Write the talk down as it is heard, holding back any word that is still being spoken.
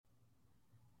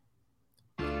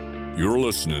You're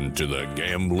listening to the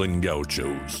Gambling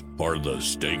Gauchos, part of the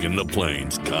Stake in the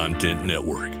Plains Content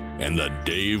Network, and the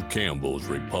Dave Campbell's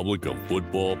Republic of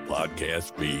Football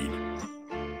podcast feed.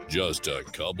 Just a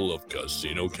couple of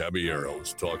casino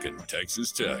caballeros talking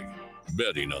Texas Tech,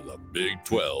 betting on the Big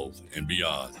 12 and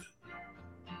beyond.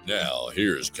 Now,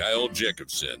 here's Kyle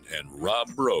Jacobson and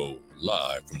Rob Bro,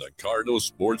 live from the Cardinal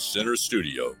Sports Center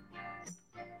studio.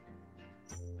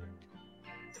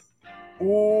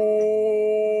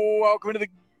 Welcome to the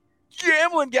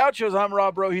Gambling Gauchos. I'm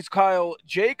Rob Bro. He's Kyle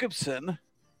Jacobson.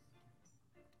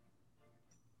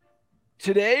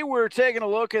 Today we're taking a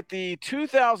look at the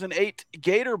 2008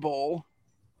 Gator Bowl.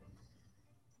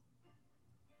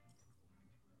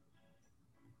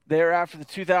 There after the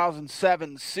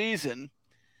 2007 season.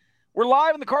 We're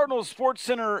live in the Cardinal Sports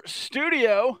Center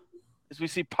studio as we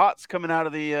see Potts coming out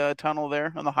of the tunnel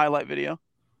there on the highlight video.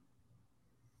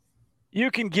 You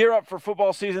can gear up for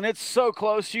football season. It's so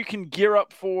close. You can gear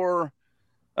up for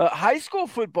high school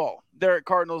football there at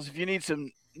Cardinals. If you need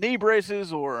some knee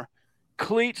braces or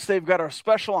cleats, they've got a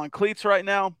special on cleats right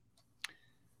now.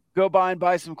 Go by and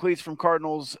buy some cleats from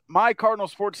Cardinals,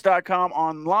 mycardinalsports.com,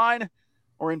 online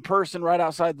or in person right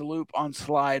outside the Loop on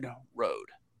Slide Road.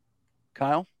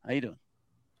 Kyle, how you doing?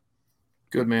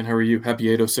 Good, man. How are you? Happy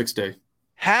 806 day.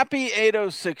 Happy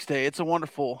 806 day. It's a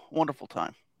wonderful, wonderful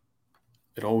time.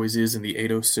 It always is in the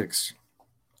 806.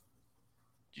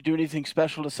 Did you do anything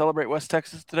special to celebrate West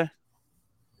Texas today?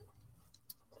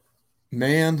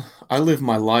 Man, I live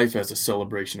my life as a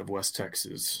celebration of West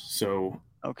Texas. So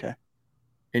okay.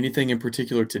 Anything in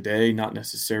particular today, not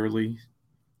necessarily.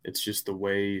 It's just the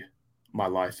way my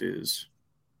life is.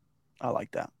 I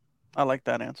like that. I like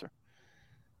that answer.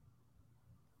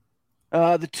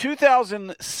 The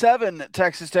 2007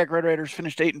 Texas Tech Red Raiders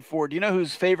finished 8-4. Do you know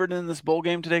who's favored in this bowl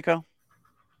game today, Kyle?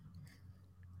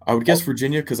 I would guess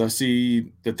Virginia because I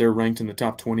see that they're ranked in the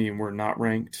top 20 and we're not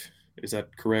ranked. Is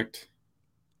that correct?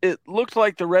 It looked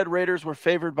like the Red Raiders were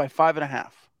favored by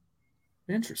 5.5.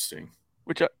 Interesting.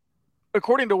 Which,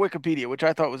 according to Wikipedia, which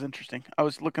I thought was interesting. I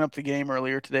was looking up the game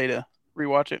earlier today to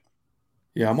rewatch it.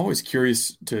 Yeah, I'm always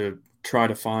curious to try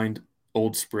to find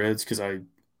old spreads because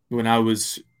when I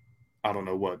was,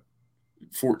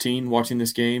 14 watching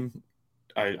this game,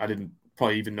 I didn't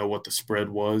probably even know what the spread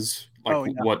was,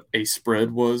 what a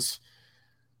spread was.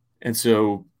 And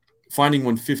so finding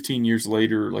one 15 years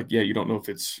later, you don't know if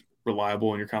it's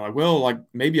reliable and you're kind of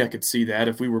maybe I could see that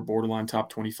if we were borderline top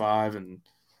 25 and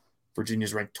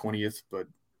Virginia's ranked 20th. But,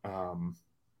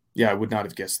 I would not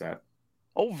have guessed that.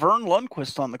 Oh, Vern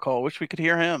Lundquist on the call. Wish we could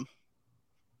hear him.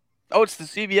 Oh, it's the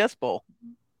CBS Bowl.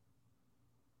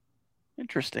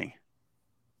 Interesting.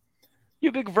 You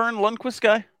a big Vern Lundquist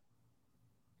guy?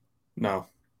 No.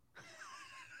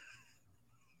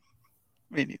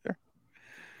 Me neither.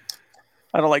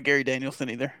 I don't like Gary Danielson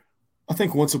either. I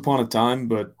think once upon a time,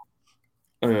 but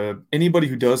anybody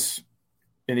who does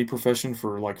any profession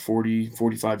for 40,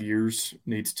 45 years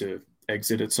needs to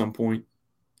exit at some point.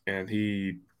 And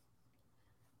he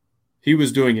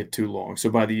was doing it too long. So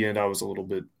by the end, I was a little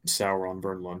bit sour on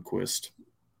Vern Lundquist.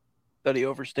 That he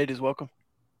overstayed his welcome?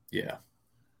 Yeah.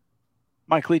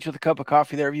 Mike Leach with a cup of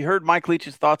coffee there. Have you heard Mike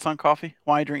Leach's thoughts on coffee?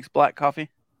 Why he drinks black coffee?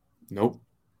 Nope.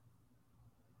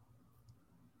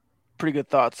 Pretty good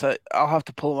thoughts. I'll have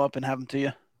to pull them up and have them to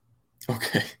you.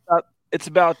 Okay. It's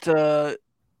about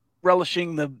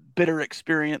relishing the bitter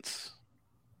experience.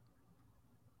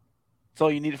 That's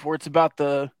all you need it for. It's about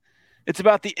the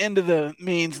end of the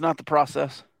means, not the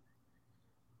process.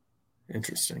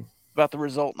 Interesting. About the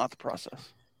result, not the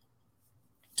process.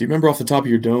 Do you remember off the top of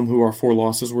your dome who our 4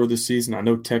 losses were this season? I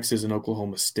know Texas and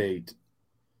Oklahoma State.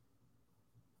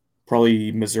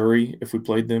 Probably Missouri if we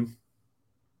played them.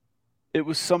 It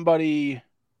was somebody,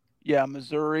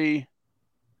 Missouri.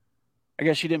 I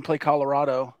guess you didn't play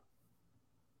Colorado.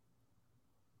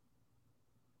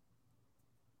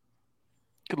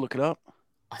 Could look it up.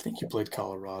 I think you played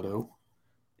Colorado.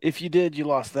 If you did, you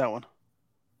lost that one.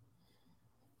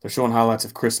 They're showing highlights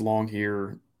of Chris Long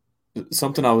here.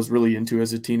 Something I was really into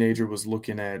as a teenager was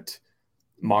looking at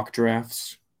mock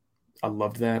drafts. I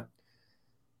loved that.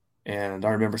 And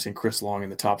I remember seeing Chris Long in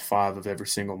the top 5 of every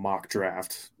single mock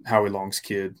draft, Howie Long's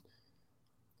kid.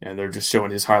 And they're just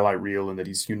showing his highlight reel and that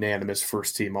he's unanimous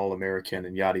first-team All-American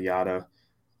and yada, yada.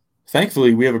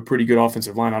 Thankfully, we have a pretty good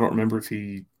offensive line. I don't remember if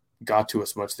he got to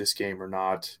us much this game or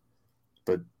not.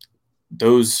 But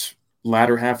those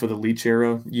latter half of the Leach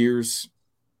era years,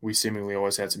 we seemingly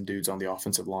always had some dudes on the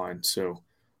offensive line. So we'll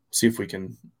see if we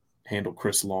can handle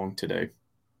Chris Long today.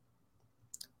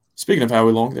 Speaking of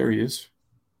Howie Long, there he is.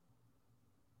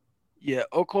 Yeah,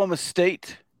 Oklahoma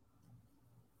State,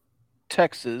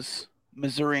 Texas,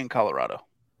 Missouri and Colorado.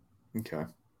 Okay.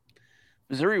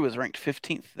 Missouri was ranked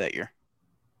 15th that year.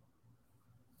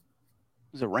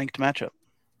 It was a ranked matchup.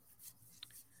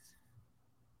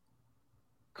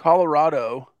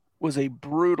 Colorado was a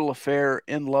brutal affair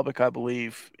in Lubbock, I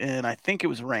believe, and I think it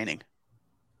was raining.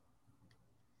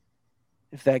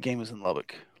 If that game was in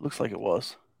Lubbock. Looks like it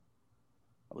was.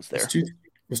 I was there.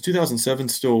 Was 2007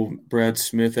 still Brad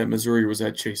Smith at Missouri, or was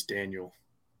that Chase Daniel?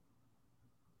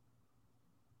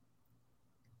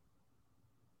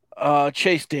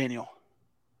 Chase Daniel,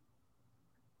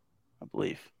 I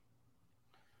believe.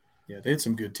 Yeah, they had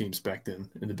some good teams back then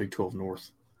in the Big 12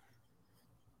 North.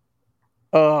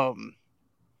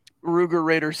 Ruger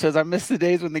Raider says, I miss the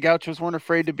days when the Gauchos weren't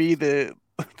afraid to be the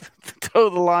toe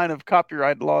the line of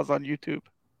copyright laws on YouTube.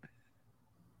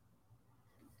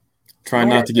 Trying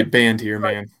not to get banned here,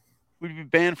 man. We'd be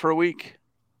banned for a week.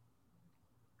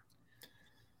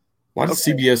 Why does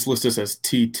CBS list us as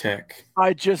T-Tech?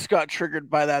 I just got triggered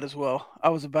by that as well. I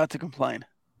was about to complain.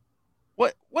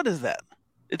 What is that?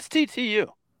 It's TTU.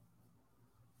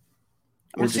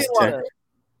 I've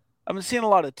been seeing a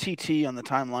lot of TT on the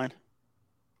timeline.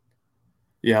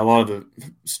 Yeah, a lot of the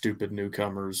stupid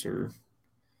newcomers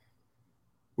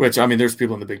which, I mean, there's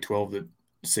people in the Big 12 that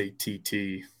say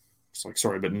TT. It's like,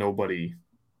 sorry, but nobody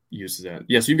uses that.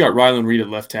 Yeah, so you've got Rylan Reed at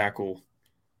left tackle,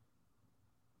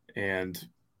 and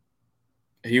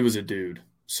he was a dude.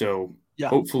 So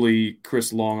hopefully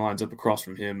Chris Long lines up across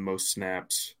from him most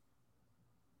snaps.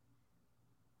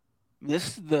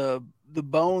 This is the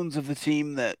bones of the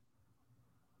team that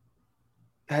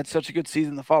had such a good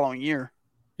season the following year.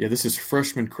 Yeah, this is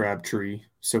freshman Crabtree.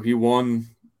 So he won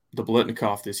the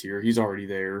Biletnikoff this year. He's already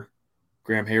there.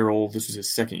 Graham Harrell, this was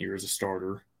his second year as a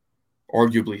starter.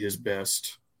 Arguably his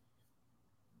best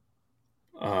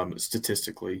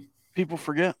statistically. People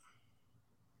forget.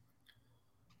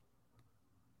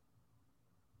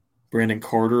 Brandon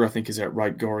Carter, I think, is at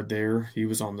right guard there. He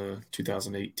was on the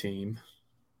 2008 team.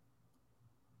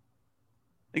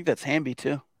 I think that's Hamby,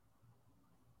 too.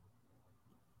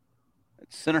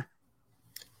 It's center.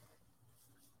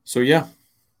 So, yeah,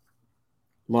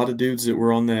 a lot of dudes that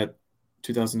were on that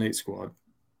 2008 squad.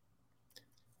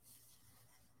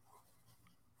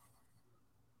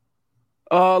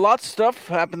 Lots of stuff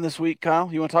happened this week, Kyle.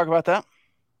 You want to talk about that?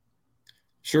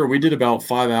 Sure. We did about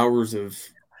 5 hours of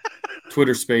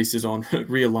Twitter spaces on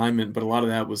realignment, but a lot of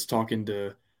that was talking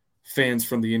to fans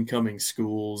from the incoming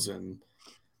schools, and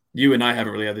you and I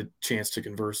haven't really had the chance to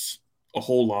converse a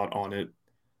whole lot on it.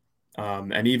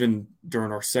 And even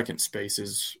during our second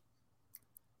spaces,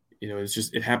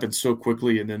 it happened so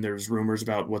quickly, and then there's rumors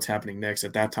about what's happening next.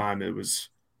 At that time, it was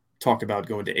talk about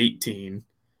going to 18.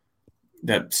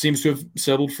 That seems to have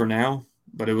settled for now,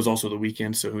 but it was also the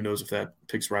weekend, so who knows if that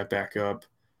picks right back up.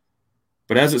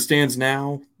 But as it stands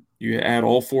now, you add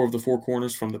all 4 of the 4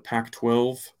 corners from the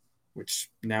Pac-12,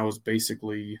 which now is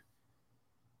basically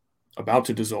about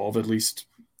to dissolve, at least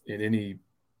in any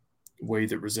way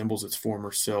that resembles its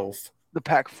former self. The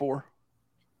Pac-4.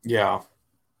 Yeah.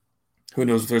 Who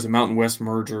knows if there's a Mountain West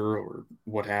merger or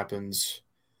what happens.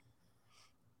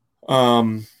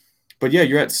 But yeah,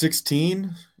 you're at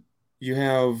 16. You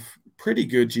have pretty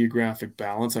good geographic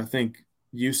balance. I think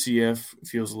UCF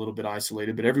feels a little bit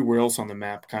isolated, but everywhere else on the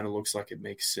map kind of looks like it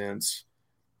makes sense.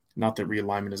 Not that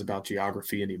realignment is about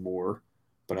geography anymore,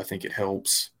 but I think it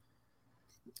helps.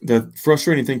 The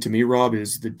frustrating thing to me, Rob,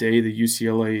 is the day the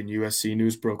UCLA and USC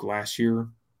news broke last year,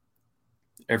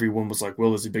 everyone was like,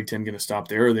 well, is the Big Ten going to stop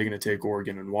there? Or are they going to take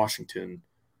Oregon and Washington?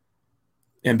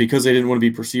 And because they didn't want to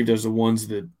be perceived as the ones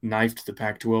that knifed the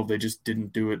Pac-12, they just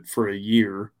didn't do it for a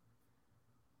year.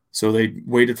 So they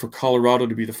waited for Colorado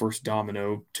to be the first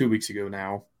domino 2 weeks ago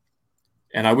now.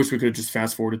 And I wish we could have just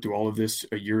fast-forwarded through all of this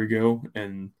a year ago.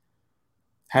 And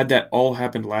had that all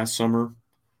happened last summer,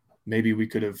 maybe we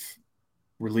could have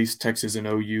released Texas and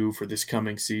OU for this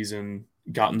coming season,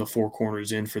 gotten the 4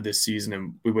 corners in for this season,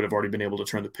 and we would have already been able to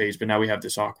turn the page. But now we have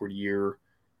this awkward year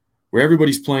where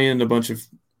everybody's playing a bunch of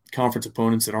conference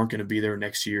opponents that aren't going to be there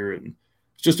next year. And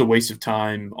it's just a waste of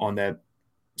time on that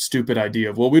stupid idea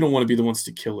of, well, we don't want to be the ones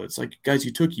to kill it. It's like, guys,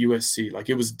 you took USC. Like,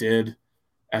 it was dead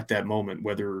at that moment,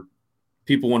 whether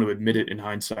people want to admit it in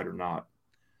hindsight or not.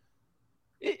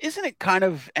 Isn't it kind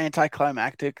of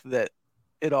anticlimactic that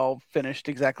it all finished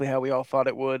exactly how we all thought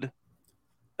it would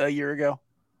a year ago?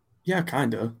 Yeah,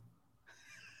 kind of.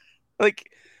 Like,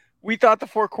 we thought the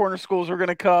 4 corner schools were going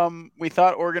to come. We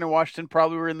thought Oregon and Washington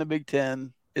probably were in the Big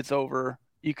Ten. It's over.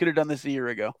 You could have done this a year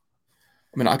ago.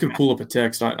 I mean, I could pull up a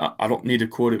text. I don't need to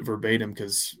quote it verbatim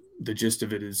because the gist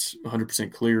of it is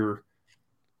 100% clear.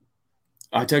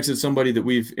 I texted somebody that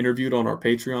we've interviewed on our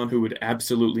Patreon who would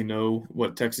absolutely know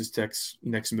what Texas Tech's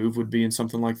next move would be in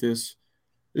something like this.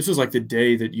 This was like the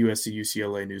day that USC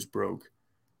UCLA news broke.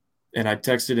 And I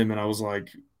texted him and I was like,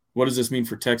 what does this mean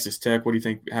for Texas Tech? What do you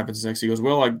think happens next? He goes,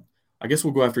 well, I guess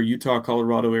we'll go after Utah,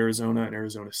 Colorado, Arizona, and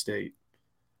Arizona State.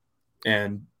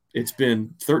 And it's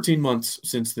been 13 months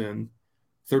since then.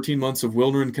 13 months of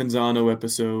Wilner and Canzano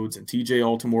episodes and TJ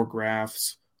Altimore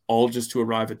graphs, all just to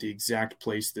arrive at the exact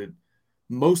place that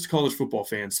most college football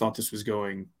fans thought this was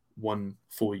going one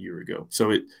full year ago.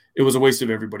 So it was a waste of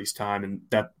everybody's time, and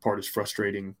that part is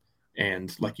frustrating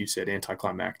and, like you said,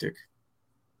 anticlimactic.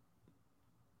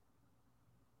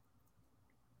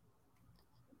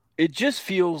 It just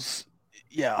feels,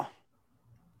 yeah.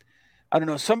 I don't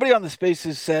know. Somebody on the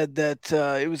Spaces said that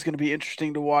it was going to be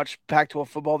interesting to watch Pac-12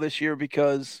 football this year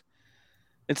because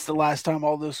it's the last time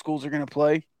all those schools are going to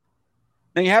play.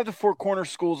 Now, you have the four corner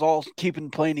schools all keeping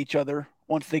playing each other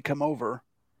once they come over.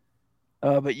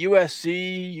 But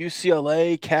USC,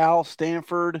 UCLA, Cal,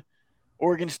 Stanford,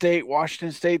 Oregon State,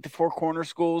 Washington State, the four corner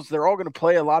schools, they're all going to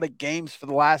play a lot of games for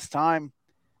the last time.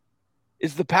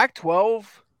 Is the Pac-12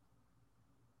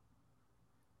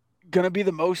 going to be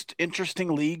the most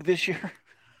interesting league this year?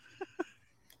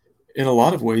 In a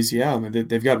lot of ways, yeah. I mean,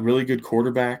 they've got really good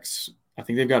quarterbacks. I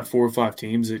think they've got 4 or 5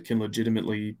 teams that can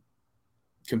legitimately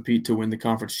compete to win the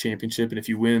conference championship. And if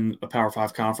you win a Power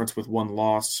 5 conference with 1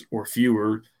 loss or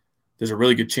fewer, there's a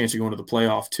really good chance of going to the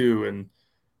playoff too. And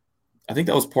I think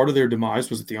that was part of their demise,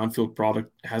 was that the on-field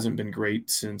product hasn't been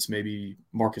great since maybe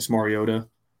Marcus Mariota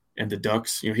and the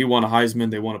Ducks. He won a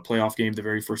Heisman. They won a playoff game the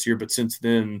very first year, but since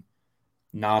then,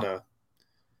 nada.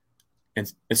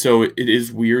 And so it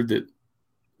is weird that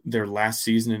their last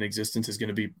season in existence is going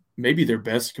to be maybe their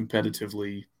best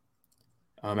competitively,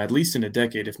 at least in a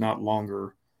decade, if not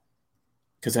longer.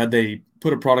 Because had they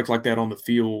put a product like that on the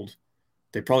field,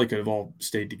 they probably could have all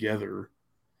stayed together.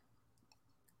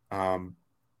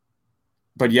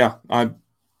 But yeah,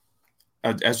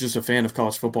 as just a fan of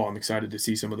college football, I'm excited to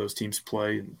see some of those teams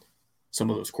play and some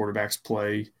of those quarterbacks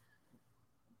play.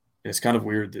 And it's kind of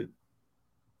weird that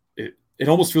it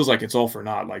almost feels like it's all for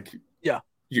naught. Like, yeah,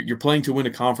 you're playing to win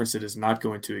a conference that is not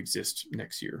going to exist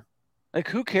next year. Like,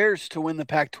 who cares to win the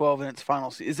Pac-12 in its final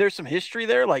season? Is there some history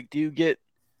there? Like, do you get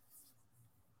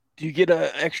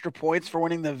extra points for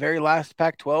winning the very last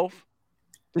Pac-12?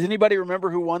 Does anybody remember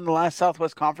who won the last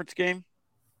Southwest Conference game?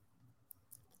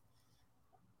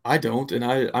 I don't, and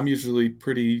I'm usually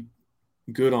pretty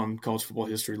good on college football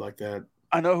history like that.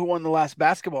 I know who won the last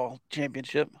basketball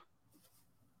championship,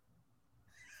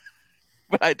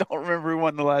 but I don't remember who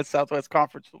won the last Southwest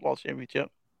Conference football championship.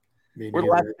 We're the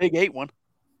last Big 8 one.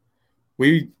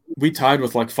 We tied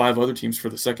with like 5 other teams for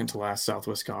the second to last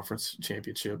Southwest Conference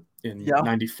championship in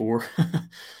 '94.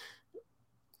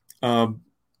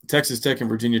 Texas Tech and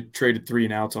Virginia traded 3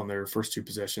 and outs on their first 2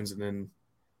 possessions, and then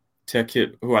Tech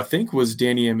hit who I think was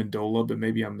Danny Amendola, but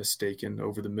maybe I'm mistaken,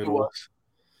 over the middle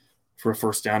for a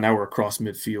first down. Now we're across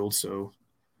midfield, so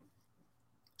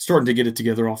starting to get it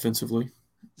together offensively.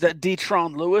 Is that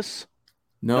Detron Lewis?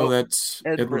 No, that's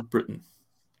Edward Britton.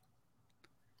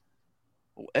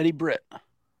 Eddie Britt.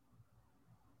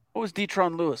 What was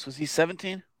Detron Lewis? Was he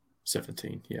 17?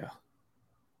 17, yeah.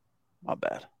 My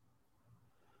bad,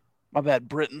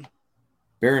 Britton.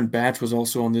 Baron Batch was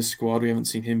also on this squad. We haven't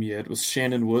seen him yet. Was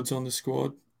Shannon Woods on the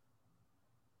squad?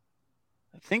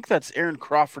 I think that's Aaron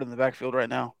Crawford in the backfield right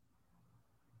now.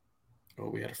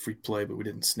 Oh, we had a free play, but we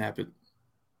didn't snap it.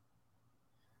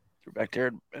 We're back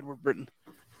to Edward Britton.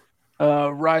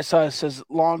 Rise says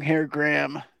long hair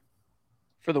Graham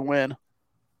for the win.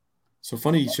 So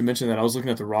funny you should mention that. I was looking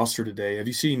at the roster today. Have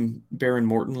you seen Baron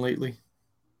Morton lately?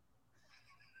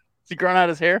 Has he grown out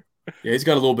his hair? Yeah, he's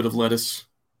got a little bit of lettuce.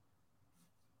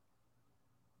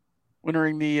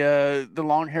 Wearing the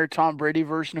long hair Tom Brady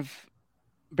version of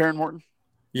Baron Morton.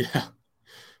 Yeah.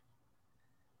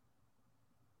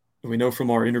 We know from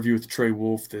our interview with Trey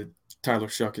Wolf that Tyler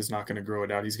Shuck is not going to grow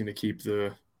it out. He's going to keep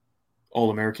the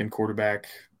All-American quarterback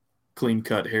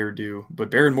clean-cut hairdo. But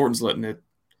Baron Morton's letting it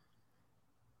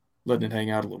hang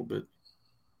out a little bit.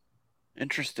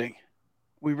 Interesting.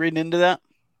 We reading into that?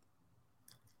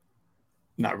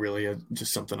 Not really.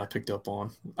 Just something I picked up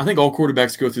on. I think all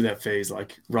quarterbacks go through that phase.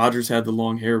 Like Rodgers had the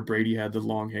long hair. Brady had the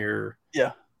long hair.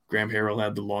 Yeah. Graham Harrell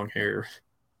had the long hair.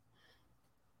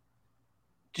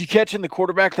 Did you catch in the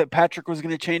quarterback that Patrick was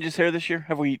going to change his hair this year?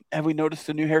 Have we noticed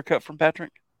a new haircut from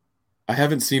Patrick? I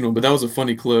haven't seen one, but that was a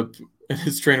funny clip. And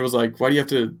his trainer was like, "Why do you have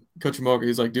to cut your mohawk?"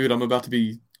 He's like, "Dude, I'm about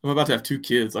to have 2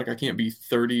 kids. Like, I can't be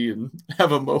 30 and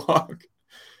have a mohawk."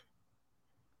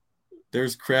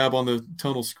 There's Crab on the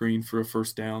tunnel screen for a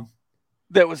first down.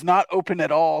 that was not open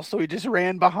at all. So he just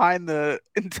ran behind the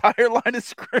entire line of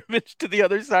scrimmage to the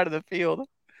other side of the field.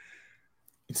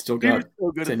 It still He was got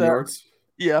so good 10 at that. yards.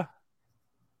 Yeah.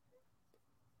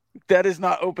 That is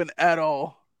not open at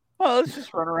all. Well, let's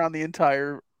just run around the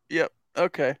entire. Yep.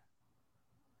 Okay.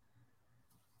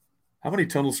 How many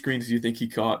tunnel screens do you think he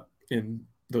caught in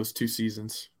those 2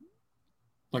 seasons?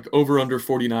 Like over under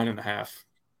 49.5.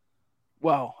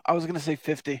 Wow. I was going to say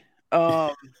 50.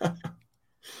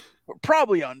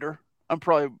 Probably under. I'm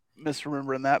probably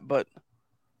misremembering that, but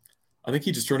I think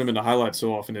he just turned him into highlights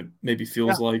so often it maybe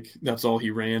feels like that's all he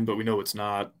ran, but we know it's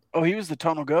not. oh, he was the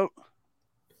tunnel goat.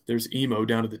 There's Emo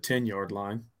down to the 10-yard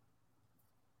line.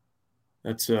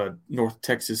 That's North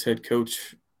Texas head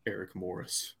coach Eric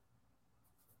Morris.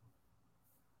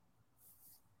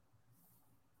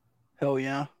 Hell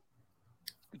yeah.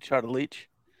 Good shot of Leach.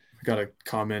 I got a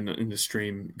comment in the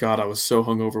stream. God, I was so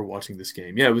hungover watching this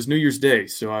game. Yeah, it was New Year's Day,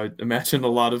 so I imagine a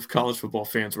lot of college football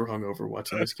fans were hungover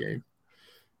watching this game.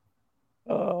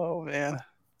 Oh, man.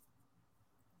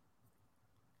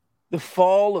 The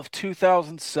fall of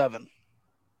 2007.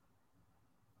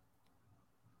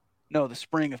 No, the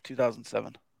spring of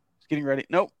 2007. It's getting ready.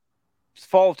 Nope. It's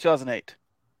fall of 2008.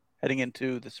 Heading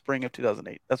into the spring of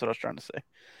 2008. That's what I was trying to say.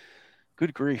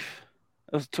 Good grief.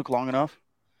 That took long enough.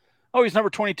 Oh, he's number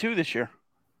 22 this year.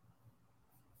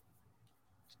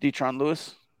 It's Detron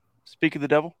Lewis. Speak of the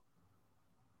devil.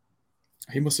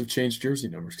 He must have changed jersey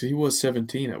numbers because he was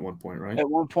 17 at one point, right? At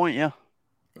one point, yeah.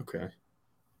 Okay.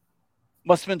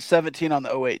 Must have been 17 on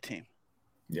the 08 team.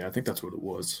 Yeah, I think that's what it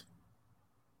was.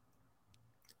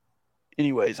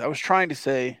 Anyways, I was trying to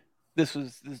say this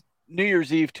was New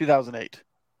Year's Eve 2008.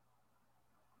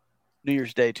 New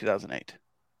Year's Day 2008.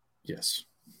 Yes.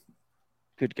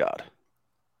 Good God.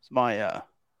 It's my I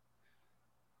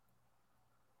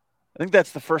think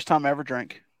that's the first time I ever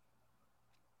drank.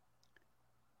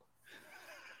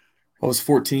 I was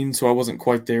 14, so I wasn't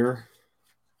quite there.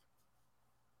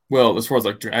 Well, as far as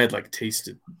I had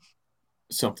tasted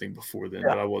something before then,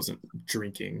 but I wasn't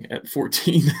drinking at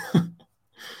 14.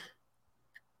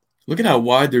 Look at how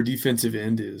wide their defensive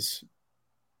end is.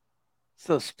 It's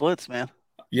those splits, man.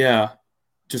 Yeah.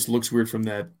 Just looks weird from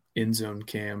that end zone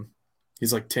cam.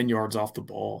 He's like 10 yards off the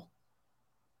ball.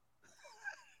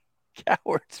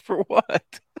 Cowards for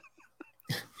what?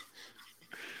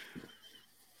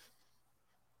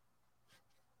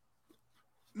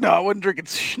 No, I wasn't drinking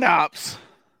schnapps.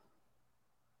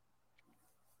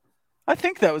 I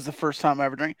think that was the first time I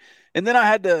ever drank. And then I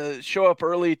had to show up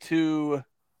early to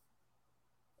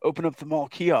open up the mall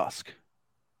kiosk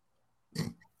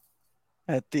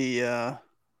at the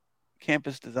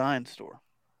campus design store.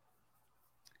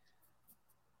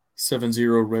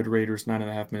 7-0 Red Raiders,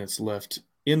 9.5 minutes left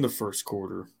in the first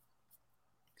quarter.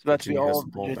 It's about to be all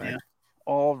Virginia.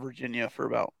 All Virginia for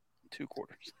about 2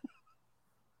 quarters.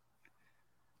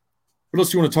 What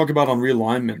else do you want to talk about on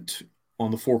realignment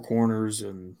on the 4 corners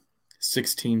and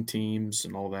 16 teams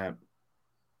and all that?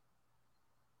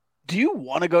 Do you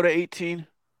want to go to 18?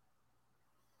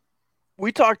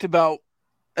 We talked about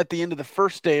at the end of the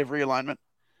first day of realignment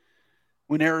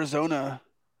when Arizona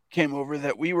came over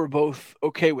that we were both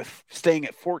okay with staying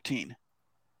at 14.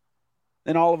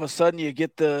 Then all of a sudden you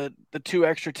get the 2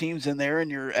 extra teams in there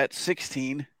and you're at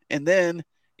 16, and then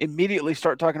immediately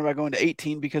start talking about going to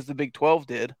 18 because the Big 12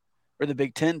 did, or the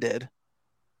Big 10 did.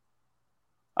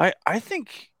 I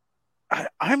think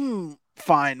I'm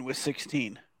fine with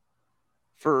 16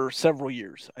 for several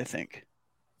years, I think.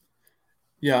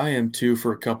 Yeah, I am too,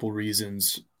 for a couple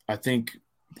reasons. I think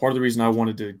part of the reason I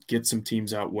wanted to get some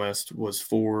teams out west was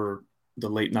for the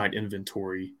late night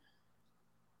inventory.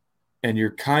 And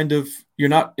you're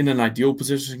not in an ideal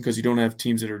position because you don't have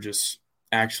teams that are just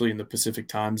actually in the Pacific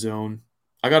time zone.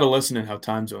 I got a lesson in how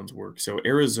time zones work. So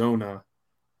Arizona,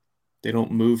 they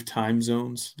don't move time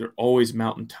zones. They're always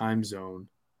Mountain Time Zone.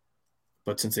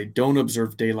 But since they don't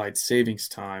observe daylight savings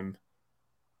time,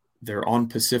 they're on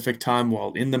Pacific time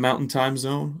while in the Mountain Time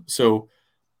Zone. So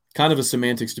kind of a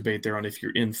semantics debate there on if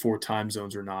you're in 4 time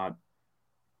zones or not.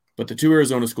 But the 2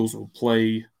 Arizona schools will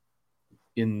play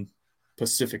in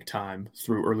Pacific time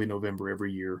through early November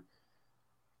every year.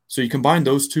 So you combine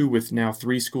those 2 with now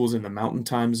 3 schools in the Mountain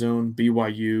Time Zone,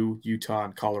 BYU, Utah,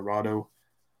 and Colorado.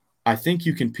 I think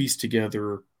you can piece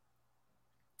together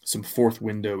some 4th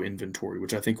window inventory,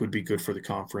 which I think would be good for the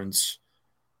conference.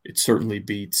 It certainly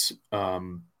beats a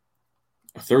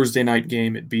Thursday night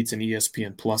game. It beats an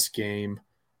ESPN Plus game.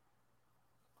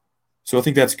 So I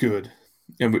think that's good.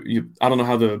 And I don't know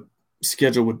how the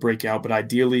schedule would break out, but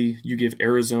ideally you give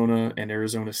Arizona and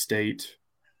Arizona State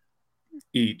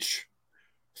each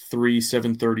 3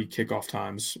 7:30 kickoff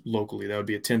times locally. That would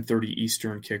be a 10:30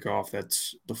 Eastern kickoff.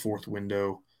 That's the fourth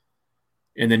window.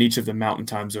 And then each of the mountain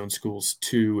time zone schools,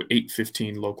 2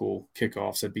 8:15 local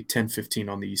kickoffs. That'd be 10:15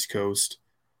 on the East Coast.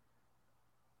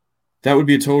 That would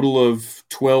be a total of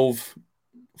 12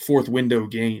 fourth window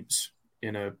games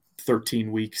in a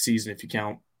 13-week season if you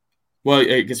count. Well,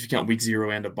 I guess if you count week 0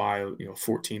 and a bye,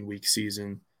 14-week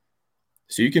season.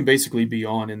 So you can basically be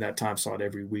on in that time slot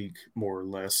every week, more or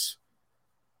less,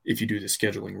 if you do the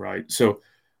scheduling right. So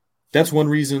that's one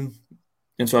reason.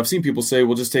 And so I've seen people say,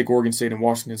 well, just take Oregon State and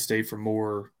Washington State for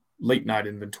more late night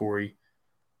inventory.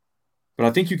 But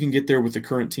I think you can get there with the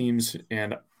current teams.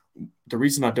 And the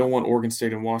reason I don't want Oregon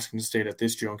State and Washington State at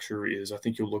this juncture is I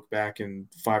think you'll look back in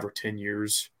 5 or 10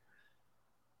 years.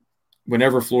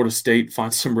 Whenever Florida State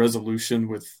finds some resolution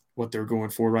with what they're going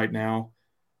for right now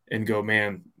and go,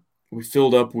 man, we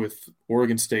filled up with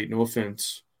Oregon State, no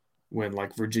offense, when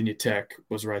like Virginia Tech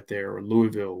was right there, or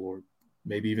Louisville, or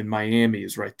maybe even Miami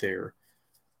is right there.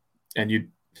 And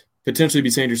you'd potentially be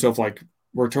saying to yourself, like,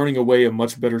 we're turning away a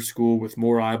much better school with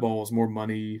more eyeballs, more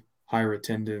money, higher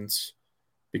attendance,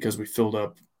 because we filled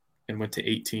up and went to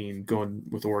 18 going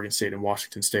with Oregon State and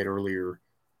Washington State earlier.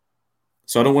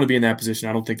 So I don't want to be in that position.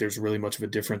 I don't think there's really much of a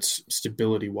difference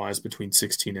stability-wise between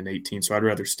 16 and 18, so I'd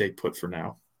rather stay put for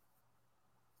now.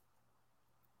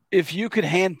 If you could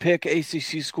handpick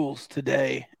ACC schools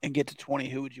today and get to 20,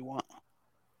 who would you want?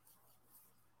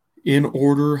 In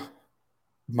order,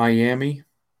 Miami,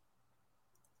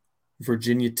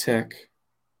 Virginia Tech,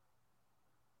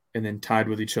 and then tied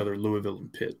with each other, Louisville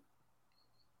and Pitt.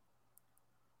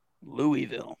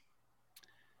 Louisville.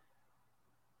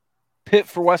 Pitt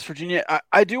for West Virginia.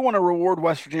 I do want to reward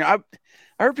West Virginia.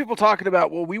 I heard people talking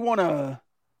about, well, we want to,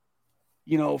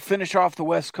 finish off the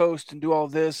West Coast and do all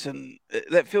this, and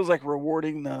that feels like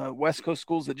rewarding the West Coast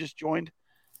schools that just joined.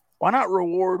 Why not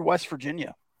reward West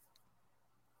Virginia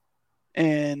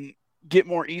and get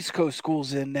more East Coast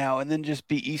schools in now, and then just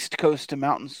be East Coast to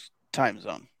Mountains time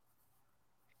zone?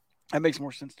 That makes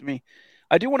more sense to me.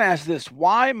 I do want to ask this: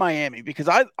 why Miami? Because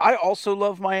I also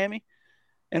love Miami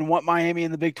and want Miami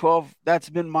in the Big 12. That's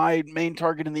been my main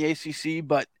target in the ACC,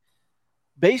 but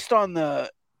based on the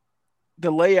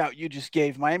layout you just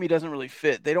gave, Miami doesn't really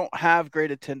fit. They don't have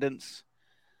great attendance.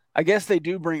 I guess they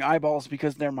do bring eyeballs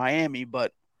because they're Miami,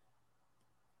 but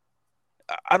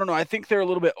I don't know. I think they're a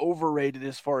little bit overrated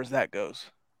as far as that goes.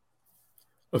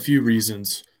 A few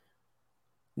reasons.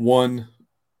 One,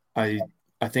 I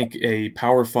think a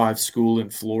Power 5 school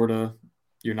in Florida,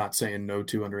 you're not saying no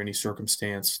to under any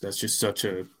circumstance. That's just such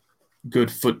a good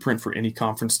footprint for any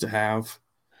conference to have.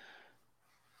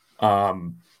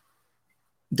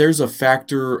 There's a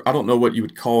factor, I don't know what you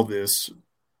would call this.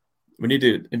 We need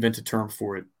to invent a term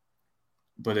for it.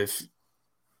 But if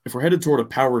we're headed toward a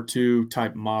Power 2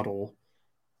 type model,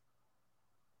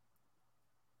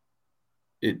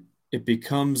 it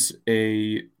becomes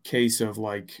a case of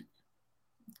like,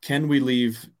 can we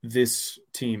leave this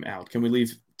team out? Can we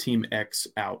leave Team X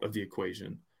out of the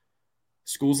equation?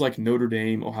 Schools like Notre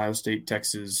Dame, Ohio State,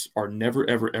 Texas are never,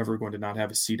 ever, ever going to not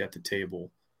have a seat at the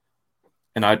table.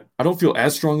 And I don't feel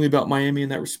as strongly about Miami in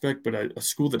that respect, but a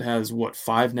school that has,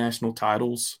 5 national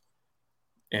titles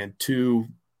and 2,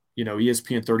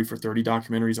 ESPN 30 for 30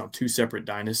 documentaries on 2 separate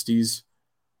dynasties,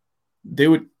 they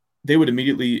would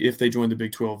immediately, if they joined the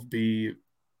Big 12, be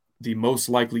the most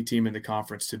likely team in the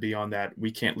conference to be on that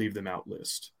we can't leave them out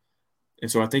list.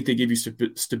 And so I think they give you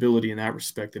stability in that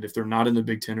respect, that if they're not in the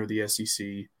Big 10 or the SEC,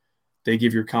 they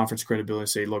give your conference credibility and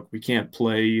say, look, we can't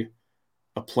play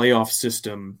a playoff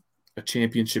system, a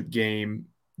championship game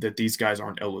that these guys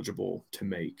aren't eligible to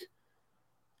make.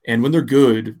 And when they're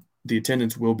good, the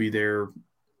attendance will be there.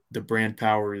 The brand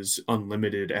power is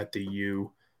unlimited at the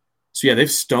U. So, yeah,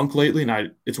 they've stunk lately,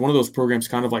 and it's one of those programs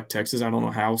kind of like Texas. I don't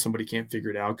know how somebody can't figure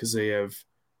it out because they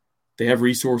have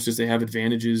resources, they have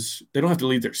advantages. They don't have to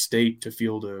leave their state to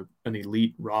field an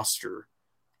elite roster,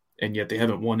 and yet they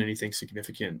haven't won anything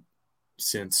significant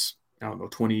since,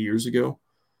 20 years ago.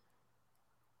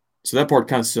 So that part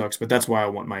kind of sucks, but that's why I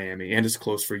want Miami, and it's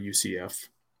close for UCF.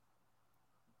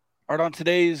 All right, on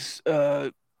today's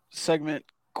segment,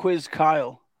 Quiz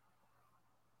Kyle.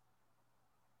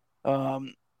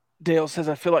 Dale says,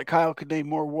 I feel like Kyle could name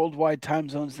more worldwide time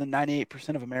zones than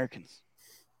 98% of Americans.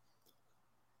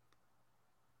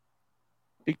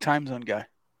 Big time zone guy.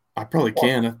 I probably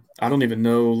can. I don't even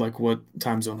know what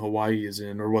time zone Hawaii is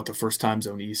in or what the first time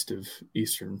zone east of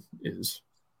Eastern is.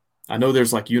 I know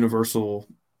there's universal,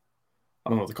 I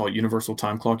don't know what they call it, universal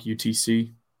time clock,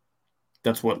 UTC.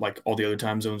 That's what all the other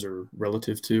time zones are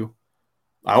relative to.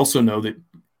 I also know that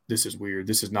this is weird.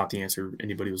 This is not the answer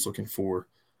anybody was looking for.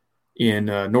 In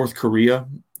North Korea,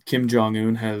 Kim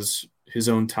Jong-un has his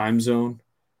own time zone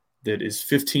that is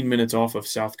 15 minutes off of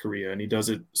South Korea, and he does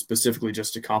it specifically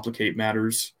just to complicate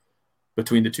matters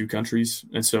between the two countries.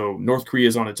 And so North Korea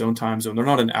is on its own time zone. They're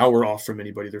not an hour off from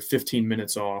anybody. They're 15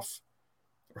 minutes off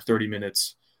or 30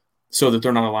 minutes so that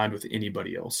they're not aligned with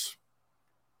anybody else.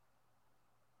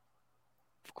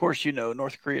 Of course,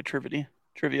 North Korea trivia.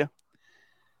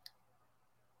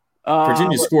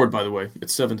 Virginia scored, by the way.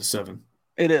 It's 7-7.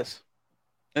 It is.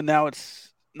 And now it's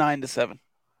 9-7.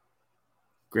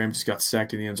 Graham just got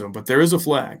sacked in the end zone, but there is a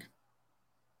flag.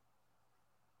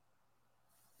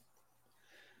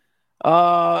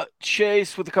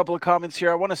 Chase with a couple of comments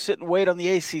here. I want to sit and wait on the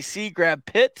ACC. Grab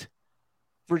Pitt,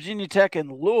 Virginia Tech,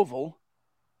 and Louisville.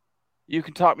 You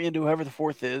can talk me into whoever the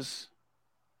fourth is.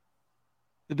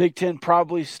 The Big Ten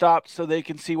probably stopped so they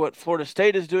can see what Florida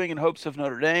State is doing in hopes of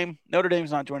Notre Dame. Notre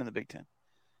Dame's not joining the Big Ten.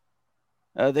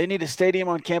 They need a stadium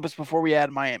on campus before we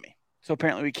add Miami. So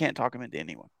apparently we can't talk them into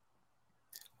anyone.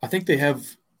 I think they have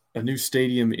a new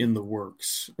stadium in the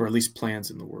works, or at least plans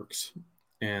in the works.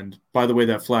 And by the way,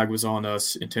 that flag was on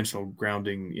us, intentional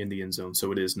grounding in the end zone.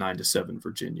 So it is 9-7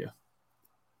 Virginia.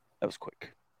 That was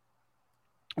quick.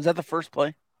 Was that the first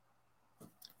play?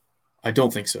 I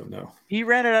don't think so, no. He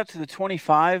ran it out to the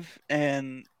 25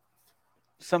 and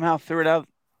somehow threw it out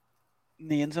in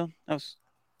the end zone.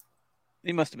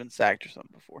 He must have been sacked or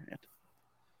something beforehand.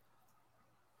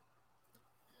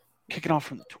 Kicking off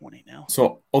from the 20 now.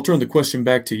 So I'll turn the question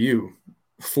back to you.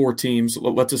 4 teams.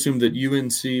 Let's assume that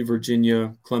UNC,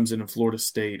 Virginia, Clemson, and Florida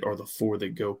State are the 4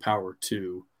 that go Power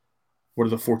 2. What are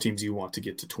the 4 teams you want to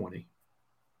get to 20?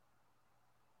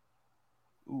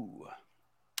 Ooh.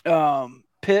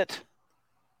 Pitt.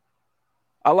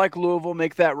 I like Louisville.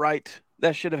 Make that right.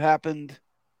 That should have happened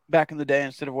back in the day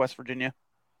instead of West Virginia.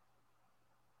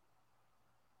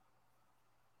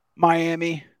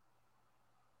 Miami.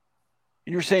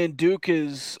 And you're saying Duke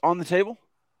is on the table?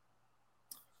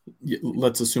 Yeah,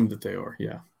 let's assume that they are,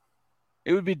 yeah.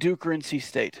 It would be Duke or NC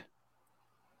State.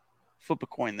 Flip a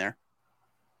coin there.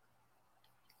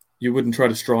 You wouldn't try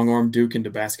to strong-arm Duke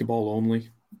into basketball only?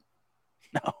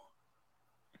 No.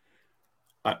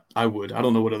 I would. I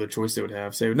don't know what other choice they would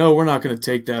have. Say, no, we're not going to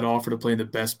take that offer to play in the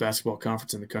best basketball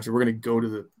conference in the country. We're going to go to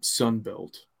the Sun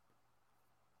Belt.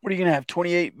 What are you going to have,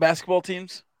 28 basketball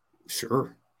teams?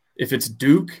 Sure. If it's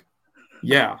Duke,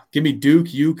 yeah. Give me Duke,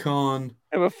 UConn.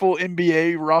 Have a full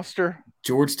NBA roster.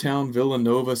 Georgetown,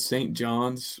 Villanova, St.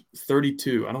 John's,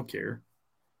 32. I don't care.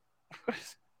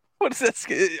 What is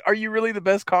that? Are you really the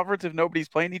best conference if nobody's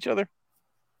playing each other?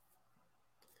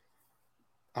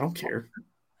 I don't care.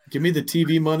 Give me the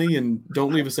TV money and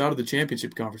don't leave us out of the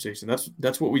championship conversation.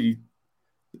 That's what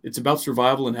it's about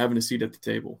survival and having a seat at the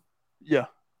table. Yeah.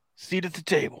 Seat at the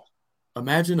table.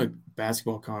 Imagine a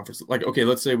basketball conference. Like, okay,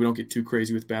 let's say we don't get too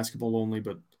crazy with basketball only,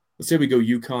 but let's say we go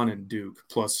UConn and Duke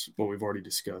plus what we've already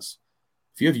discussed.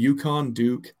 If you have UConn,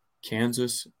 Duke,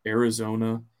 Kansas,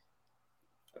 Arizona,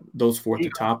 those 4 at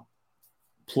the top,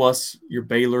 plus your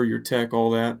Baylor, your Tech,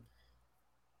 all that,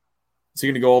 is he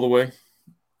going to go all the way?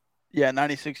 Yeah,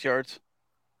 96 yards.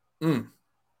 Mm.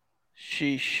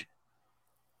 Sheesh.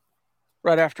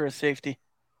 Right after a safety.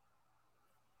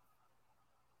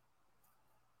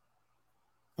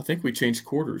 I think we changed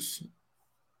quarters.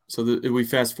 So that we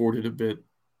fast-forwarded a bit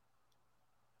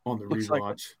on the Looks rewatch.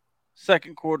 Like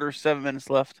second quarter, 7 minutes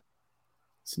left.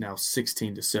 It's now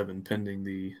 16-7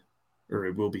 pending or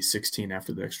it will be 16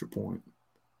 after the extra point.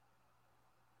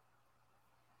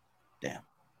 Damn.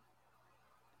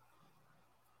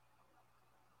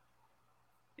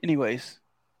 Anyways,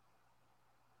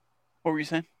 what were you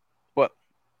saying? What?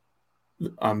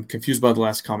 I'm confused by the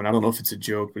last comment. I don't know if it's a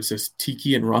joke, but it says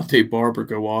Tiki and Rondé Barber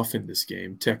go off in this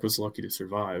game. Tech was lucky to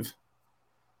survive.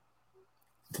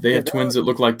 Do they have twins that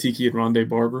look like Tiki and Rondé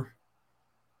Barber?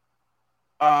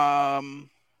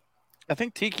 I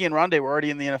think Tiki and Rondé were already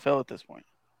in the NFL at this point.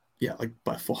 Yeah, like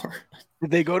by far.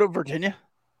 Did they go to Virginia?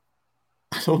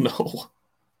 I don't know.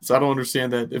 So I don't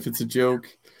understand that. If it's a joke,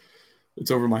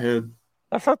 it's over my head.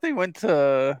 I thought they went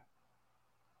to...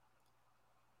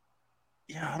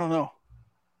 Yeah, I don't know.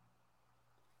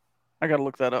 I got to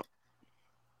look that up.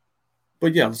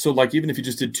 But yeah, so like even if you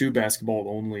just did 2 basketball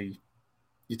only,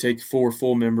 you take 4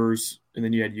 full members, and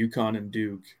then you had UConn and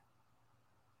Duke.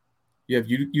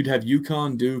 You'd have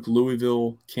UConn, Duke,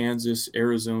 Louisville, Kansas,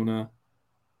 Arizona,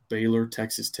 Baylor,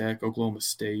 Texas Tech, Oklahoma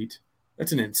State.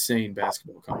 That's an insane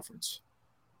basketball conference.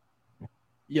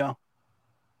 Yeah.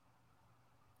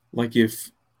 Like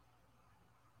if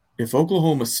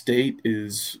Oklahoma State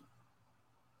is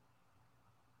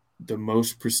the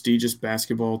most prestigious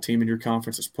basketball team in your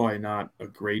conference, it's probably not a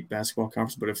great basketball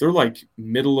conference. But if they're like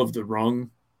middle of the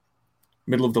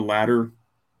ladder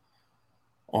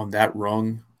on that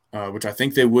rung, which I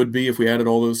think they would be if we added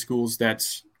all those schools,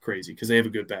 that's crazy because they have a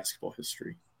good basketball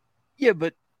history. Yeah,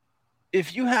 but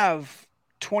if you have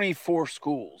 24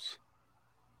 schools,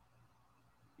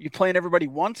 you playing everybody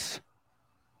once?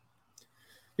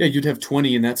 Yeah, you'd have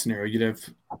 20 in that scenario.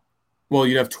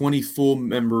 You'd have 20 full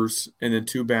members and then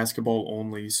 2 basketball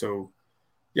only. So,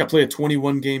 yeah, play a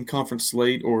 21-game conference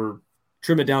slate or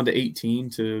trim it down to 18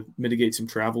 to mitigate some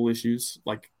travel issues.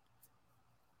 Like,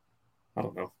 I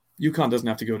don't know. UConn doesn't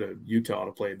have to go to Utah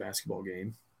to play a basketball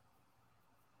game.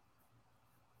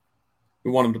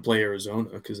 We want them to play Arizona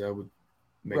because that would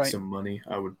make some money,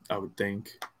 I would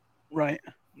think. Right.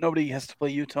 Nobody has to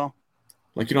play Utah.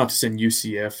 Like, you don't have to send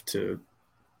UCF to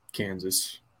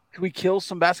Kansas. Could we kill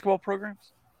some basketball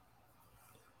programs?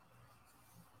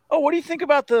 Oh, what do you think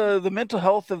about the mental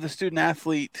health of the student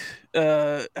athlete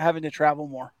having to travel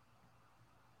more?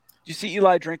 Did you see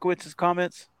Eli Drinkowitz's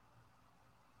comments?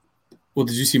 Well,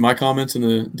 did you see my comments in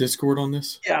the Discord on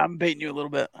this? Yeah, I'm baiting you a little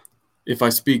bit. If I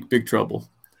speak, big trouble.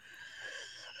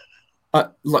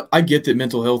 I get that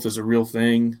mental health is a real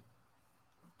thing.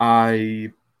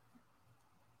 I'm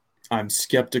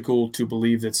skeptical to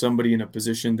believe that somebody in a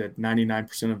position that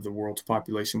 99% of the world's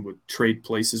population would trade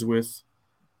places with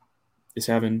is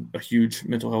having a huge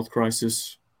mental health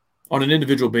crisis. On an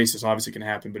individual basis, obviously it can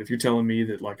happen. But if you're telling me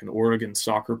that like an Oregon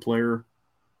soccer player,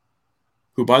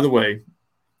 who, by the way,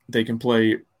 they can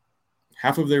play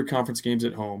half of their conference games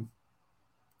at home,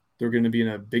 they're going to be in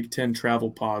a Big Ten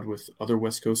travel pod with other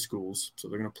West Coast schools. So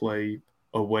they're going to play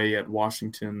away at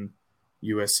Washington,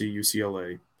 USC,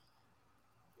 UCLA.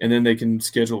 And then they can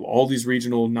schedule all these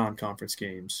regional non-conference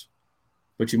games.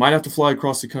 But you might have to fly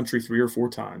across the country 3 or 4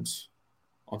 times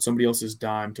on somebody else's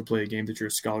dime to play a game that you're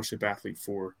a scholarship athlete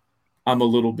for. I'm a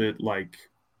little bit like,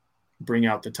 bring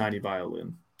out the tiny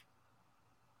violin.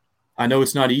 I know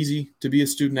it's not easy to be a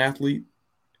student athlete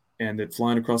and that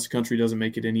flying across the country doesn't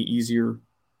make it any easier.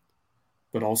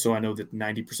 But also I know that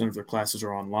 90% of their classes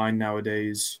are online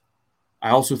nowadays. I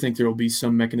also think there will be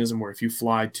some mechanism where if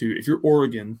you're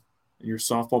Oregon and you're a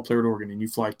softball player at Oregon and you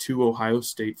fly to Ohio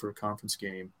State for a conference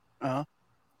game,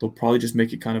 they'll probably just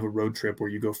make it kind of a road trip where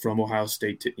you go from Ohio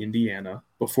State to Indiana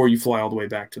before you fly all the way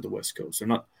back to the West Coast. They're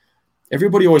not.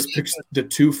 Everybody always picks the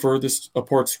 2 furthest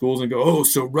apart schools and go, oh,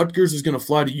 so Rutgers is going to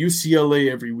fly to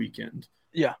UCLA every weekend.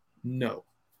 Yeah. No.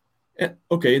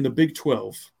 Okay, in the Big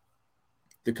 12,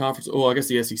 the conference – I guess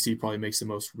the SEC probably makes the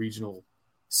most regional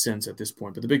sense at this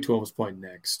point, but the Big 12 is probably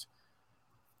next.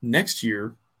 Next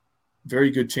year,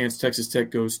 very good chance Texas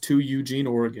Tech goes to Eugene,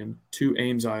 Oregon, to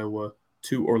Ames, Iowa,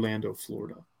 to Orlando,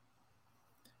 Florida.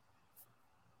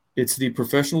 It's the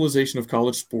professionalization of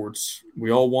college sports. We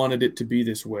all wanted it to be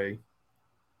this way.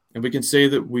 And we can say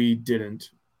that we didn't,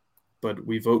 but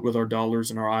we vote with our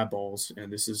dollars and our eyeballs, and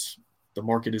the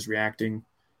market is reacting.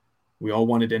 We all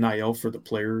wanted NIL for the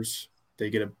players. They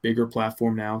get a bigger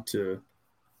platform now to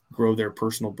grow their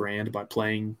personal brand by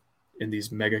playing in these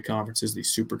mega conferences,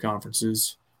 these super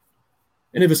conferences.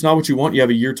 And if it's not what you want, you have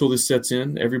a year till this sets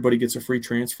in. Everybody gets a free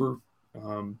transfer.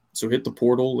 So hit the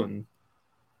portal. And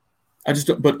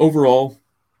but overall,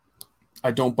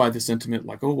 I don't buy the sentiment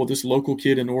like, oh, well, this local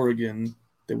kid in Oregon,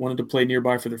 they wanted to play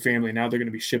nearby for their family. Now they're going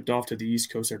to be shipped off to the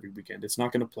East Coast every weekend. It's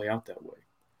not going to play out that way.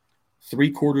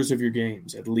 3/4 of your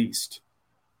games, at least,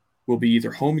 will be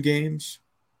either home games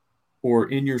or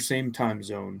in your same time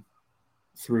zone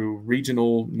through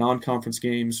regional non-conference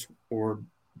games or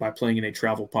by playing in a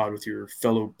travel pod with your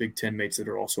fellow Big Ten mates that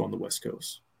are also on the West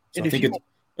Coast. So I think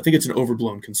it's an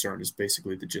overblown concern is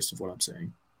basically the gist of what I'm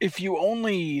saying. If you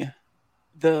only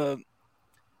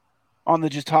on the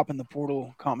just hop in the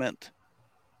portal comment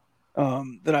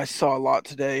that I saw a lot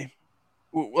today,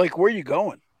 like, where are you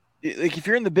going? Like, if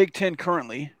you're in the Big Ten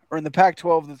currently or in the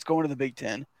Pac-12 that's going to the Big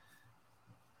Ten,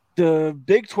 the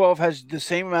Big 12 has the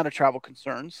same amount of travel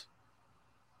concerns.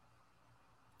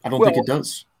 I don't think it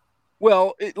does.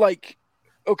 Well,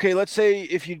 okay, let's say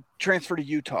if you transfer to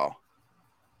Utah,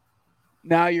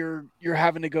 now you're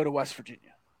having to go to West Virginia.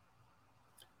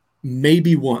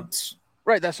 Maybe once.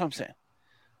 Right, that's what I'm saying.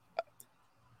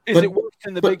 Is it worse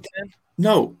in the Big Ten?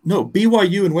 No.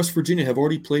 BYU and West Virginia have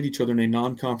already played each other in a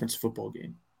non-conference football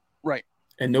game. Right.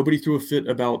 And nobody threw a fit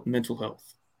about mental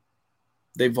health.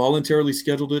 They voluntarily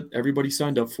scheduled it. Everybody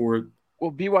signed up for it.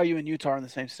 Well, BYU and Utah are in the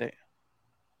same state.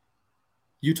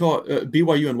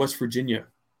 BYU and West Virginia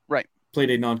played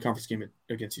a non-conference game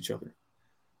against each other.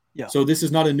 Yeah. So this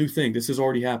is not a new thing. This has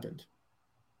already happened.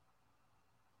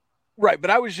 Right,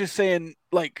 but I was just saying,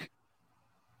 like,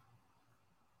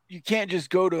 you can't just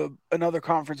go to another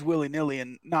conference willy-nilly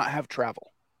and not have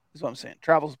travel, is what I'm saying.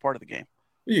 Travel is part of the game.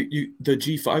 The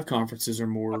G5 conferences are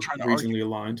more regionally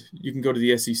aligned. You can go to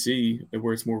the SEC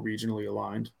where it's more regionally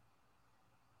aligned.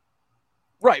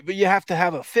 Right, but you have to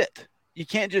have a fit. You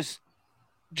can't just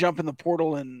jump in the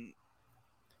portal and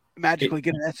magically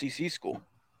get an SEC school.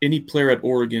 Any player at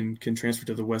Oregon can transfer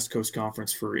to the West Coast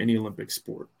Conference for any Olympic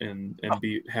sport and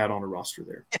be had on a roster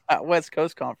there. Yeah, West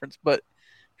Coast Conference, but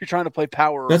if you're trying to play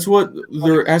power. That's what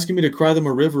they're asking me to cry them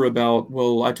a river about.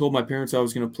 Well, I told my parents I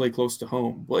was going to play close to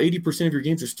home. Well, 80% of your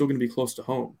games are still going to be close to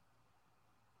home.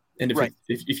 And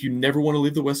if you never want to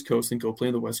leave the West Coast, then go play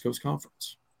in the West Coast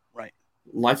Conference. Right.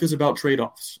 Life is about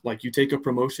trade-offs. Like, you take a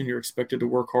promotion, you're expected to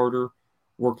work harder,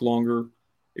 work longer.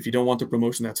 If you don't want the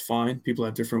promotion, that's fine. People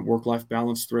have different work-life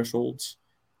balance thresholds.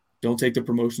 Don't take the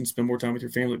promotion, spend more time with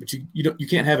your family. But you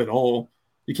can't have it all.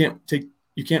 You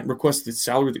can't request the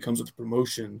salary that comes with the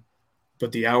promotion,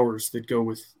 but the hours that go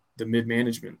with the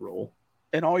mid-management role.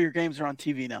 And all your games are on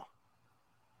TV now.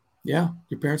 Yeah,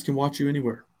 your parents can watch you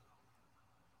anywhere.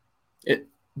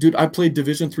 Dude, I played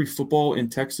Division III football in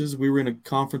Texas. We were in a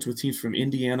conference with teams from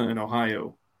Indiana and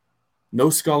Ohio. No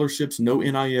scholarships, no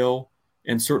NIL,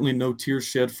 and certainly no tears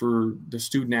shed for the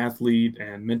student athlete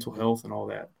and mental health and all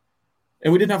that.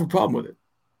 And we didn't have a problem with it.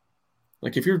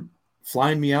 Like, if you're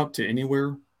flying me out to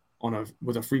anywhere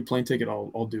with a free plane ticket,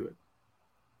 I'll do it.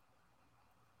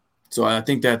 So I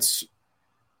think that's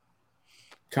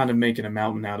kind of making a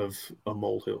mountain out of a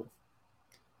molehill.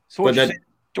 So what you say,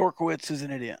 Dorkowitz is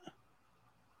an idiot?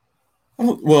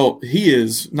 Well, he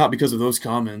is, not because of those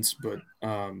comments, but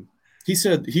he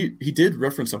said he did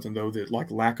reference something, though, that like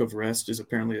lack of rest is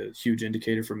apparently a huge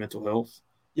indicator for mental health.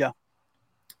 Yeah.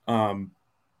 And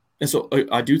so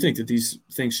I do think that these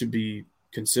things should be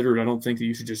considered. I don't think that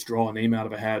you should just draw a name out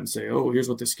of a hat and say, oh, here's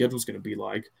what the schedule is going to be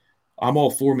like. I'm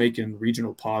all for making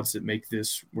regional pods that make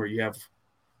this where you have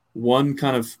one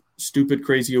kind of stupid,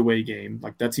 crazy away game.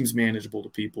 Like, that seems manageable to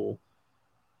people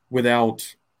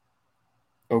without,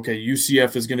 okay,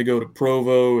 UCF is going to go to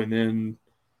Provo and then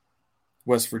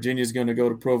West Virginia is going to go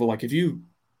to Provo. Like, if you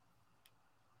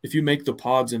make the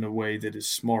pods in a way that is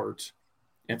smart,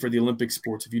 and for the Olympic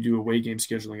sports, if you do away game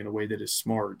scheduling in a way that is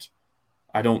smart,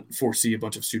 I don't foresee a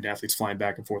bunch of student athletes flying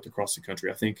back and forth across the country.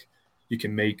 I think you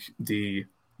can make the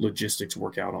logistics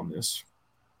work out on this.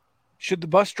 Should the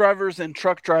bus drivers and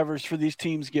truck drivers for these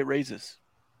teams get raises?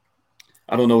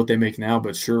 I don't know what they make now,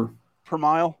 but sure. Per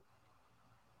mile?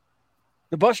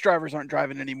 The bus drivers aren't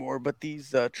driving anymore, but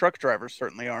these truck drivers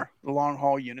certainly are. The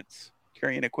long-haul units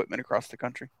carrying equipment across the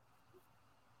country.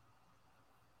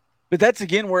 But that's,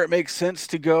 again, where it makes sense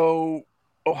to go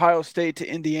Ohio State to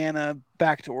Indiana,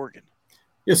 back to Oregon.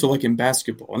 Yeah, so like in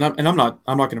basketball, and I'm not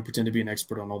going to pretend to be an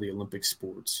expert on all the Olympic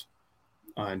sports.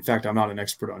 In fact, I'm not an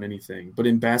expert on anything. But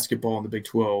in basketball in the Big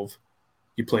 12,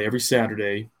 you play every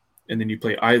Saturday, and then you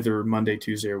play either Monday,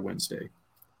 Tuesday, or Wednesday.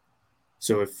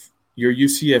 So if you're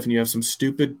UCF and you have some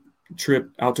stupid trip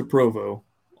out to Provo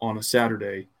on a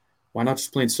Saturday, why not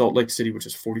just play in Salt Lake City, which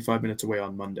is 45 minutes away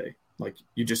on Monday? Like,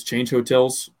 you just change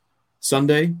hotels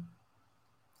Sunday.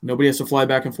 Nobody has to fly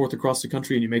back and forth across the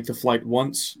country, and you make the flight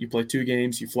once. You play 2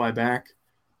 games, you fly back,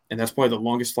 and that's probably the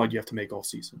longest flight you have to make all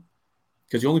season.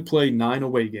 Because you only play 9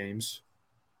 away games,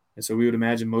 and so we would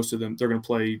imagine most of them, they're going to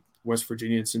play West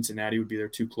Virginia and Cincinnati would be their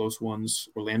 2 close ones.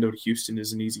 Orlando to Houston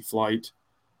is an easy flight.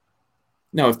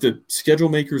 Now, if the schedule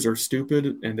makers are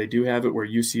stupid and they do have it where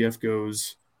UCF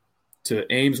goes to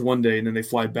Ames one day and then they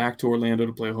fly back to Orlando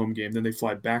to play a home game, then they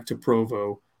fly back to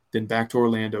Provo, then back to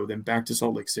Orlando, then back to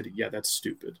Salt Lake City. Yeah, that's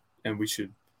stupid. And we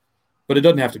should – but it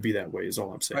doesn't have to be that way is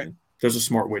all I'm saying. Right. There's a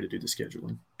smart way to do the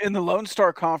scheduling. In the Lone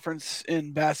Star Conference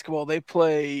in basketball, they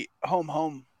play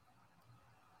home.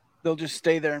 They'll just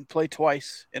stay there and play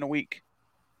twice in a week.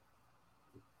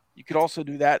 You could also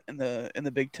do that in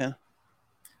the Big Ten.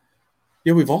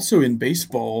 Yeah, we've also in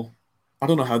baseball – I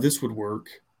don't know how this would work,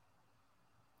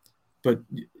 but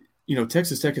 – you know,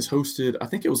 Texas Tech has hosted, I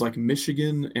think it was like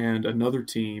Michigan and another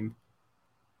team,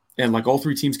 and like all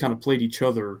 3 teams kind of played each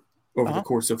other over the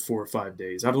course of 4 or 5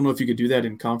 days. I don't know if you could do that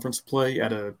in conference play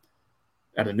at a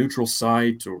neutral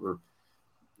site, or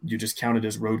you just count it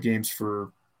as road games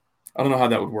for, I don't know how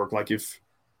that would work. Like if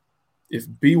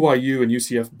BYU and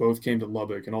UCF both came to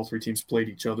Lubbock and all 3 teams played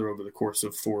each other over the course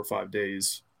of 4 or 5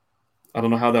 days, I don't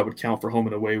know how that would count for home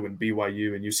and away when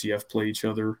BYU and UCF play each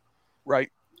other.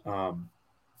 Right.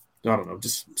 I don't know,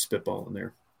 just spitballing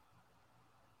there.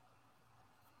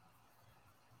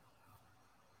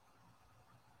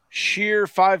 Sheer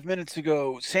 5 minutes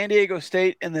ago, San Diego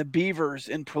State and the Beavers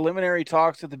in preliminary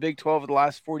talks with the Big 12 of the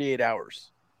last 48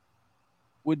 hours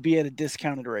would be at a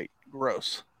discounted rate.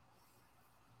 Gross.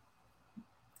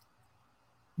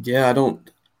 Yeah, I don't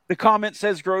The comment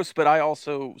says gross, but I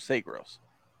also say gross.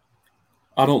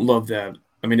 love that.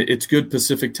 I mean, it's good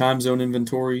Pacific time zone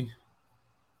inventory.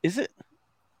 Is it?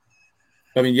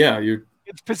 I mean, yeah,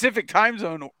 It's Pacific time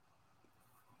zone.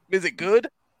 Is it good?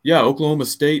 Oklahoma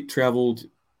State traveled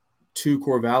to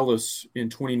Corvallis in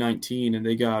 2019, and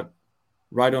they got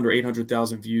right under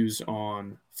 800,000 views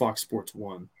on Fox Sports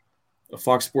 1. A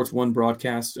Fox Sports 1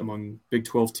 broadcast among Big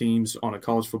 12 teams on a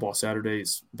college football Saturday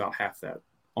is about half that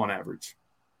on average.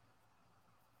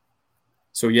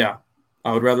 So, yeah,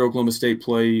 I would rather Oklahoma State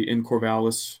play in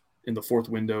Corvallis in the fourth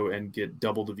window and get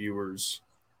double the viewers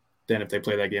than if they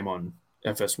play that game on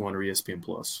FS1 or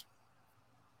ESPN+.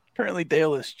 Apparently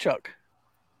Dale is Chuck.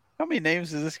 How many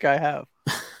names does this guy have?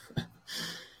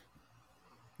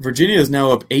 Virginia is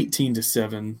now up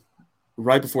 18-7.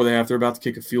 Right before they have, they're about to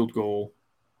kick a field goal.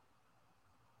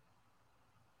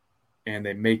 And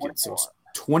they make it. So it's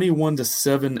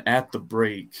 21-7 at the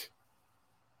break.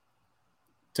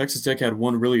 Texas Tech had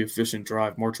one really efficient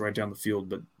drive, march right down the field,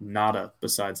 but nada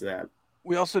besides that.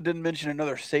 We also didn't mention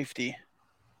another safety.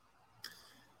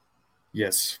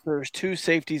 Yes. There's 2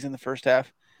 safeties in the first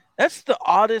half. That's the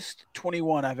oddest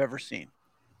 21 I've ever seen.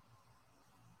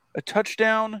 A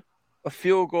touchdown, a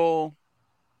field goal,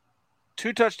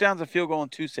 2 touchdowns, a field goal,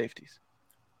 and 2 safeties.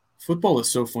 Football is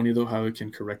so funny, though, how it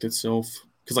can correct itself.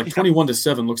 Because,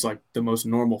 21-7 looks like the most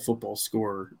normal football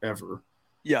score ever.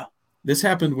 Yeah. This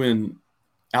happened when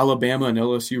Alabama and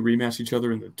LSU rematched each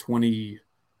other in the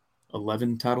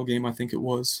 2011 title game, I think it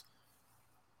was.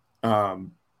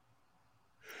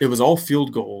 It was all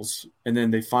field goals, and then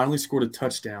they finally scored a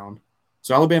touchdown.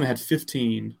 So Alabama had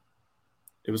 15.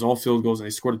 It was all field goals, and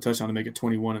they scored a touchdown to make it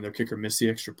 21, and their kicker missed the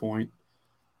extra point.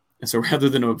 And so rather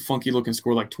than a funky-looking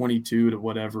score like 22 to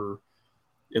whatever,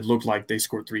 it looked like they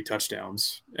scored 3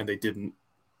 touchdowns, and they didn't.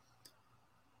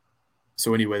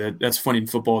 So anyway, that's funny in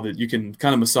football that you can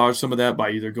kind of massage some of that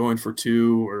by either going for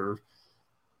 2 or,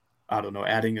 I don't know,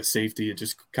 adding a safety. It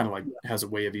just kind of like has a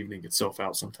way of evening itself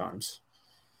out sometimes.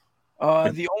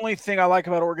 The only thing I like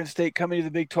about Oregon State coming to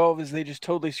the Big 12 is they just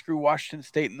totally screw Washington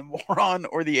State in the moron,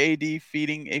 or the AD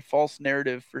feeding a false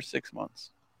narrative for 6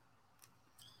 months.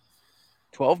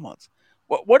 12 months.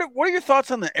 What are your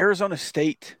thoughts on the Arizona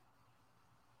State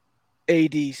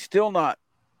AD still not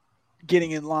getting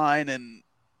in line and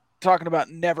talking about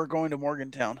never going to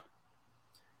Morgantown?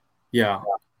 Yeah,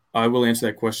 I will answer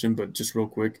that question, but just real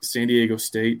quick, San Diego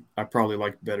State I probably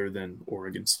like better than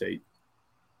Oregon State.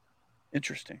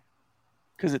 Interesting.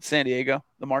 Because it's San Diego,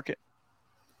 the market.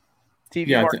 TV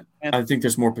yeah, market, I think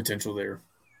there's more potential there.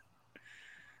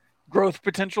 Growth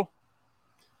potential?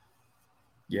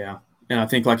 Yeah. And I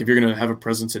think, like, if you're going to have a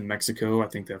presence in Mexico, I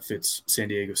think that fits San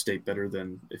Diego State better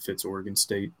than it fits Oregon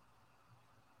State.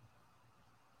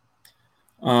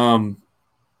 What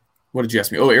did you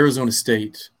ask me? Oh, Arizona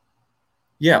State.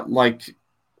 Yeah, like,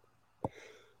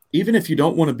 even if you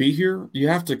don't want to be here, you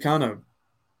have to kind of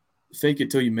fake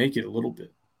it till you make it a little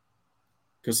bit.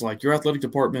 Because, like, your athletic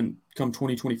department come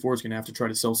 2024 is going to have to try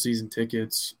to sell season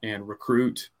tickets and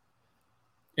recruit.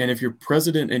 And if your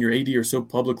president and your AD are so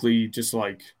publicly just,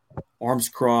 like, arms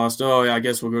crossed, oh, yeah, I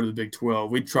guess we'll go to the Big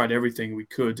 12. We tried everything we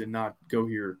could to not go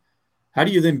here. How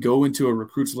do you then go into a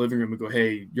recruit's living room and go,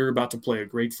 hey, you're about to play a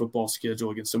great football schedule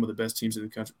against some of the best teams in the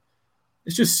country?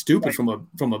 It's just stupid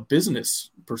from a business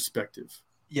perspective.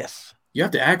 Yes. You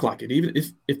have to act like it. Even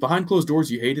if behind closed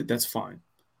doors you hate it, that's fine.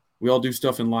 We all do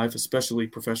stuff in life, especially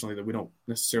professionally, that we don't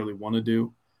necessarily want to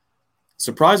do.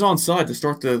 Surprise onside to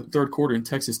start the third quarter, and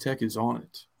Texas Tech is on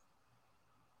it.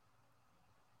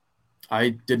 I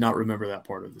did not remember that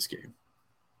part of this game.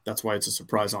 That's why it's a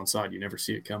surprise onside. You never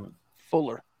see it coming.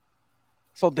 Fuller.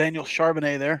 Saw Daniel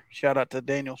Charbonnet there. Shout out to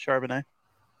Daniel Charbonnet.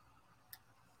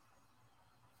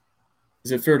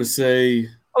 Is it fair to say?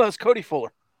 Oh, that's Cody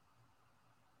Fuller.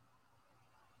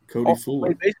 Cody Fuller.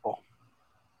 Played baseball.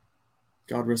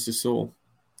 God rest his soul.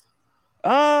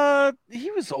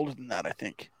 He was older than that, I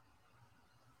think.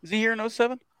 Was he here in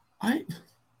 2007?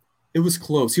 It was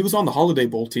close. He was on the Holiday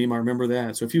Bowl team. I remember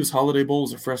that. So if he was Holiday Bowl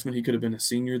as a freshman, he could have been a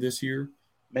senior this year.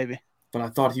 Maybe. But I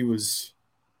thought he was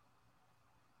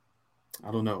 –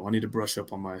 I don't know. I need to brush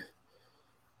up on my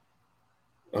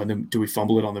do we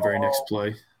fumble it on the very next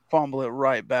play? Fumble it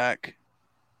right back.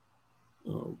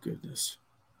 Oh, goodness.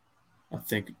 I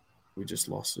think we just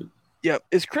lost it. Yep.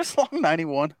 Is Chris Long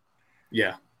 91?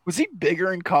 Yeah. Was he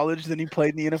bigger in college than he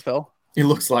played in the NFL? He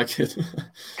looks like it.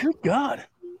 Good God.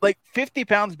 Like 50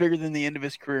 pounds bigger than the end of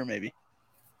his career, maybe.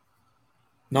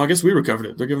 No, I guess we recovered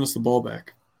it. They're giving us the ball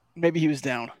back. Maybe he was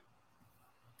down.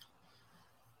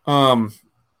 What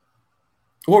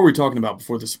were we talking about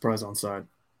before the surprise onside?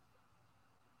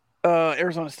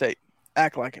 Arizona State.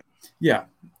 Act like it. Yeah.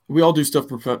 We all do stuff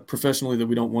professionally that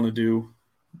we don't want to do.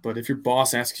 But if your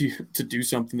boss asks you to do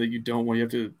something that you don't want, you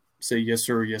have to say yes,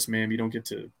 sir, or yes, ma'am. You don't get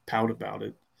to pout about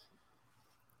it.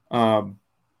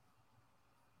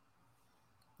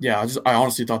 Yeah, I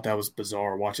honestly thought that was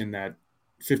bizarre watching that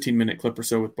 15-minute clip or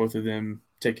so with both of them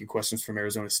taking questions from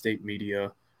Arizona State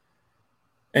media.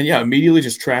 And yeah, immediately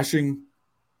just trashing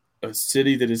a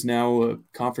city that is now a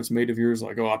conference mate of yours,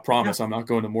 like, oh, I promise I'm not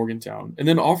going to Morgantown. And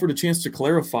then offered a chance to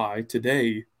clarify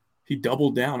today. He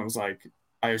doubled down. It was like,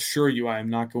 I assure you I am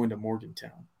not going to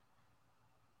Morgantown.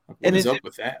 Like, what is up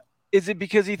with that? Is it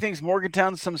because he thinks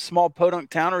Morgantown's some small podunk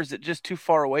town, or is it just too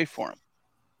far away for him?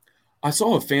 I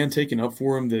saw a fan taking up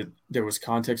for him that there was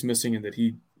context missing and that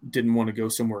he didn't want to go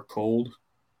somewhere cold.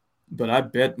 But I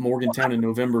bet Morgantown in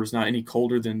November is not any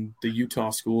colder than the Utah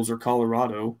schools or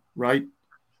Colorado, right?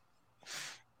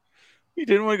 You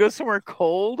didn't want to go somewhere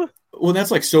cold? Well, that's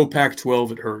like so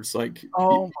Pac-12 it hurts. Like,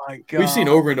 oh my God. We've seen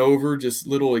over and over just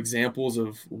little examples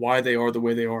of why they are the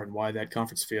way they are and why that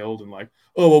conference failed. And like,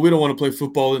 oh, well, we don't want to play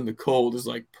football in the cold is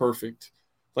like perfect.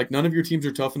 Like, none of your teams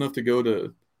are tough enough to go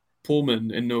to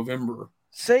Pullman in November.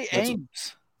 Say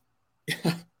Ames.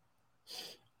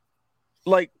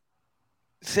 Like,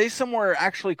 say somewhere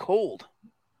actually cold.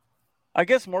 I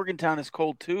guess Morgantown is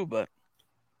cold too, but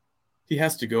he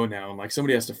has to go now. And like,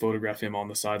 somebody has to photograph him on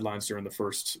the sidelines during the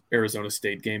first Arizona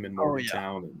State game in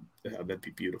Morgantown. And that'd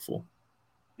be beautiful.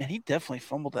 And he definitely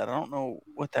fumbled that. I don't know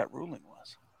what that ruling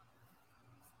was.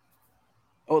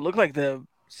 Oh, it looked like the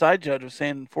side judge was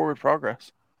saying forward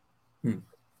progress.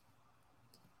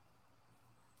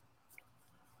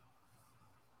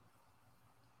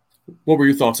 What were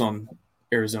your thoughts on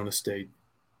Arizona State?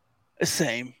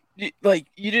 Same. Like,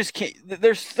 you just can't.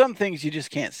 There's some things you just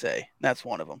can't say. That's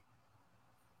one of them.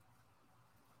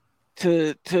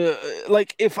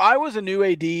 Like, if I was a new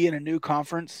AD in a new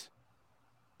conference,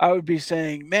 I would be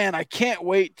saying, man, I can't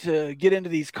wait to get into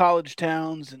these college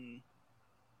towns and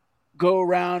go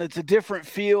around. It's a different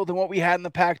feel than what we had in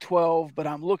the Pac-12, but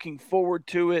I'm looking forward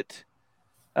to it.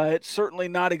 It's certainly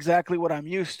not exactly what I'm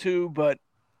used to, but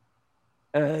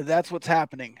that's what's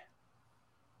happening.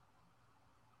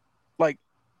 Like,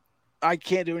 I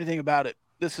can't do anything about it.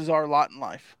 This is our lot in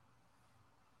life.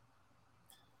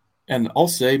 And I'll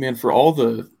say, man, for all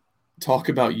the talk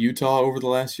about Utah over the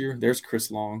last year, there's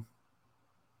Chris Long.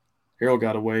 Harold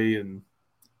got away and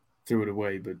threw it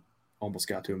away, but almost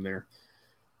got to him there.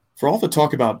 For all the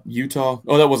talk about Utah,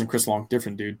 that wasn't Chris Long,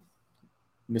 different dude.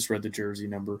 Misread the jersey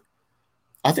number.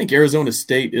 I think Arizona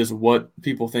State is what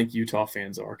people think Utah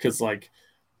fans are, because like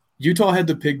Utah had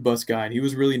the pig bus guy, and he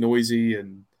was really noisy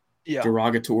and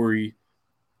derogatory.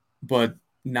 But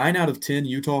 9 out of 10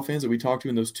 Utah fans that we talked to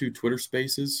in those 2 Twitter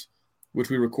spaces, which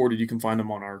we recorded, you can find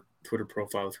them on our Twitter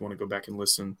profile if you want to go back and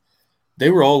listen. They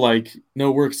were all like,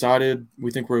 no, we're excited.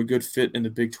 We think we're a good fit in the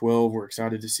Big 12. We're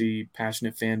excited to see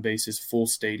passionate fan bases, full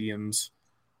stadiums.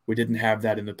 We didn't have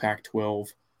that in the Pac-12.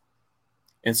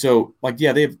 And so, like,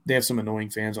 yeah, they have some annoying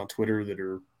fans on Twitter that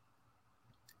are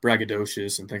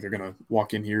braggadocious and think they're going to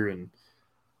walk in here and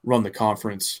run the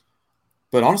conference.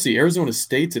 But honestly, Arizona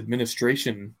State's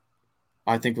administration,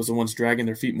 I think, was the ones dragging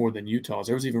their feet more than Utah's.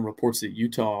 There was even reports that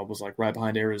Utah was like right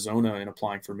behind Arizona in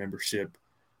applying for membership.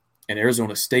 And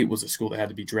Arizona State was a school that had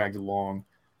to be dragged along.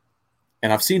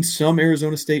 And I've seen some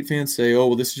Arizona State fans say, oh,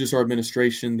 well, this is just our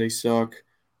administration. They suck.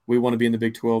 We want to be in the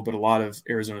Big 12. But a lot of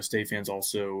Arizona State fans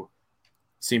also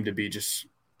seem to be just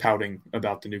pouting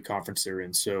about the new conference they're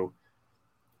in. So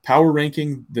power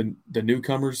ranking, the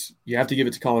newcomers, you have to give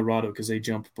it to Colorado because they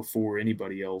jumped before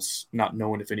anybody else, not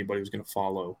knowing if anybody was going to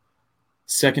follow.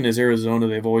 Second is Arizona.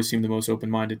 They've always seemed the most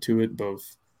open-minded to it,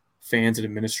 both fans and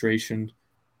administration.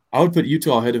 I would put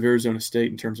Utah ahead of Arizona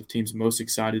State in terms of teams most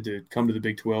excited to come to the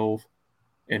Big 12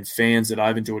 and fans that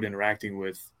I've enjoyed interacting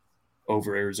with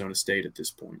over Arizona State at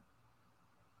this point.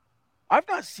 I've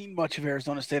not seen much of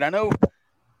Arizona State. I know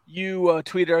you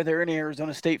tweeted, are there any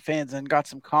Arizona State fans, and got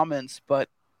some comments, but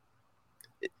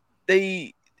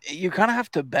you kind of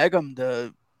have to beg them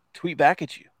to tweet back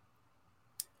at you.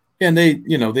 And they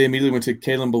immediately went to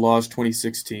Kalen Balazs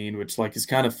 2016, which like is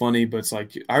kind of funny, but it's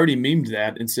like I already memed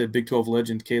that and said Big 12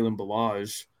 legend Kalen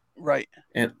Balazs. Right.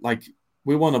 And like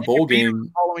we won a bowl game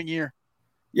the following year.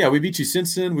 Yeah, we beat you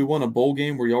since then. We won a bowl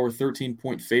game where y'all were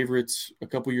 13-point favorites a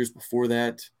couple years before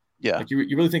that. Yeah. Like you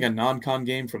really think a non-con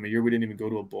game from a year we didn't even go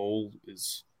to a bowl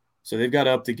is – so they've got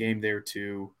to up the game there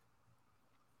too.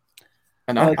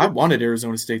 And I wanted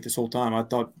Arizona State this whole time. I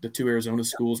thought the 2 Arizona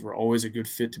schools were always a good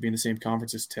fit to be in the same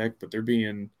conference as Tech, but they're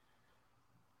being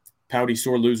pouty,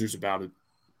 sore losers about it.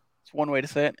 It's one way to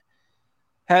say it.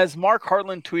 Has Mark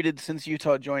Harlan tweeted since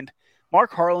Utah joined?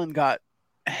 Mark Harlan got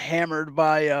hammered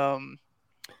by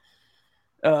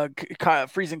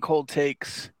freezing cold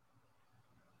takes.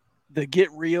 The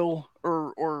get real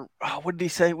or what did he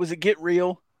say? Was it get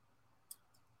real?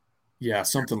 Yeah,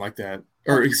 something like that.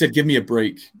 Or he said, "Give me a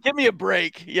break." Give me a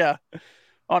break. Yeah,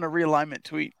 on a realignment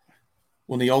tweet.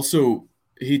 When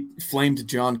he flamed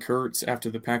John Kurtz after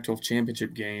the Pac-12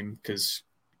 championship game because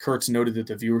Kurtz noted that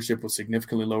the viewership was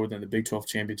significantly lower than the Big 12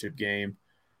 championship game,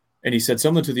 and he said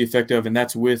something to the effect of, "And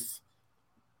that's with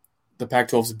the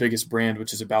Pac-12's biggest brand,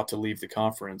 which is about to leave the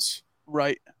conference."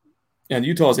 Right. And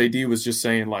Utah's AD was just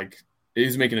saying, like, he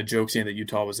was making a joke saying that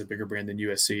Utah was a bigger brand than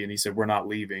USC, and he said, "We're not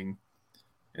leaving."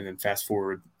 And then fast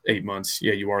forward 8 months,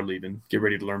 yeah, you are leaving. Get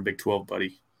ready to learn Big 12,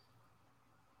 buddy.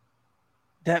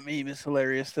 That meme is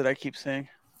hilarious that I keep saying.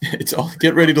 It's all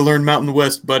get ready to learn Mountain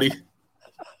West, buddy.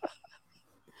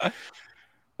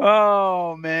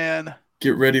 Oh, man.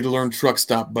 Get ready to learn truck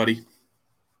stop, buddy.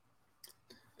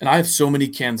 And I have so many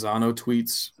Canzano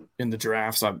tweets in the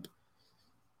drafts. I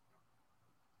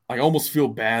almost feel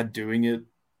bad doing it.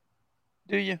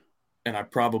 Do you? And I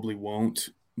probably won't.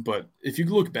 But if you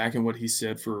look back at what he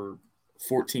said for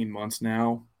 14 months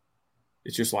now,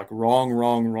 it's just like wrong,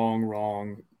 wrong, wrong,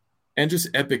 wrong. And just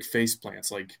epic face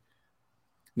plants. Like,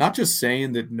 not just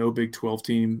saying that no Big 12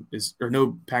 team is, or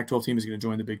no Pac-12 team is going to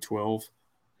join the Big 12,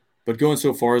 but going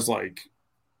so far as like,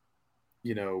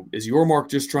 you know, is Yormark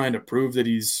just trying to prove that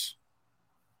he's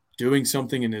doing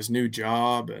something in his new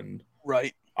job? And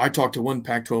right. I talked to one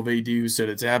Pac-12 AD who said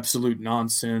it's absolute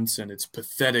nonsense and it's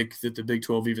pathetic that the Big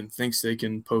 12 even thinks they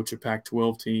can poach a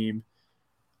Pac-12 team.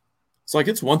 It's like,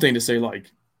 it's one thing to say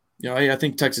like, you know, hey, I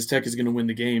think Texas Tech is going to win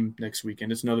the game next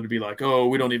weekend. It's another to be like, oh,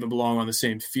 we don't even belong on the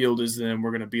same field as them.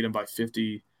 We're going to beat them by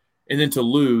 50. And then to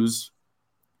lose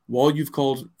while you've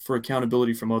called for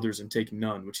accountability from others and taken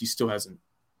none, which he still hasn't.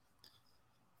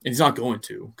 And he's not going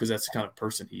to, because that's the kind of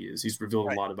person he is. He's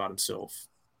revealed a lot about himself.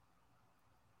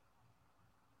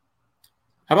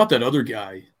 How about that other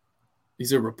guy?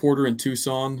 He's a reporter in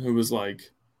Tucson who was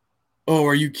like, oh,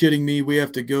 are you kidding me? We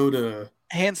have to go to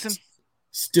Hanson,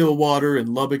 Stillwater and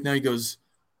Lubbock. Now he goes,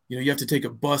 you know, you have to take a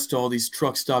bus to all these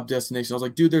truck stop destinations. I was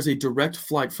like, dude, there's a direct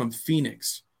flight from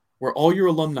Phoenix, where all your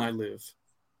alumni live,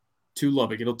 to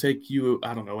Lubbock. It'll take you,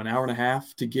 I don't know, an hour and a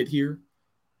half to get here.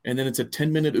 And then it's a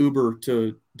 10-minute Uber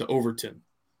to Overton.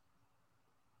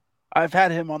 I've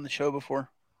had him on the show before,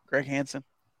 Greg Hansen.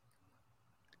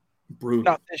 Brutal.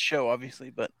 Not this show,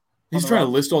 obviously, but he's trying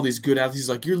to list all these good athletes. He's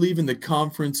like, you're leaving the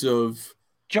conference of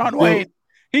John Wayne.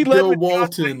 He led Bill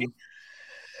Walton. I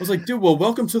was like, dude, well,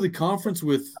 welcome to the conference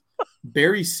with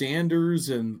Barry Sanders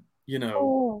and, you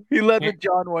know. He led with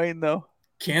John Wayne, though.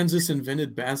 Kansas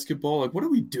invented basketball. Like, what are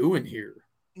we doing here?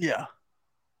 Yeah.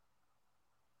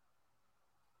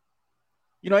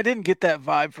 You know, I didn't get that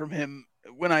vibe from him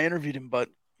when I interviewed him, but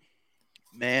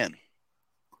man.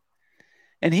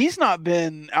 And he's not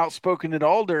been outspoken at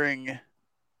all during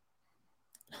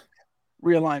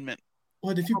realignment.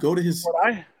 Well, if you go to his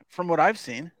from what I've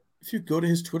seen, if you go to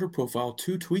his Twitter profile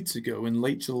 2 tweets ago in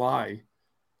late July,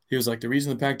 he was like, the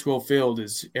reason the Pac-12 failed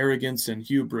is arrogance and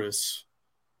hubris.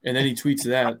 And then he tweets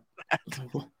that.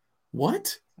 Like,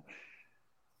 what?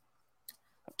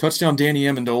 Touchdown Danny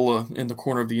Amendola in the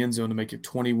corner of the end zone to make it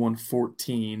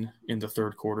 21-14 in the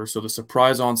third quarter. So the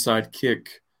surprise onside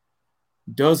kick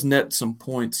does net some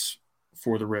points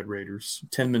for the Red Raiders.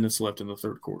 10 minutes left in the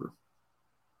third quarter.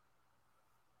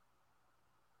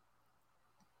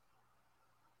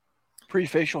 Pretty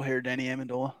facial hair, Danny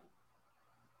Amendola.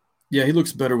 Yeah, he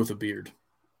looks better with a beard.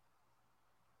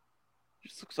 He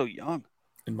just looks so young.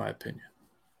 In my opinion.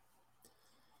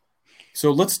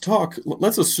 So let's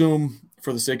assume,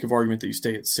 for the sake of argument, that you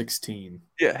stay at 16.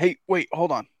 Yeah, hey, wait,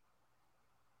 hold on.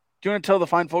 Do you want to tell the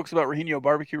fine folks about Rehinio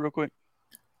Barbecue real quick?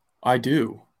 I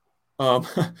do.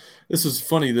 This is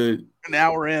funny. An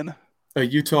hour in. A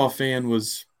Utah fan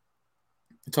was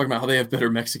talking about how they have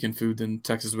better Mexican food than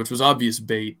Texas, which was obvious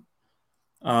bait.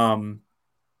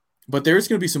 But there is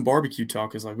going to be some barbecue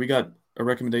talk. Is like we got a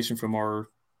recommendation from our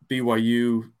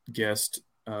BYU guest,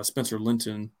 Spencer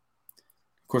Linton.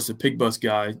 Of course, the pig bus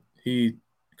guy. He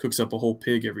cooks up a whole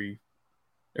pig every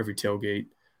tailgate.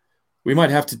 We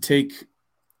might have to take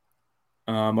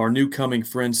our new coming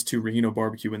friends to Rehinio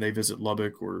Barbecue when they visit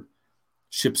Lubbock, or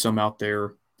ship some out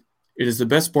there. It is the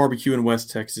best barbecue in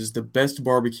West Texas, the best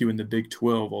barbecue in the Big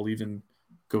 12. I'll even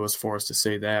go as far as to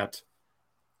say that.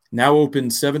 Now open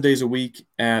 7 days a week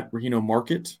at Rehinio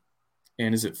Market.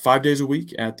 And is it 5 days a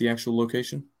week at the actual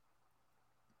location?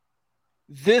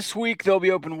 This week, they'll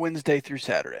be open Wednesday through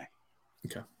Saturday.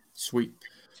 Okay, sweet.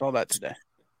 Saw that today.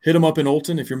 Hit them up in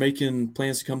Olton. If you're making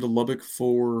plans to come to Lubbock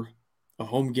for a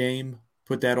home game,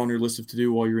 Put that on your list of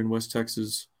to-do while you're in West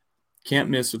Texas. Can't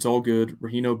miss. It's all good.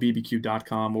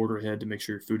 RahinoBBQ.com. Order ahead to make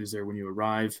sure your food is there when you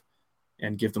arrive.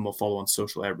 And give them a follow on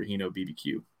social at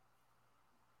RahinoBBQ.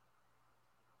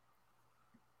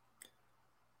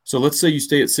 So let's say you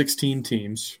stay at 16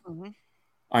 teams. Mm-hmm.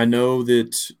 I know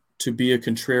that to be a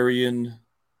contrarian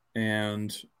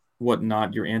and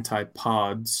whatnot, you're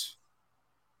anti-pods.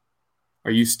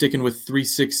 Are you sticking with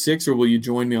 366, or will you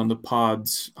join me on the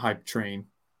pods hype train?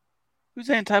 Who's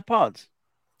anti-pods?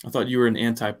 I thought you were an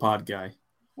anti-pod guy.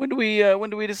 When do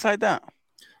we decide that?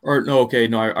 Or no, okay,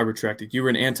 no, I retracted. You were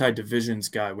an anti-divisions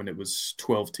guy when it was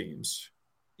 12 teams.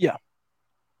 Yeah.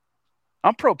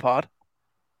 I'm pro-pod.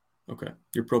 Okay.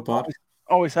 You're pro-pod?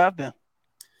 Always have been.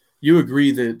 You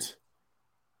agree that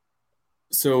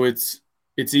so it's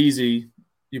easy.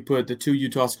 You put the 2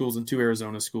 Utah schools and 2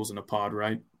 Arizona schools in a pod,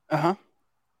 right? Uh-huh.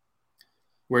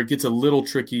 Where it gets a little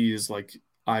tricky is like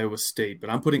Iowa State, but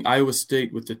I'm putting Iowa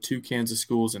State with the 2 Kansas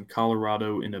schools and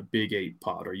Colorado in a Big 8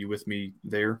 pod. Are you with me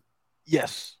there?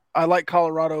 Yes. I like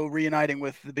Colorado reuniting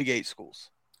with the Big 8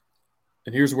 schools.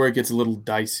 And here's where it gets a little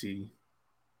dicey,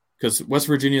 because West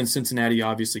Virginia and Cincinnati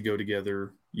obviously go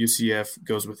together. UCF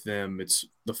goes with them. It's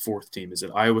the 4th team. Is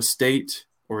it Iowa State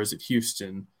or is it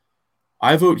Houston?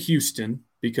 I vote Houston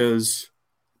because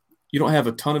you don't have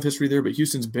a ton of history there, but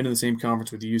Houston's been in the same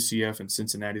conference with UCF and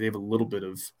Cincinnati. They have a little bit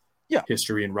of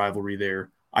history and rivalry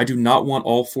there. I do not want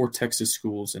all 4 Texas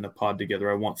schools in a pod together.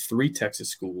 I want 3 Texas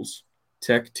schools,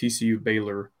 Tech, TCU,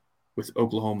 Baylor, with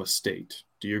Oklahoma State.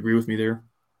 Do you agree with me there?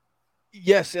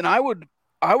 Yes, and I would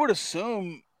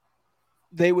assume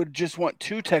they would just want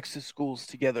 2 Texas schools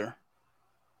together.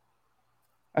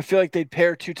 I feel like they'd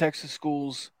pair 2 Texas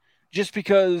schools just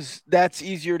because that's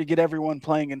easier to get everyone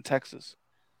playing in Texas.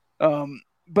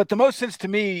 But the most sense to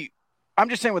me, I'm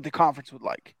just saying what the conference would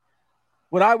like.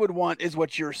 What I would want is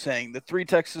what you're saying. The 3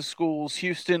 Texas schools,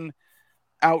 Houston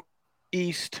out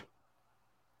east,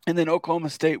 and then Oklahoma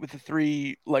State with the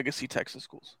 3 legacy Texas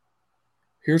schools.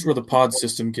 Here's where the pod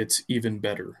system gets even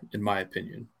better, in my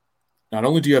opinion. Not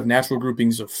only do you have natural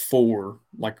groupings of 4,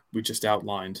 like we just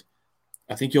outlined,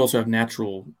 I think you also have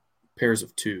natural pairs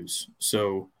of 2s.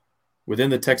 So within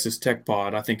the Texas Tech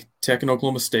pod, I think Tech and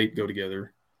Oklahoma State go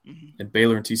together, and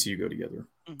Baylor and TCU go together.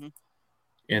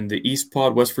 In the East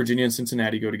pod, West Virginia and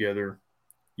Cincinnati go together.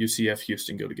 UCF,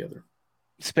 Houston go together.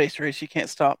 Space race, you can't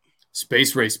stop.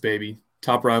 Space race, baby.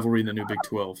 Top rivalry in the new Big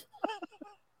 12.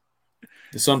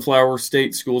 The Sunflower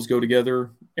State schools go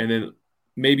together, and then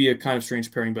maybe a kind of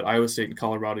strange pairing, but Iowa State and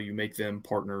Colorado, you make them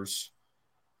partners.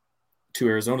 2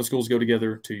 Arizona schools go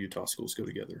together, 2 Utah schools go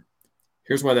together.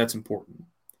 Here's why that's important.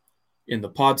 In the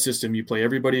pod system, you play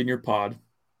everybody in your pod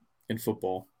in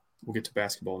football. We'll get to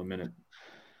basketball in a minute.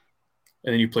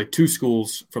 And then you play 2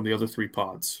 schools from the other 3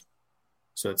 pods.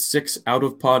 So that's 6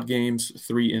 out-of-pod games,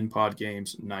 3 in-pod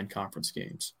games, 9 conference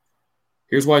games.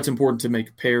 Here's why it's important to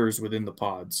make pairs within the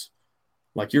pods.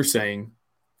 Like you're saying,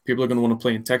 people are going to want to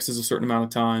play in Texas a certain amount of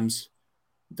times.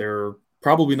 They're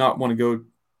probably not want to go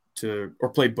to or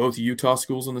play both Utah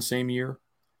schools in the same year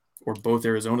or both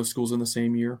Arizona schools in the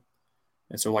same year.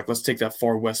 And so, like, let's take that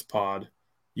far west pod.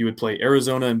 You would play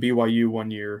Arizona and BYU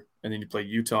one year, and then you play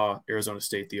Utah, Arizona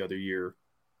State the other year,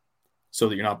 so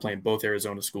that you're not playing both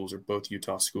Arizona schools or both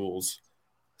Utah schools.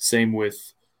 Same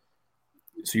with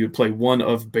 – so you would play one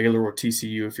of Baylor or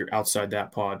TCU if you're outside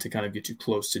that pod to kind of get you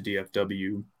close to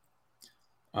DFW.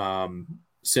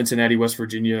 Cincinnati, West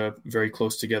Virginia, very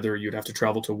close together. You'd have to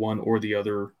travel to one or the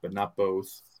other, but not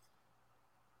both.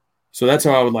 So that's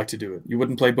how I would like to do it. You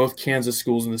wouldn't play both Kansas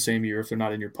schools in the same year if they're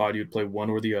not in your pod. You'd play one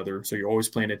or the other. So you're always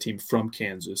playing a team from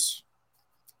Kansas.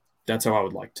 That's how I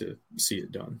would like to see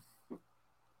it done.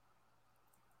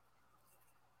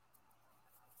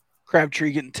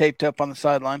 Crabtree getting taped up on the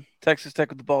sideline. Texas Tech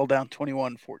with the ball down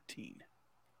 21-14.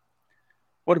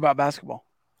 What about basketball?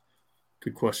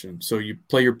 Good question. So you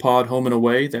play your pod home and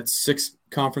away. That's 6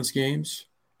 conference games.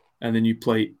 And then you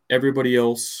play everybody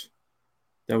else.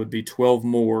 That would be 12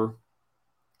 more,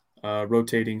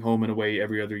 rotating home and away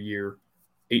every other year.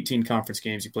 18 conference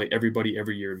games. You play everybody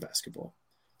every year in basketball.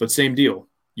 But same deal.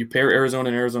 You pair Arizona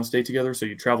and Arizona State together. So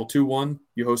you travel to one,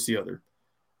 you host the other.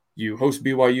 You host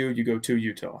BYU, you go to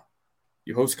Utah.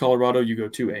 You host Colorado, you go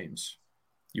to Ames.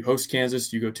 You host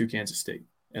Kansas, you go to Kansas State,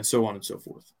 and so on and so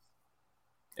forth.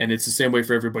 And it's the same way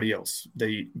for everybody else.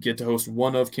 They get to host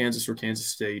one of Kansas or Kansas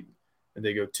State, and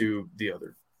they go to the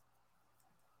other.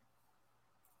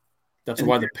 That's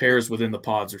why the pairs within the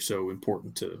pods are so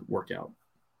important to work out.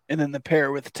 And then the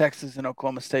pair with Texas and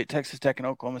Oklahoma State, Texas Tech and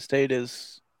Oklahoma State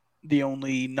is the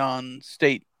only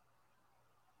non-state.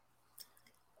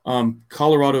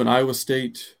 Colorado and Iowa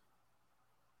State,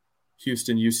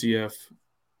 Houston, UCF,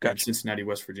 And Cincinnati,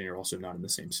 West Virginia are also not in the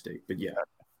same state. But yeah.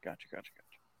 Gotcha.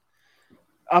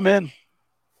 I'm in.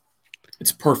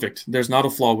 It's perfect. There's not a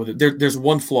flaw with it. There's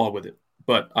one flaw with it,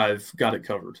 but I've got it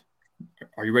covered.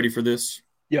 Are you ready for this?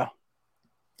 Yeah.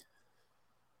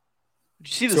 Did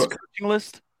you see this coaching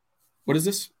list? What is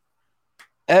this?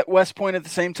 At West Point at the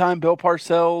same time, Bill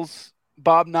Parcells,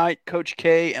 Bob Knight, Coach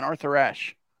K, and Arthur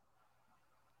Ashe.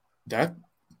 That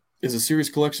is a serious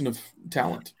collection of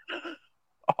talent.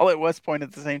 All at West Point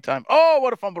at the same time. Oh,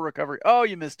 what a fumble recovery. Oh,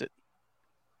 you missed it.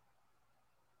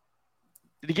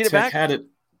 Did he get it back? Had it.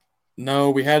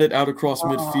 No, we had it out across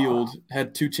midfield.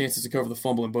 Had 2 chances to cover the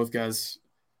fumble, and both guys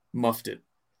muffed it.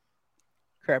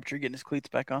 Crabtree getting his cleats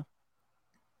back on.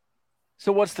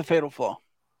 So what's the fatal flaw?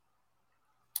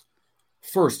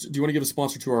 First, do you want to give a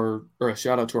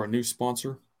shout out to our new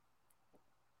sponsor?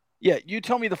 Yeah, you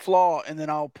tell me the flaw, and then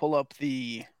I'll pull up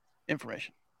the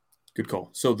information. Good call.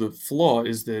 So the flaw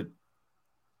is that,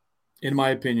 in my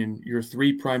opinion, your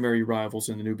 3 primary rivals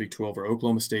in the new Big 12 are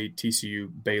Oklahoma State,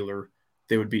 TCU, Baylor.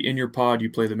 They would be in your pod. You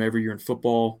play them every year in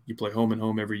football. You play home and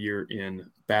home every year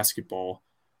in basketball.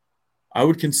 I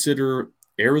would consider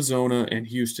Arizona and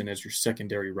Houston as your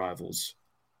secondary rivals.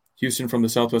 Houston from the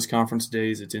Southwest Conference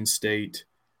days, it's in state.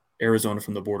 Arizona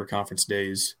from the Border Conference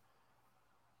days.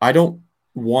 I don't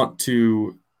want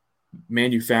to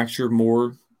manufacture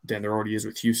more than there already is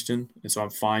with Houston, and so I'm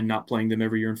fine not playing them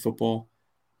every year in football,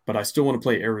 but I still want to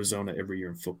play Arizona every year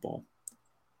in football.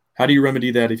 How do you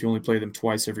remedy that if you only play them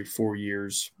twice every 4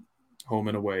 years, home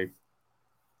and away?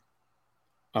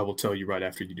 I will tell you right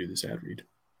after you do this ad read.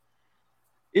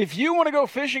 If you want to go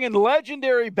fishing in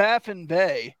legendary Baffin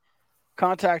Bay,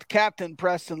 contact Captain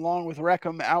Preston Long with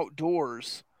Reckham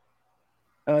Outdoors.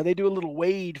 They do a little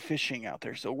wade fishing out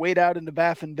there. So wade out into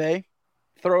Baffin Bay,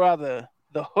 throw out the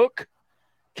hook,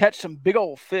 catch some big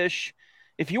old fish.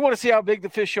 If you want to see how big the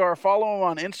fish are, follow them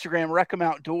on Instagram, Reckham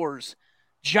Outdoors.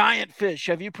 Giant fish.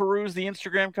 Have you perused the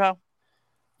Instagram, Kyle?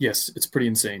 Yes, it's pretty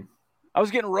insane. I was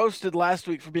getting roasted last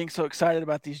week for being so excited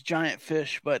about these giant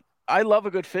fish, but I love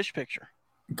a good fish picture.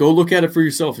 Go look at it for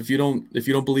yourself if you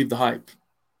don't believe the hype.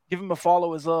 Give them a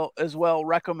follow as well,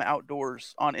 Reckham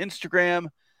Outdoors on Instagram.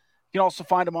 You can also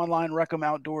find them online,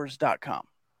 ReckhamOutdoors.com.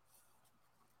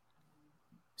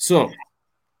 So,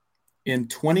 in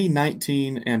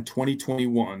 2019 and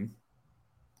 2021,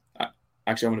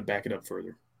 actually, I'm going to back it up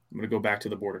further. I'm going to go back to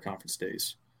the Border Conference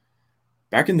days.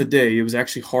 Back in the day, it was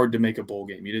actually hard to make a bowl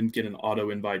game. You didn't get an auto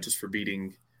invite just for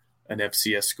beating an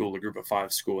FCS school, a group of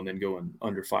 5 school, and then going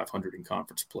under 500 in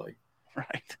conference play.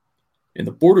 Right. In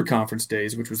the Border Conference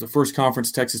days, which was the first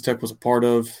conference Texas Tech was a part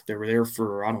of, they were there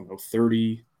for,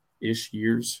 30-ish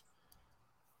years.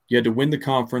 You had to win the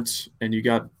conference, and you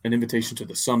got an invitation to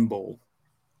the Sun Bowl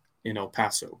in El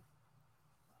Paso.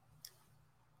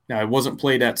 Now, it wasn't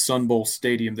played at Sun Bowl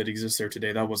Stadium that exists there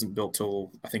today. That wasn't built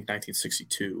till, I think,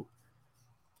 1962.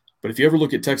 But if you ever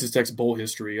look at Texas Tech's bowl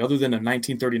history, other than a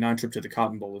 1939 trip to the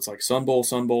Cotton Bowl, it's like Sun Bowl,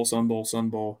 Sun Bowl, Sun Bowl, Sun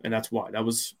Bowl, and that's why. That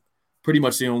was pretty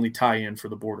much the only tie-in for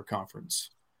the Border Conference.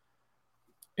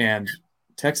 And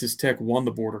Texas Tech won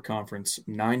the Border Conference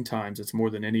 9 times. It's more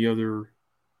than any other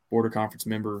Border Conference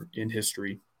member in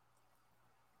history.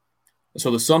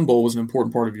 So the Sun Bowl was an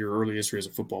important part of your early history as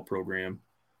a football program.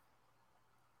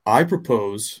 I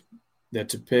propose that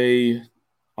to pay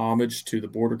homage to the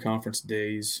Border Conference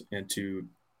days and to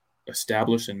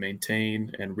establish and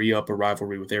maintain and re-up a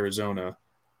rivalry with Arizona,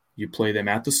 you play them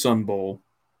at the Sun Bowl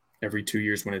every 2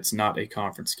 years when it's not a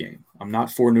conference game. I'm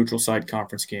not for neutral site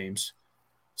conference games.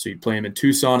 So you play them in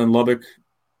Tucson and Lubbock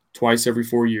twice every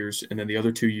 4 years, and then the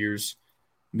other 2 years,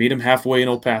 meet them halfway in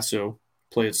El Paso,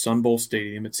 play at Sun Bowl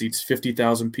Stadium. It seats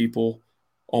 50,000 people,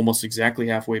 almost exactly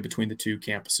halfway between the 2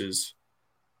 campuses,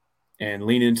 and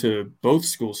lean into both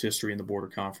schools' history in the Border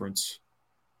Conference,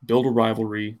 build a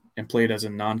rivalry, and play it as a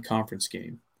non-conference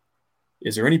game.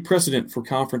 Is there any precedent for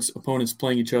conference opponents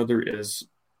playing each other as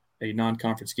a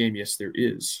non-conference game? Yes, there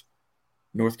is.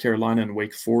 North Carolina and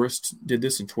Wake Forest did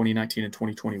this in 2019 and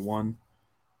 2021.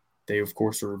 They, of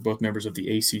course, are both members of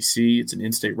the ACC. It's an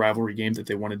in-state rivalry game that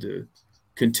they wanted to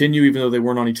continue, even though they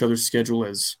weren't on each other's schedule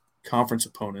as conference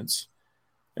opponents.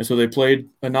 And so they played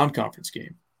a non-conference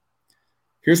game.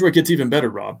 Here's where it gets even better,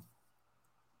 Rob.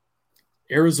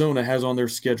 Arizona has on their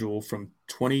schedule from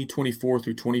 2024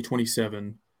 through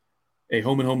 2027 a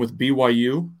home-and-home with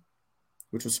BYU,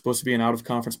 which was supposed to be an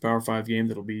out-of-conference Power 5 game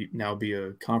that'll now be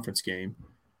a conference game.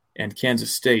 And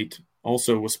Kansas State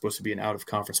also was supposed to be an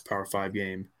out-of-conference Power 5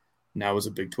 game, now is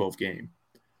a Big 12 game.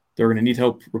 They're going to need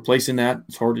help replacing that.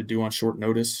 It's hard to do on short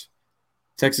notice.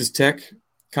 Texas Tech,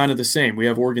 kind of the same. We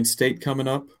have Oregon State coming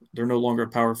up. They're no longer a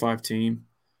Power 5 team.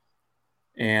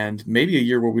 and maybe a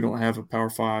year where we don't have a Power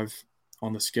 5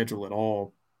 on the schedule at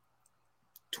all.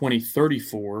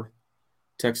 2034,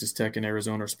 Texas Tech and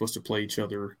Arizona are supposed to play each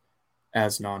other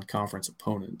as non-conference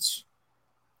opponents.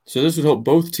 So this would help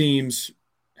both teams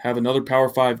have another Power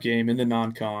 5 game in the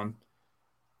non-con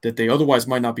that they otherwise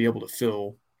might not be able to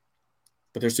fill.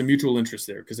 But there's some mutual interest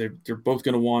there because they're both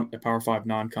going to want a Power 5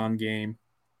 non-con game,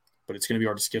 but it's going to be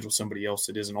hard to schedule somebody else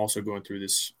that isn't also going through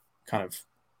this kind of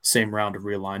same round of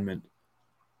realignment.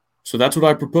 So that's what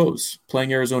I propose,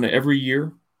 playing Arizona every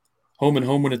year, home and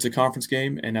home when it's a conference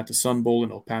game, and at the Sun Bowl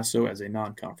in El Paso as a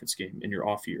non-conference game in your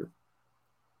off year.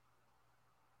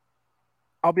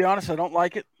 I'll be honest, I don't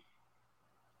like it,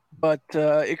 but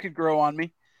it could grow on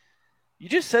me. You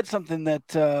just said something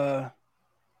that,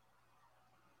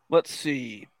 let's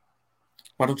see.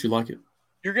 Why don't you like it?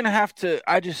 You're going to have to –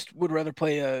 I just would rather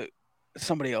play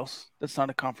somebody else that's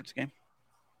not a conference game.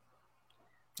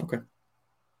 Okay.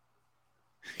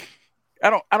 I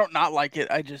don't not like it.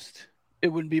 It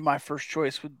wouldn't be my first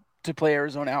choice to play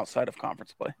Arizona outside of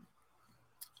conference play.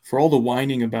 For all the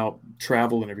whining about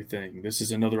travel and everything, this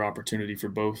is another opportunity for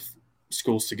both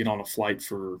schools to get on a flight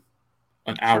for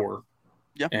an hour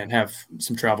and have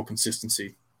some travel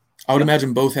consistency. I would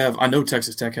imagine both have – I know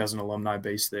Texas Tech has an alumni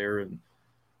base there and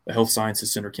a Health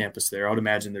Sciences Center campus there. I would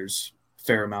imagine there's a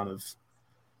fair amount of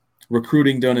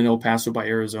recruiting done in El Paso by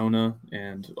Arizona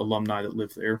and alumni that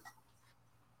live there.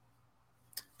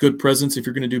 Good presence if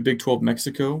you're going to do Big 12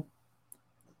 Mexico.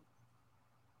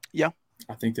 Yeah.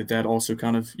 I think that also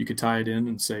kind of – you could tie it in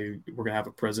and say we're going to have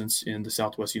a presence in the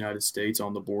Southwest United States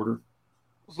on the border.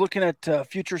 I was looking at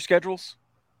future schedules.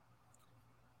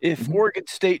 If Oregon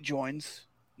State joins,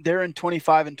 they're in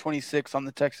 25 and 26 on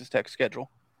the Texas Tech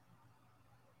schedule.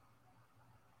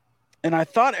 And I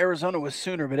thought Arizona was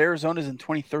sooner, but Arizona's in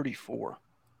 2034.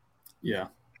 Yeah.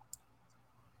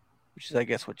 Which is, I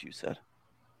guess, what you said.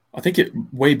 I think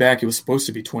way back it was supposed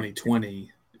to be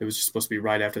 2020. It was just supposed to be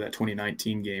right after that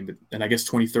 2019 game. And I guess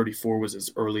 2034 was as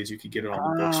early as you could get it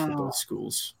on the books for both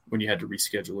schools when you had to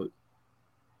reschedule it.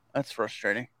 That's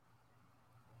frustrating.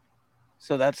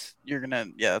 So that's not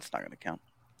going to count.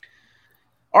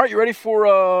 All right, you ready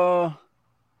for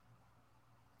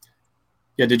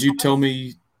Yeah, did you tell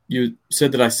me you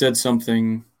said that I said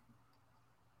something?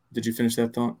 Did you finish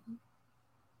that thought?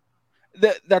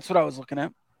 That's what I was looking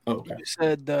at. Oh, okay. You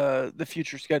said the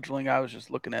future scheduling. I was just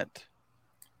looking at.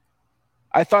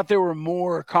 I thought there were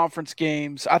more conference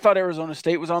games. I thought Arizona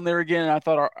State was on there again, and I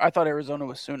thought Arizona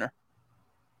was sooner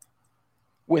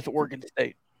with Oregon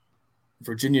State.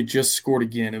 Virginia just scored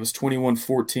again. It was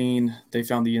 21-14. They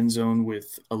found the end zone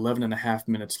with 11 and a half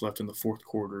minutes left in the fourth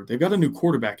quarter. They've got a new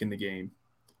quarterback in the game.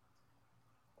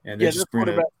 And the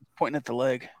quarterback pointing at the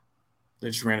leg. They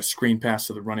just ran a screen pass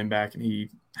to the running back, and he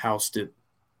housed it.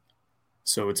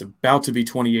 So it's about to be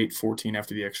 28-14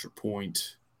 after the extra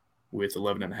point with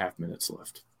 11 and a half minutes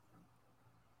left.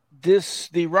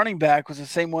 The running back was the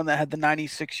same one that had the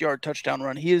 96-yard touchdown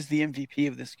run. He is the MVP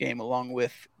of this game along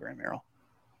with Graham Merrill.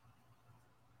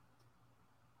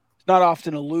 It's not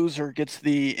often a loser gets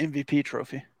the MVP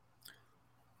trophy.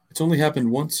 It's only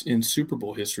happened once in Super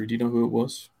Bowl history. Do you know who it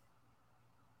was?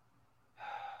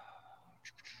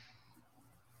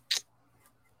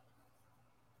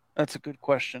 That's a good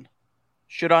question.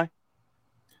 Should I?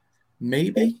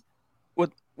 Maybe.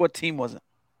 What team was it?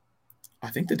 I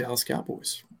think the Dallas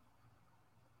Cowboys.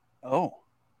 Oh.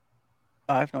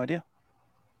 I have no idea.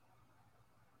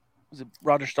 Was it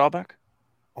Roger Staubach?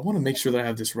 I want to make sure that I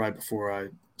have this right before I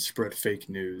spread fake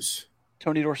news.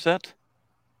 Tony Dorsett?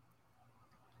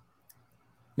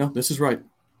 No, this is right.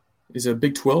 He's a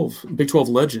Big 12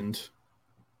 legend,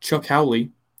 Chuck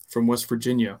Howley from West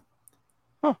Virginia.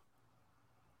 Huh.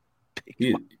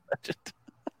 He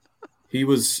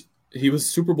was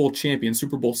Super Bowl champion,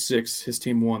 Super Bowl VI. His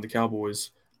team won, the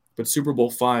Cowboys. But Super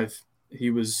Bowl V, he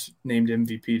was named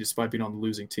MVP despite being on the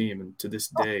losing team. And to this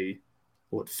day,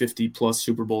 50-plus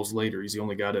Super Bowls later, he's the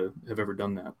only guy to have ever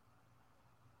done that.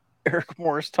 Eric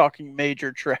Morris talking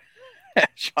major trash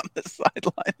on the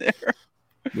sideline there.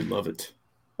 We love it.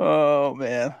 Oh,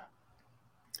 man.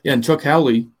 Yeah, and Chuck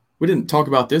Howley, we didn't talk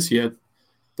about this yet,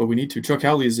 but we need to. Chuck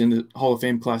Howley is in the Hall of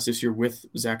Fame class this year with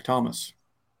Zach Thomas.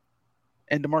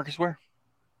 And DeMarcus Ware.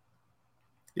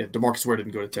 Yeah, DeMarcus Ware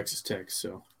didn't go to Texas Tech,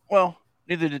 so. Well,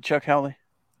 neither did Chuck Howley.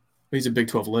 He's a Big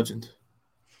 12 legend.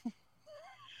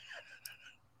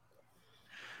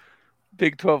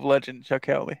 Big 12 legend, Chuck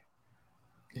Howley.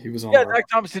 He was on. Yeah, Zach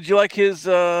Thomas, did you like his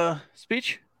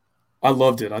speech? I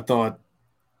loved it. I thought,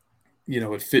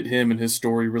 it fit him and his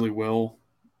story really well.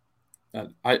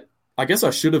 I guess I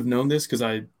should have known this because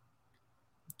I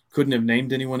couldn't have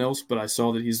named anyone else, but I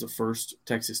saw that he's the first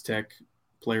Texas Tech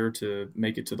player to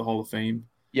make it to the Hall of Fame.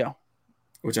 Yeah.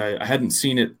 Which I hadn't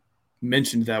seen it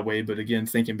mentioned that way, but again,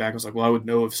 thinking back, I was like, well, I would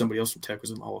know if somebody else from Tech was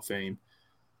in the Hall of Fame.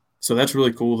 So that's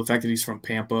really cool. The fact that he's from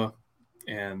Pampa,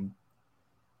 and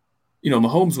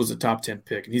Mahomes was a top 10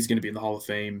 pick, and he's going to be in the Hall of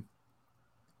Fame.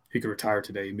 He could retire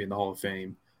today and be in the Hall of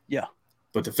Fame. Yeah.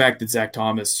 But the fact that Zach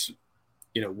Thomas,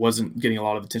 wasn't getting a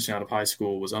lot of attention out of high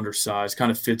school, was undersized,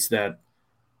 kind of fits that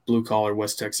blue-collar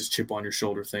West Texas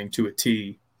chip-on-your-shoulder thing to a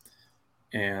T.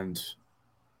 And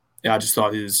I just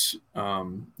thought his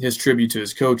tribute to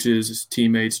his coaches, his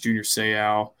teammates, Junior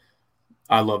Seau,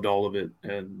 I loved all of it.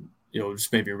 And, it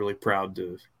just made me really proud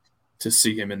to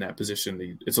see him in that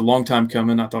position. It's a long time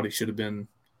coming. I thought he should have been,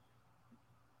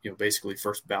 basically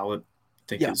first ballot. I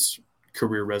think his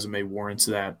career resume warrants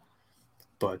that.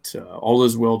 But all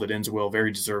is well that ends well,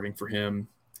 very deserving for him.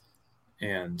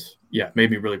 And,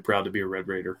 made me really proud to be a Red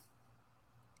Raider.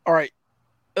 All right,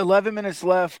 11 minutes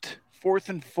left, 4th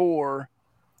and 4.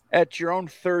 At your own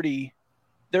 30,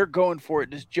 they're going for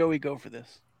it. Does Joey go for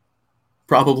this?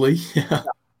 Probably, yeah.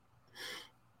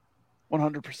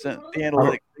 100%. The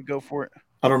analytics, they go for it.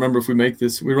 I don't remember if we make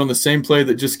this. We run the same play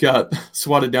that just got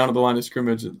swatted down at the line of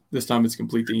scrimmage. This time it's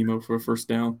complete to Emo for a first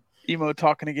down. Emo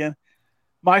talking again.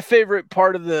 My favorite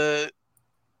part of the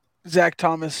Zach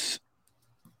Thomas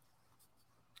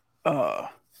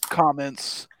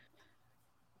comments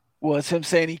was him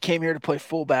saying he came here to play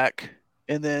fullback,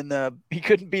 and then he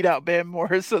couldn't beat out Bam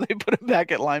Morris, so they put him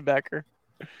back at linebacker.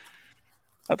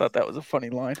 I thought that was a funny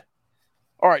line.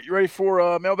 All right, you ready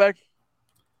for mailbag?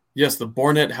 Yes, the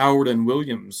Barnett, Howard, and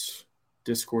Williams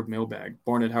Discord mailbag.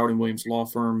 Barnett, Howard, and Williams Law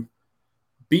Firm,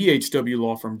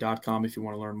 bhwlawfirm.com if you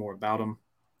want to learn more about them.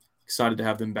 Excited to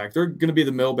have them back. They're going to be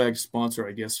the mailbag sponsor,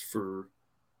 I guess, for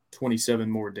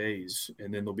 27 more days,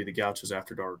 and then they'll be the Gauchos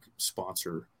After Dark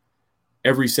sponsor.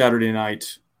 Every Saturday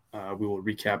night, we will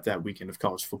recap that weekend of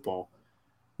college football.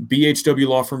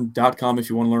 bhwlawfirm.com if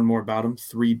you want to learn more about them.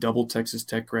 3 double Texas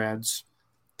Tech grads.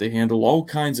 They handle all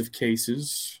kinds of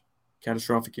cases,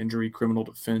 catastrophic injury, criminal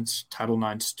defense, Title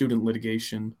IX student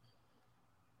litigation.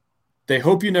 They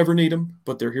hope you never need them,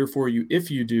 but they're here for you if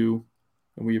you do,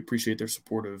 and we appreciate their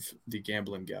support of the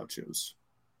GAMBLIN Gauchos.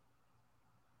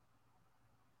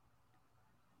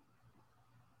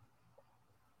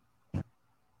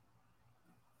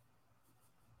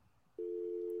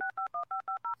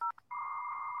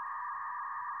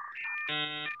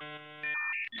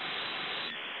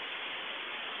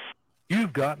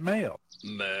 You've got mail.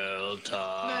 Mail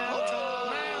time. Mail time.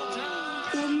 Mail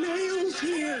time. The mail's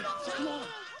here. Come on.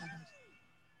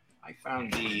 I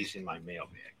found these in my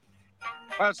mailbag.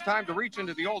 Well, it's time to reach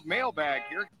into the old mailbag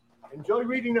here. Enjoy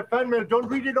reading the fan mail. Don't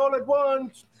read it all at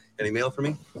once. Any mail for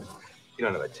me? You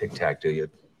don't have a Tic Tac, do you?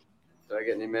 Did I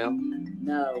get any mail?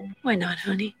 No. Why not,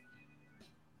 honey?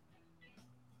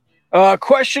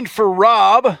 Question for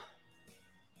Rob.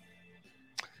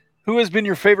 Who has been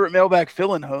your favorite mailbag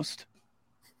fill-in host?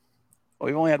 Well,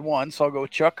 we've only had one, so I'll go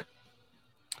with Chuck.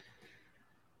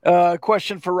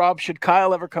 Question for Rob. Should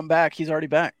Kyle ever come back? He's already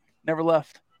back. Never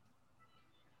left.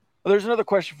 Well, there's another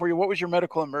question for you. What was your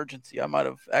medical emergency? I might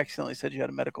have accidentally said you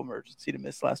had a medical emergency to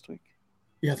miss last week.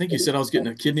 Yeah, I think you said I was getting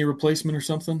a kidney replacement or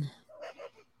something.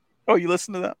 Oh, you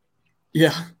listened to that?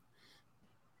 Yeah.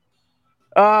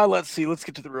 Let's see. Let's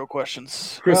get to the real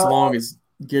questions. Chris Long is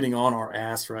getting on our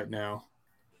ass right now.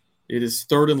 It is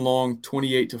 3rd and long,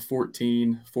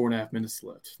 28-14, 4.5 minutes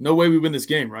left. No way we win this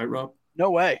game, right, Rob?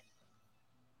 No way.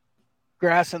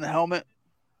 Grass in the helmet.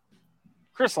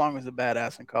 Chris Long was a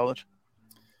badass in college.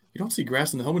 You don't see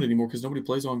grass in the helmet anymore because nobody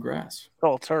plays on grass.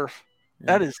 Oh, turf. Yeah.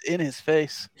 That is in his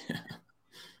face. Yeah.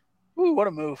 Ooh, what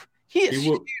a move. He is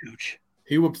huge.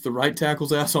 He whooped the right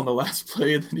tackle's ass on the last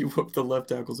play, and then he whooped the left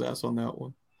tackle's ass on that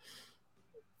one.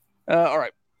 All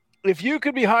right. If you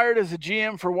could be hired as a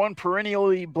GM for one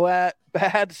perennially bad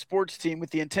sports team with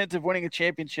the intent of winning a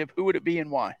championship, who would it be and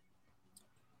why?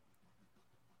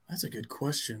 That's a good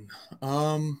question.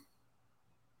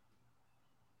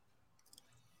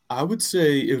 I would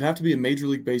say it would have to be a Major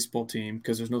League Baseball team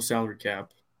because there's no salary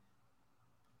cap.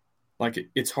 Like,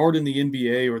 it's hard in the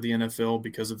NBA or the NFL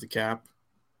because of the cap.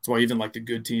 That's why even like the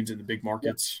good teams in the big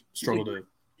markets struggle to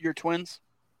your Twins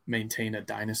maintain a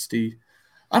dynasty.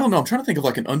 I don't know. I'm trying to think of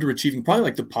like an underachieving, probably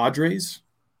like the Padres.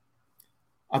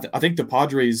 I think the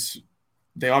Padres,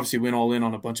 they obviously went all in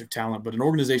on a bunch of talent, but an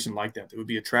organization like that would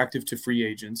be attractive to free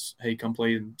agents. Hey, come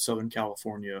play in Southern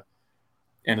California.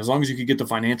 And as long as you could get the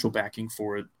financial backing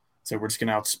for it, so we're just going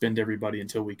to outspend everybody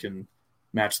until we can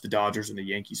match the Dodgers and the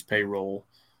Yankees payroll.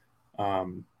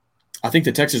 I think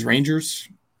the Texas Rangers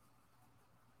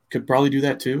could probably do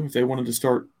that too if they wanted to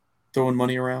start throwing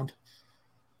money around.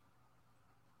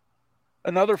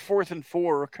 Another 4th and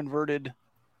 4 converted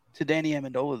to Danny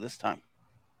Amendola this time.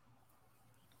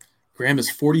 Graham is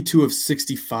 42 of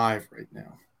 65 right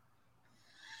now.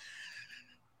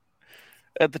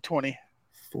 At the 20.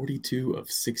 42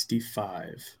 of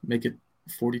 65. Make it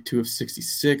 42 of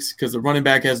 66 because the running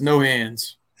back has no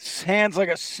hands. His hands like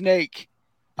a snake.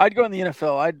 I'd go in the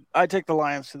NFL. I'd take the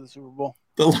Lions to the Super Bowl.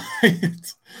 The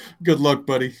Lions. Good luck,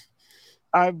 buddy.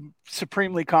 I'm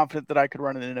supremely confident that I could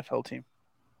run an NFL team.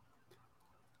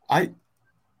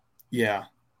 Yeah.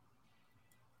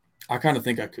 I kind of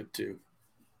think I could too.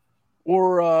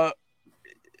 Or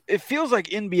it feels like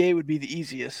NBA would be the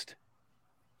easiest.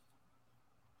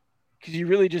 Because you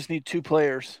really just need 2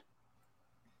 players.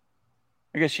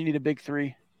 I guess you need a big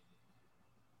 3.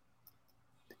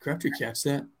 Did Crabtree catch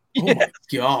that? Yes. Oh my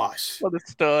gosh. What a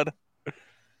stud.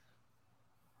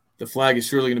 The flag is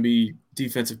surely going to be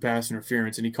defensive pass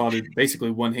interference, and he caught it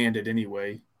basically one-handed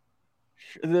anyway.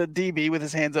 The DB with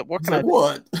his hands up. What can I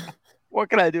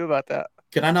do about that?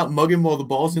 Can I not mug him while the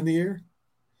ball's in the air?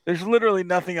 There's literally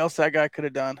nothing else that guy could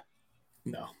have done.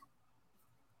 No.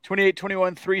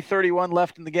 28-21, 3:31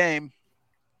 left in the game.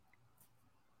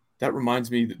 That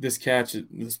reminds me, this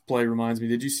play reminds me.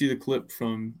 Did you see the clip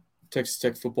from Texas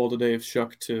Tech football today of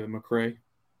Shuck to McCray?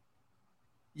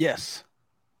 Yes.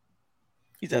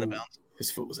 He's out of bounds.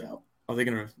 His foot was out. Are they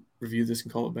going to review this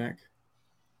and call it back?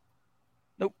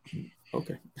 Nope.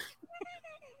 Okay.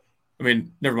 I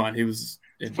mean, never mind. He was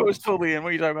in. Foot was totally in. What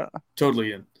are you talking about?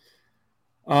 Totally in.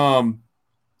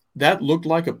 That looked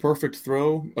like a perfect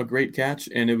throw, a great catch,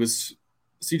 and it was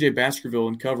C.J. Baskerville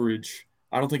in coverage.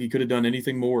 I don't think he could have done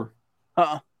anything more.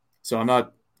 So I'm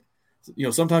not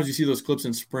 – sometimes you see those clips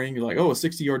in spring. You're like, oh, a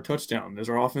 60-yard touchdown. Is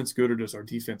our offense good or does our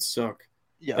defense suck?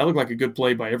 Yeah. That looked like a good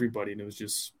play by everybody, and it was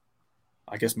just –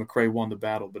 I guess McCray won the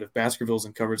battle. But if Baskerville's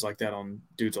in coverage like that on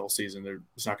dudes all season, there's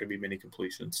not going to be many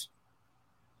completions.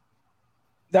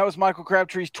 That was Michael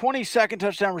Crabtree's 22nd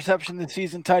touchdown reception this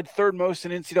season, tied 3rd most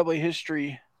in NCAA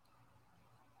history.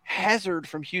 Hazard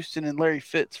from Houston and Larry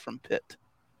Fitz from Pitt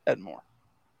had more.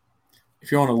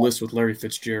 If you're on a list with Larry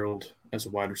Fitzgerald as a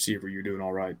wide receiver, you're doing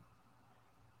all right.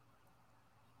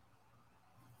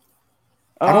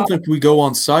 I don't think we go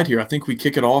on side here. I think we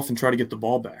kick it off and try to get the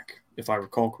ball back, if I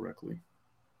recall correctly.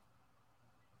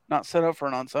 Not set up for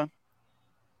an onside.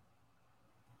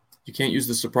 You can't use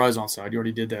the surprise onside. You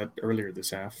already did that earlier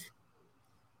this half.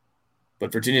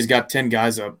 But Virginia's got 10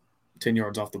 guys up 10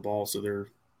 yards off the ball, so they're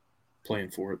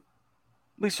playing for it.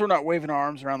 At least we're not waving our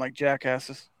arms around like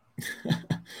jackasses.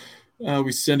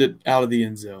 We send it out of the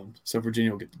end zone, so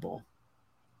Virginia will get the ball.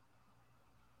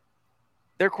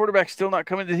 Their quarterback's still not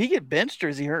coming. Did he get benched or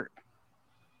is he hurt?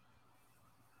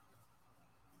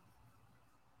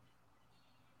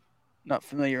 Not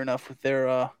familiar enough with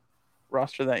their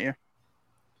roster that year.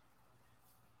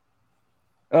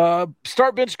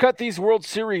 Start, bench, cut these World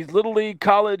Series. Little League,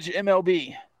 college,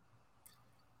 MLB.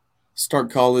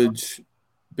 Start college,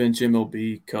 bench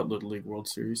MLB, cut Little League World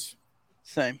Series.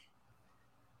 Same.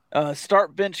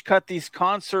 Start, bench, cut these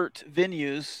concert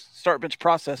venues. Start, bench,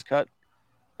 process, cut.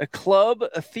 A club,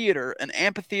 a theater, an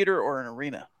amphitheater, or an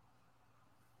arena.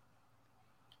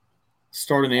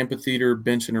 Start an amphitheater,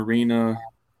 bench an arena.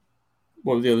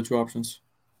 What were the other 2 options?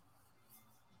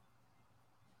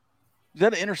 Is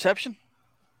that an interception?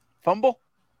 Fumble?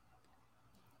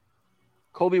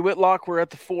 Colby Whitlock, we're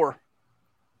at the 4.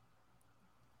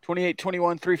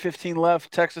 28-21, 3:15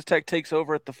 left. Texas Tech takes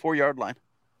over at the 4-yard line.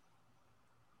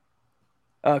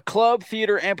 Club,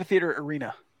 theater, amphitheater,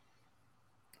 arena.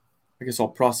 I guess I'll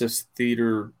process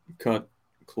theater, cut,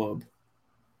 club.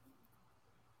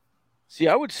 See,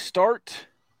 I would start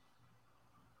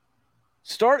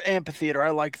amphitheater. I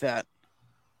like that.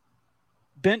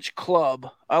 Bench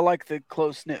club. I like the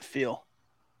close-knit feel.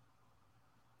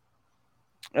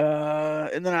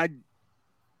 And then I'd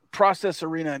process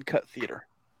arena and cut theater.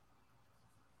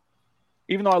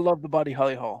 Even though I love the Buddy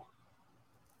Holly Hall.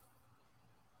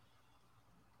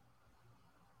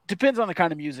 Depends on the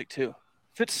kind of music, too.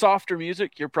 If it's softer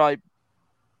music, you're probably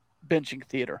benching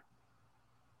theater.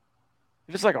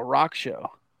 If it's like a rock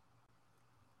show,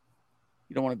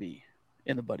 you don't want to be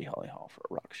in the Buddy Holly Hall for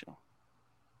a rock show.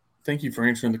 Thank you for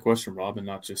answering the question, Rob, and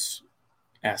not just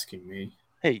asking me.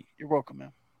 Hey, you're welcome,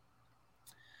 man.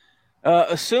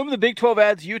 Assume the Big 12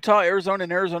 adds Utah, Arizona,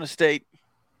 and Arizona State.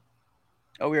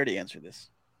 Oh, we already answered this.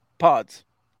 Pods.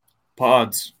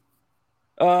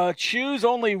 Choose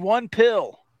only one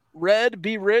pill. Red,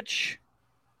 be rich.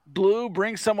 Blue,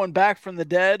 bring someone back from the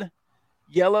dead.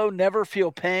 Yellow, never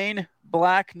feel pain.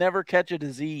 Black, never catch a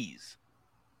disease.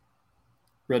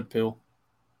 Red pill.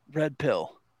 Red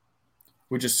pill.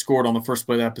 We just scored on the first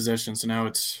play of that possession, so now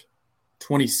it's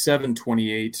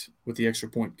 27-28 with the extra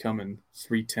point coming,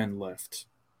 3:10 left.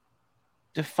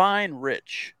 Define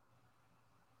rich.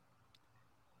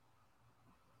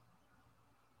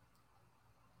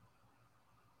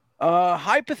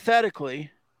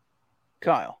 Hypothetically,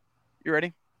 Kyle, you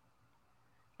ready?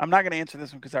 I'm not going to answer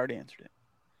this one because I already answered it.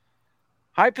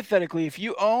 Hypothetically, if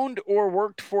you owned or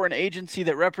worked for an agency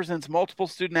that represents multiple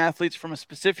student athletes from a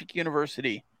specific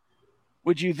university,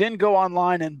 would you then go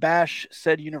online and bash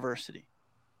said university?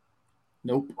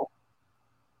 Nope. Do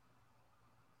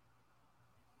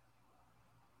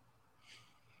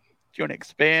you want to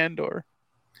expand or?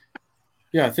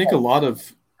 Yeah, I think a lot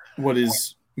of what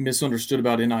is misunderstood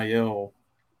about NIL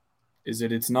is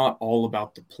that it's not all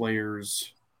about the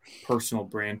player's personal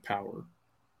brand power.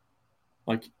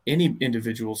 Like any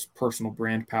individual's personal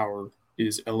brand power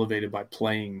is elevated by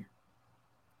playing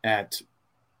at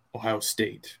Ohio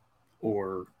State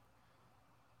or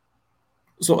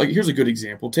so. Like, here's a good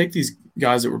example. Take these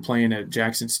guys that were playing at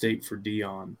Jackson State for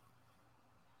Dion.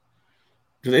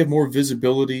 Do they have more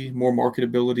visibility, more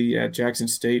marketability at Jackson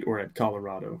State or at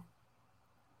Colorado?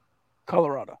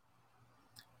 Colorado.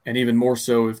 And even more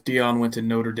so if Dion went to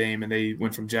Notre Dame and they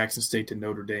went from Jackson State to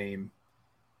Notre Dame,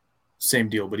 same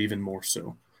deal, but even more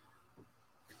so.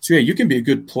 So, yeah, you can be a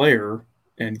good player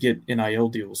and get NIL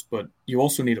deals, but you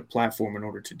also need a platform in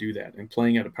order to do that. And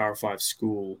playing at a Power 5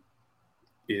 school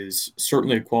is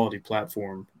certainly a quality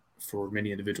platform for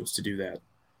many individuals to do that.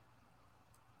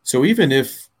 So even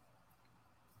if,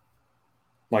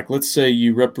 like, let's say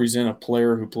you represent a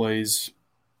player who plays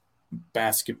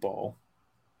basketball,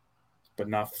 but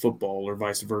not football or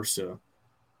vice versa,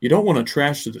 you don't want to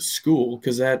trash to the school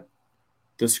because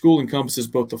the school encompasses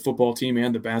both the football team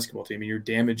and the basketball team, and you're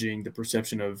damaging the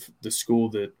perception of the school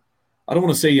that, I don't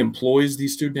want to say employs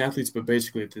these student athletes, but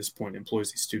basically at this point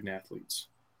employs these student athletes.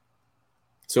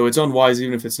 So it's unwise,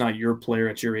 even if it's not your player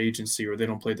at your agency or they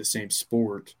don't play the same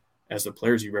sport as the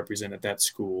players you represent at that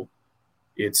school.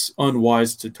 It's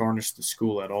unwise to tarnish the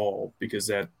school at all because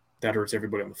that hurts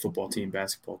everybody on the football team,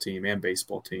 basketball team, and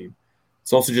baseball team.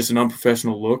 It's also just an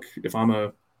unprofessional look. If I'm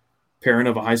a parent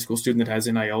of a high school student that has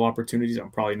NIL opportunities,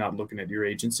 I'm probably not looking at your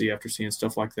agency after seeing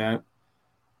stuff like that.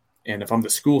 And if I'm the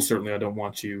school, certainly I don't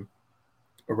want you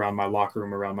around my locker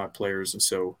room, around my players. And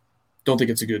so don't think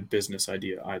it's a good business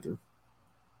idea either.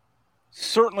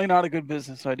 Certainly not a good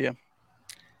business idea.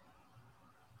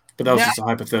 But that was just a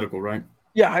hypothetical, right?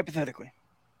 Yeah, hypothetically.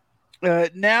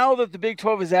 Now that the Big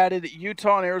 12 has added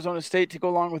Utah and Arizona State to go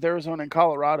along with Arizona and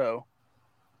Colorado,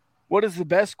 what is the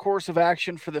best course of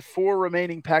action for the 4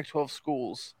 remaining Pac-12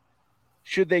 schools?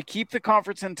 Should they keep the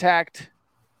conference intact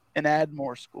and add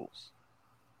more schools?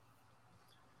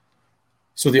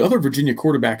 So the other Virginia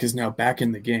quarterback is now back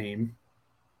in the game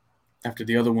after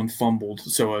the other one fumbled.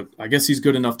 So I guess he's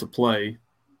good enough to play,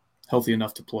 healthy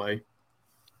enough to play.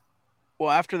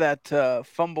 Well, after that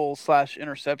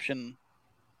fumble/interception,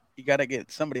 you got to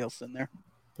get somebody else in there.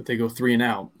 But they go 3 and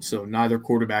out, so neither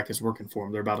quarterback is working for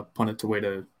them. They're about to punt it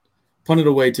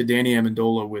away to Danny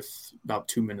Amendola with about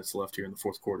 2 minutes left here in the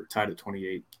fourth quarter, tied at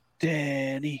 28.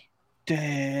 Danny.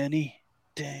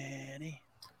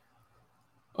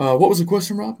 What was the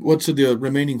question, Rob? What should the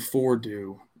remaining 4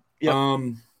 do? Yep.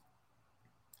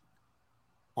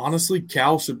 Honestly,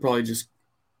 Cal should probably just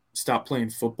stop playing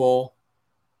football.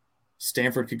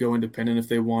 Stanford could go independent if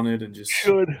they wanted and just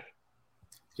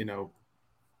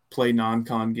play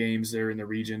non-con games there in the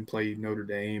region, play Notre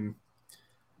Dame.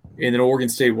 And then Oregon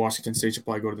State, Washington State should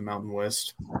probably go to the Mountain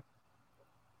West.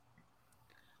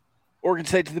 Oregon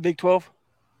State to the Big 12?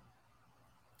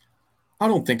 I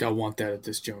don't think I want that at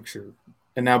this juncture.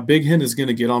 And now Big Hen is going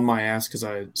to get on my ass because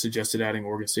I suggested adding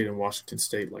Oregon State and Washington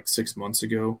State like 6 months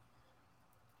ago.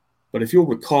 But if you'll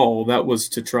recall, that was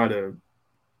to try to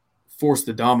force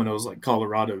the dominoes like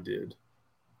Colorado did.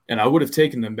 And I would have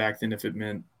taken them back then if it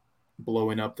meant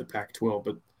blowing up the Pac-12.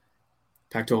 But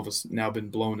Pac-12 has now been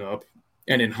blown up.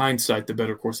 And in hindsight, the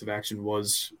better course of action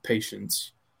was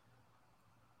patience.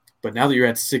 But now that you're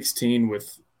at 16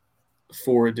 with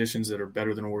 4 additions that are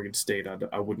better than Oregon State,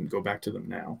 I wouldn't go back to them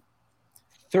now.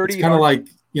 30 it's kind of like,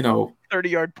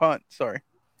 30-yard punt. Sorry.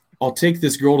 I'll take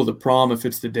this girl to the prom if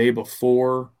it's the day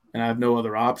before and I have no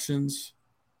other options.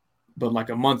 But like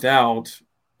a month out,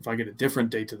 if I get a different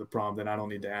date to the prom, then I don't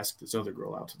need to ask this other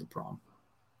girl out to the prom.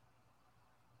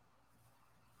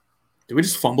 Did we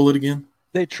just fumble it again?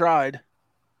 They tried.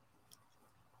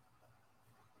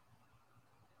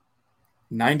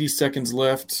 90 seconds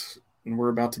left, and we're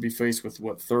about to be faced with,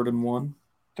 3rd and 1?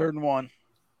 3rd and 1.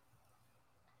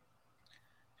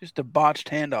 Just a botched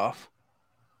handoff.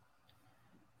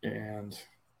 And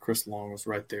Chris Long was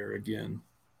right there again.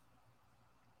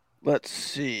 Let's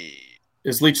see.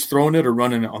 Is Leach throwing it or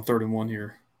running it on 3rd and 1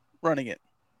 here? Running it.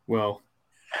 Well,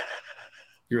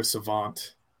 you're a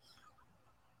savant.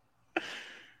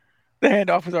 The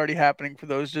handoff is already happening for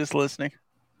those just listening.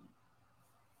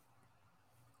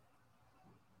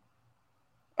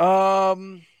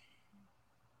 Do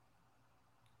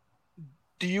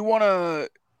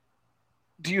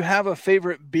you have a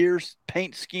favorite beer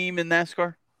paint scheme in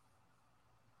NASCAR?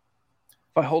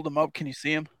 If I hold them up, can you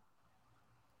see them?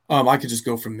 I could just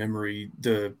go from memory.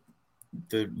 The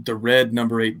red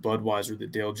number 8 Budweiser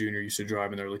that Dale Jr. used to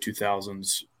drive in the early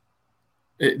 2000s.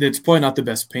 It's probably not the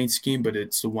best paint scheme, but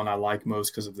it's the one I like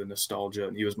most because of the nostalgia,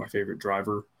 and he was my favorite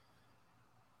driver.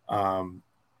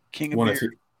 King of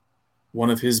beer. One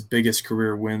of his biggest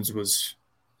career wins was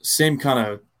same kind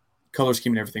of color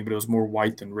scheme and everything, but it was more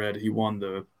white than red. He won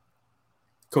the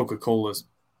Coca-Cola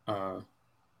or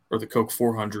the Coke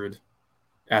 400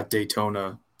 at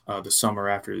Daytona the summer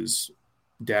after his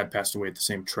dad passed away at the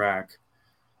same track.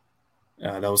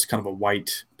 That was kind of a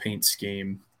white paint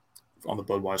scheme on the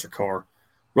Budweiser car.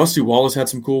 Rusty Wallace had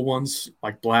some cool ones,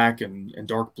 like black and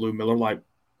dark blue Miller Lite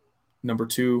number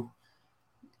 2.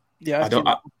 Yeah,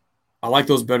 I like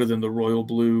those better than the royal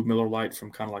blue Miller Lite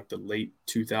from kind of like the late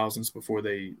 2000s before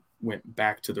they went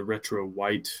back to the retro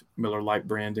white Miller Lite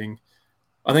branding.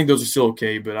 I think those are still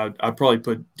okay, but I'd probably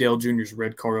put Dale Jr.'s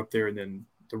red car up there, and then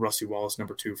the Rusty Wallace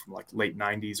number 2 from like late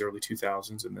 90s, early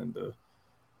 2000s, and then the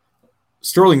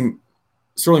Sterling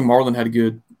Marlin had a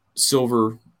good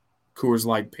silver Coors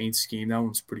Light paint scheme. That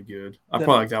one's pretty good. I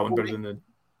probably like that one better than the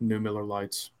new Miller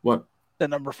Lights. What? The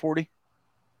number 40?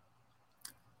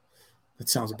 That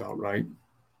sounds about right.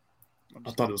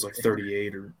 I thought it was like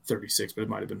 38 or 36, but it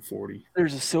might have been 40.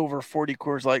 There's a silver 40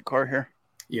 Coors Light car here.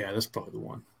 Yeah, that's probably the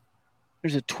one.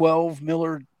 There's a 12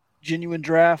 Miller Genuine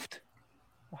Draft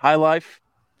High Life.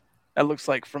 That looks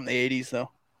like from the 80s,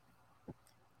 though.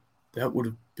 That would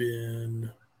have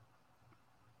been,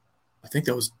 I think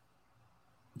that was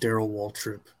Darrell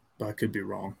Waltrip, but I could be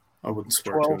wrong. I wouldn't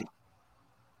swear 12. to it.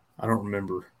 I don't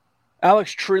remember.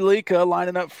 Alex Trelica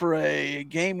lining up for a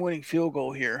game-winning field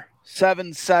goal here.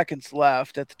 7 seconds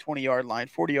left at the 20-yard line,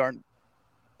 40-yard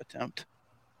attempt.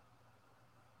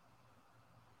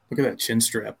 Look at that chin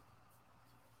strap.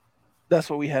 That's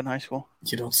what we had in high school.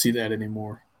 You don't see that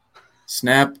anymore.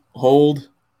 Snap, hold.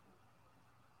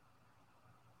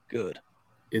 Good.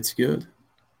 It's good.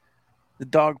 The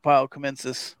dog pile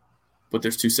commences. But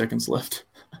there's 2 seconds left.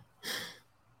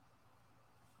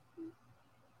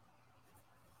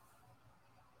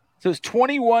 So it's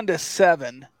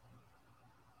 21-7.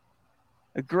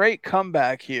 A great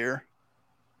comeback here.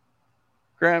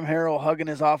 Graham Harrell hugging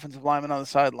his offensive lineman on the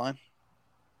sideline.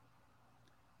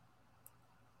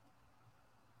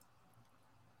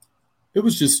 It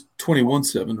was just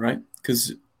 21-7, right?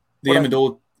 Because the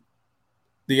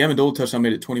Amendola touchdown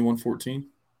made it 21-14.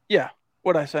 Yeah.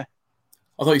 What'd I say?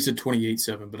 I thought you said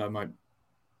 28-7, but I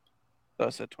thought I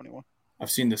said 21. I've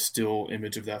seen the still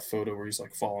image of that photo where he's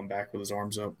like falling back with his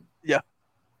arms up. Yeah.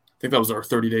 I think that was our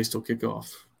 30-day still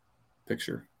kickoff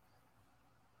picture.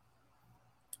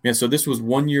 Yeah, so this was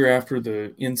 1 year after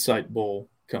the Insight Bowl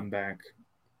comeback.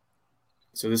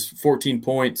 So this 14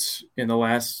 points in the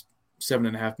last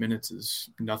 7.5 minutes is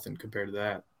nothing compared to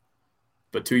that.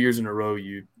 But 2 years in a row,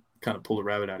 you kind of pull a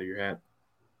rabbit out of your hat.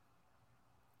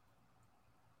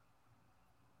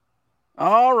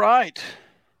 All right.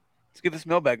 Let's get this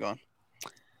mailbag on.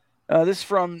 This is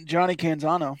from Johnny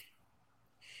Canzano.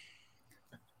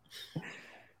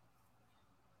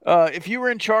 If you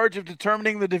were in charge of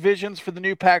determining the divisions for the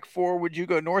new Pac-4, would you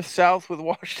go north-south with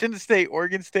Washington State,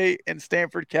 Oregon State, and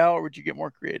Stanford Cal, or would you get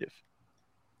more creative?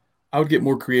 I would get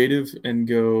more creative and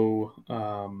go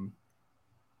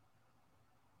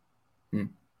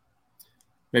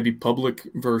maybe public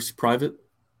versus private.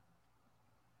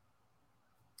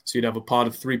 So you'd have a pot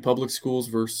of 3 public schools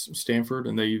versus Stanford,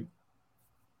 and they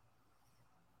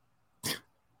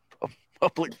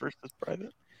public versus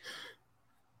private.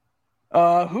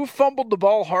 Who fumbled the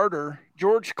ball harder,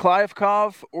 George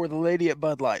Kliavkov or the lady at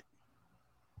Bud Light?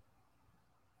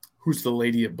 Who's the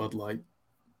lady at Bud Light?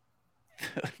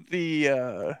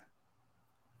 The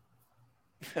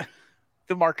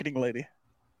marketing lady.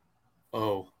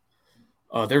 Oh,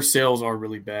 their sales are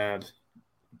really bad.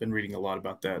 I've been reading a lot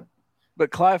about that. But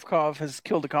Kliavkov has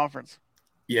killed the conference.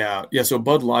 Yeah. So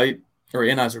Bud Light or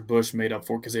Anheuser-Busch made up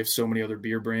for it because they have so many other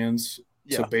beer brands.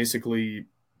 Yeah. So basically,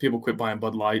 people quit buying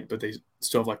Bud Light, but they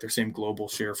still have like their same global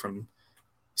share from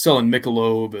selling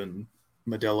Michelob and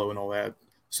Modelo and all that.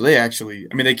 So they actually,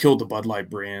 they killed the Bud Light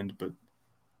brand, but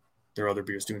their other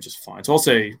beers doing just fine. So I'll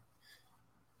say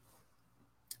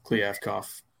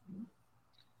Kliavkov.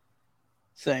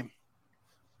 Same.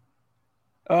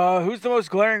 Who's the most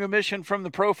glaring omission from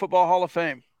the Pro Football Hall of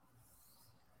Fame?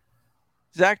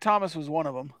 Zach Thomas was one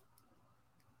of them.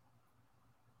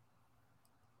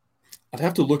 I'd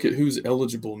have to look at who's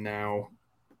eligible now.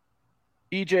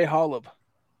 E.J. Holub.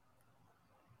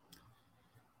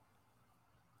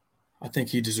 I think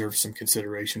he deserves some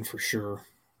consideration for sure.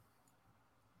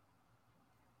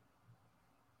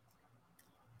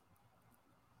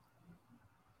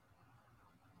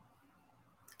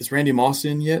 Is Randy Moss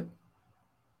in yet?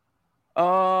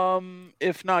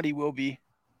 If not, he will be.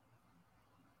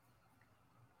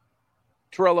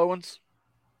 Terrell Owens.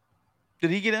 Did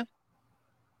he get in?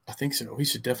 I think so. He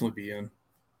should definitely be in.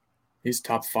 He's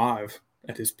top 5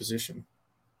 at his position.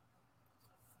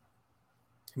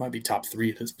 He might be top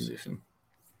 3 at his position.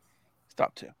 It's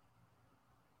top 2.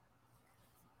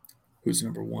 Who's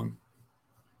number 1?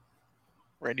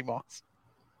 Randy Moss.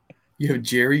 You have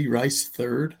Jerry Rice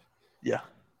 3rd? Yeah.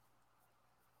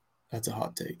 That's a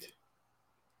hot take.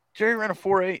 Jerry ran a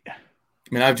 4.8. I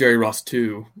mean, I have Jerry Ross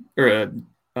 2. Or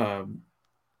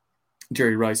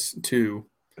Jerry Rice 2.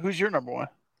 Who's your number 1?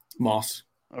 Moss.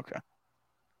 Okay.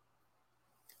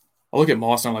 I look at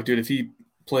Moss and I'm like, dude, if he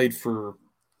played for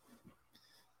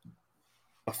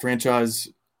a franchise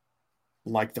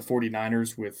like the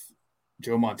 49ers with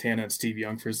Joe Montana and Steve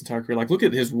Young for his entire career, like look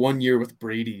at his 1 year with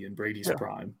Brady in Brady's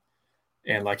prime.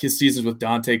 And like his seasons with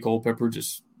Dante Culpepper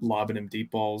just lobbing him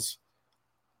deep balls.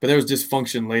 But there was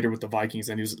dysfunction later with the Vikings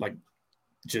and he was like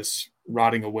just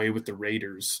rotting away with the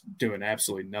Raiders doing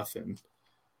absolutely nothing.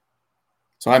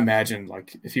 So I imagine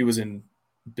like if he was in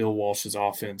Bill Walsh's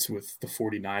offense with the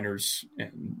 49ers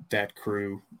and that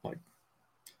crew, like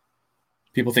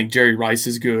people think Jerry Rice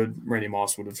is good. Randy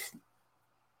Moss would have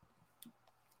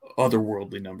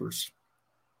otherworldly numbers.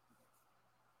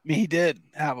 I mean, he did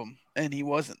have them, and he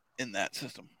wasn't in that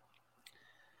system.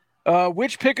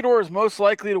 Which picador is most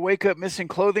likely to wake up missing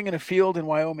clothing in a field in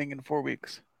Wyoming in 4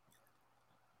 weeks?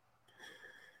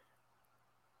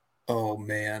 Oh,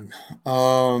 man.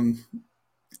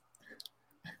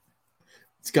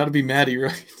 It's got to be Maddie,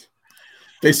 right?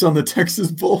 Based on the Texas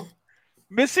Bowl.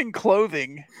 Missing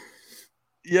clothing.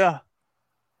 Yeah.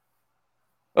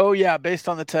 Oh, yeah. Based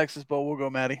on the Texas Bowl, we'll go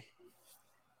Maddie.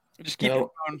 Just keep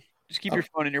your phone. Just keep your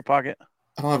phone in your pocket.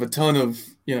 I don't have a ton of,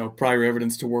 prior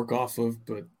evidence to work off of,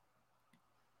 but.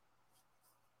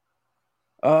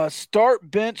 Start,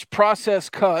 bench, process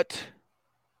cut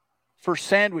for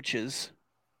sandwiches.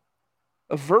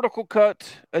 A vertical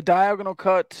cut, a diagonal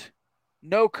cut,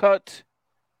 no cut,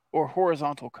 or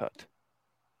horizontal cut?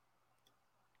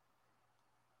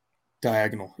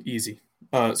 Diagonal, easy.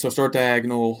 So start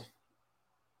diagonal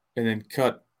and then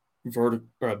cut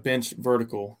bench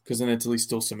vertical because then it's at least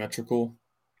still symmetrical.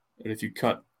 And if you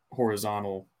cut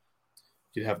horizontal,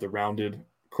 you'd have the rounded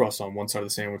crust on one side of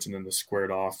the sandwich and then the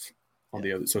squared off on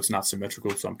the other. So it's not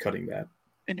symmetrical, so I'm cutting that.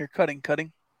 And you're cutting.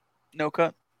 No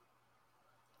cut?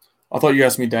 I thought you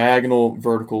asked me diagonal,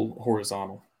 vertical,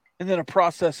 horizontal. And then a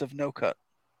process of no cut.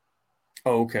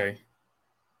 Oh, okay.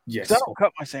 Yes. I don't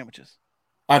cut my sandwiches.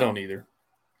 I don't either.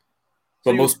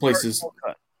 But most places.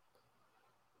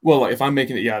 Well, like if I'm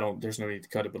making it, there's no need to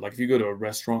cut it. But like if you go to a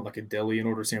restaurant, like a deli, and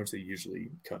order a sandwich, they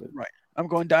usually cut it. Right. I'm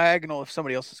going diagonal if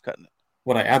somebody else is cutting it.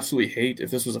 What I absolutely hate,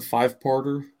 if this was a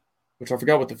 5-parter, which I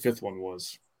forgot what the 5th one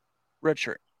was. Red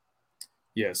shirt.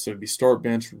 Yeah, so it'd be start,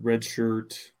 bench, red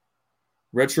shirt.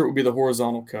 Red shirt would be the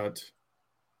horizontal cut.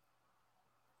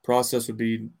 Process would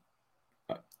be,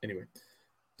 anyway.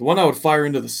 The one I would fire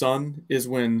into the sun is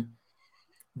when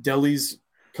delis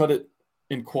cut it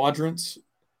in quadrants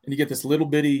and you get this little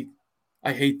bitty,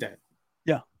 I hate that.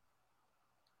 Yeah.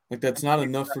 Like that's not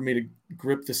enough for me to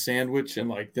grip the sandwich and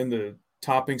like then the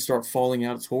toppings start falling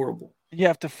out. It's horrible. You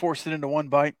have to force it into one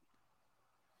bite.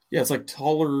 Yeah, it's like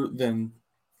taller than,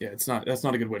 that's not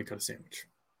a good way to cut a sandwich.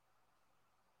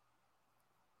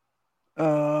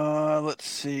 Let's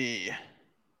see.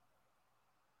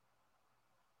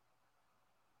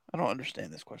 I don't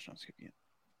understand this question. I'm skipping it.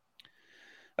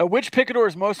 Which picador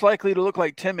is most likely to look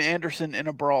like Tim Anderson in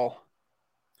a brawl?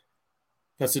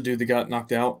 That's the dude that got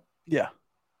knocked out? Yeah.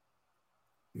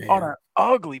 Man. On an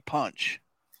ugly punch.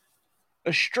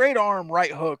 A straight arm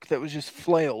right hook that was just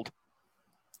flailed.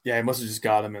 Yeah, he must have just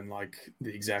got him in like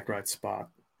the exact right spot.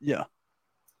 Yeah.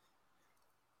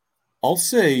 I'll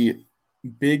say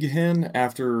Big Hen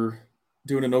after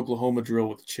doing an Oklahoma drill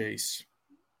with Chase.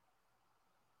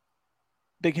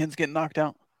 Big Hen's getting knocked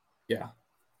out? Yeah.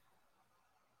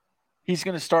 He's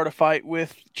going to start a fight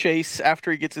with Chase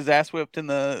after he gets his ass whipped in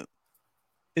the...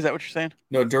 Is that what you're saying?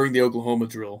 No, during the Oklahoma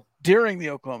drill. During the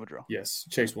Oklahoma drill. Yes,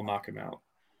 Chase will knock him out.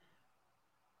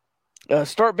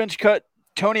 Start bench cut,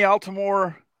 Tony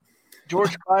Altimore,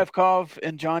 George Kliavkov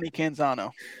and Johnny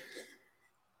Canzano.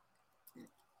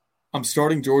 I'm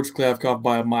starting George Kliavkov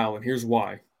by a mile, and here's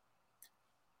why.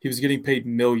 He was getting paid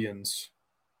millions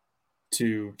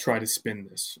to try to spin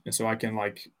this, and so I can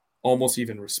almost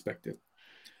even respect it.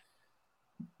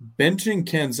 Benching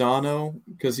Canzano,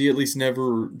 because he at least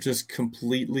never just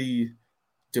completely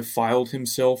defiled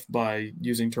himself by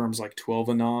using terms like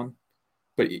 12 anon.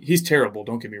 But he's terrible,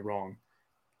 don't get me wrong.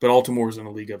 But Altimore's in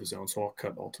a league of his own, so I'll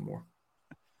cut Altimore.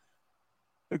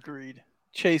 Agreed.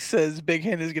 Chase says Big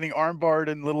Hen is getting armbarred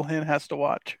and Little Hen has to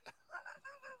watch.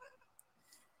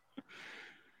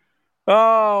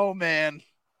 Oh, man.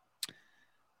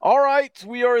 All right.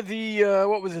 We are the,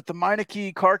 what was it? The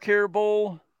Meineke Car Care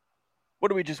Bowl. What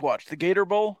did we just watch? The Gator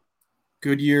Bowl?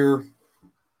 Goodyear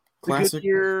Classic? The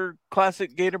Goodyear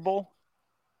Classic Gator Bowl?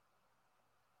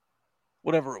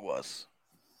 Whatever it was.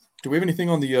 Do we have anything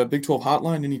on the Big 12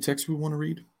 hotline? Any texts we want to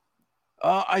read?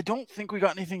 I don't think we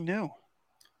got anything new.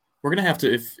 We're going to have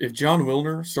to, if John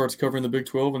Wilner starts covering the Big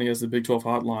 12 and he has the Big 12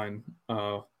 hotline,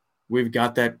 we've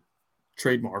got that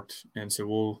trademarked. And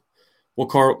so we'll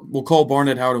call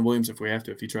Barnett, Howard, and Williams if we have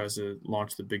to, if he tries to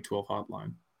launch the Big 12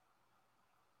 hotline.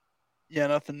 Yeah,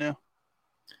 nothing new.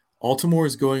 Altimore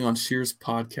is going on Shear's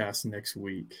podcast next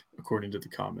week, according to the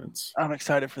comments. I'm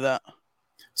excited for that.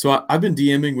 So I've been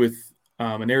DMing with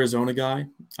an Arizona guy.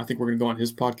 I think we're going to go on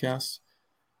his podcast.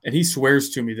 And he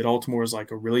swears to me that Altimore is a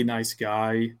really nice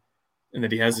guy and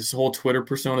that he has this whole Twitter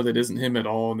persona that isn't him at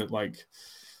all. And that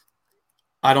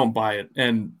I don't buy it.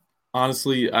 And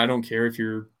honestly, I don't care if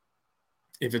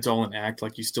it's all an act,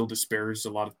 you still disparaged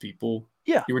a lot of people.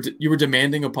 Yeah. You were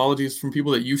demanding apologies from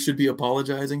people that you should be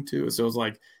apologizing to. So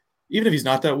it's even if he's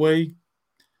not that way,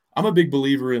 I'm a big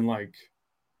believer in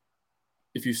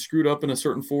if you screwed up in a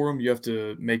certain forum, you have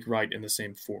to make right in the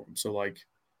same forum. So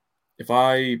if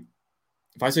I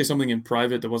say something in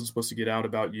private that wasn't supposed to get out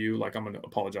about you, I'm going to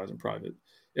apologize in private.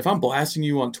 If I'm blasting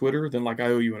you on Twitter, then I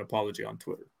owe you an apology on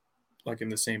Twitter, in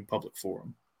the same public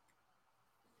forum.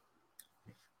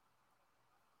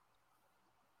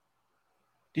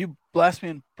 Do you blast me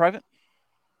in private?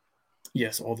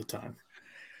 Yes, all the time.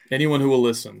 Anyone who will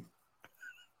listen.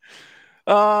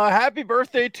 Happy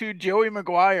birthday to Joey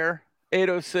McGuire,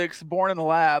 806, born in a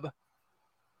lab.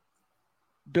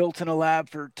 Built in a lab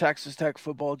for Texas Tech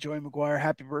football. Joey McGuire,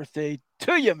 happy birthday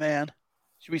to you, man.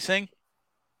 Should we sing?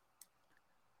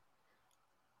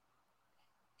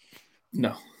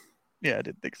 No. Yeah, I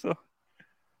didn't think so.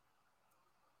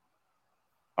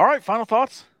 All right, final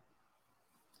thoughts?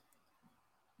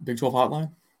 Big 12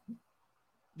 hotline?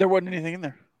 There wasn't anything in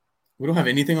there. We don't have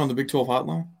anything on the Big 12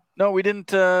 hotline? No, we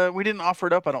didn't offer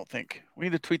it up, I don't think. We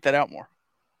need to tweet that out more.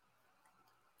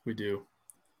 We do.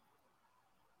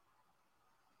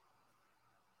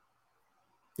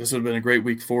 This would have been a great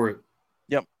week for it.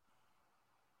 Yep.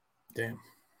 Damn.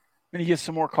 We need to get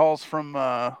some more calls from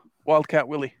Wildcat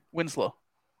Willie Winslow.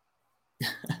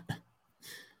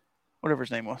 Whatever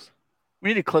his name was. We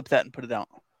need to clip that and put it out.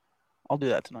 I'll do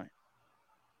that tonight.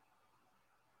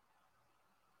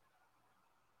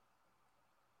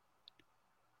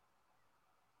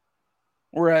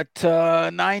 We're at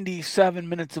 97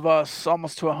 minutes of us,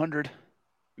 almost to 100.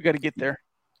 We got to get there.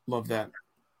 Love that.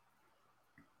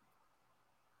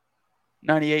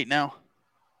 98 now.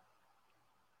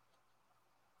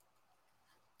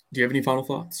 Do you have any final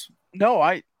thoughts? No,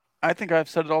 I think I've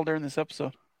said it all during this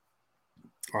episode.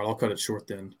 All right, I'll cut it short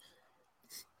then.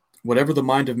 Whatever the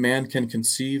mind of man can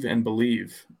conceive and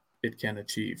believe, it can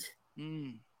achieve.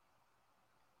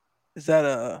 Is that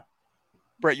a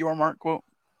Brett Yormark quote?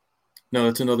 No,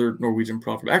 that's another Norwegian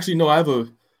proverb. Actually, no, I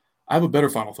have a better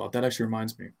final thought. That actually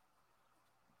reminds me.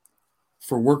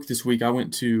 For work this week, I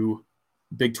went to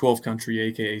Big 12 country,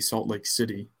 a.k.a. Salt Lake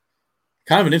City.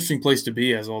 Kind of an interesting place to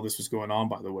be as all this was going on,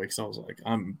 by the way, because I was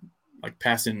I'm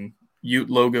passing Ute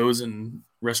logos and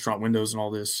restaurant windows and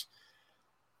all this.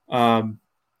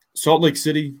 Salt Lake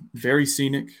City, very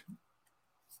scenic.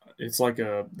 It's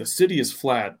the city is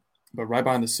flat, but right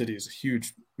behind the city is a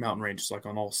huge mountain range. It's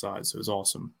on all sides. So it was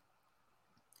awesome.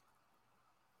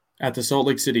 At the Salt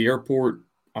Lake City airport,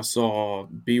 I saw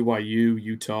BYU,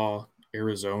 Utah,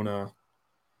 Arizona.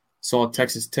 Saw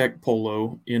Texas Tech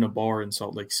polo in a bar in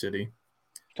Salt Lake City.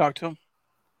 Talk to him?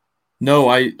 No,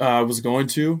 I was going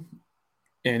to,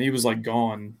 and he was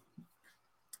gone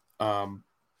a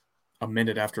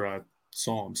minute after I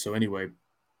saw him. So anyway,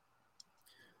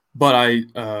 but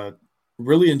I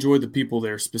really enjoyed the people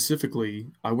there. Specifically,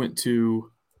 I went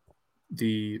to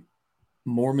the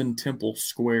Mormon Temple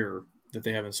Square that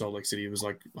they have in Salt Lake City. It was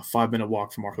a 5-minute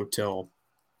walk from our hotel.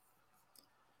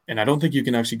 And I don't think you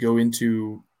can actually go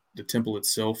into the temple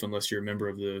itself unless you're a member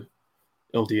of the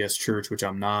LDS church, which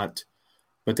I'm not.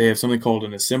 But they have something called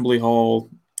an assembly hall,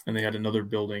 and they had another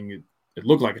building. It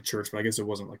looked like a church, but I guess it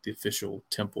wasn't like the official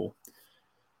temple.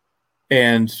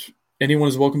 And anyone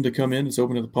is welcome to come in. It's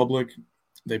open to the public.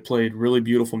 They played really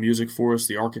beautiful music for us.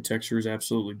 The architecture is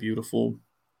absolutely beautiful.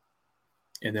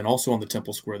 And then also on the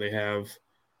temple square, they have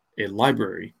a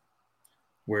library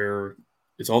where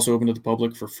it's also open to the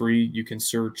public for free. You can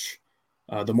search.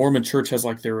 The Mormon Church has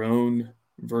like their own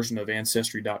version of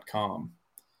Ancestry.com.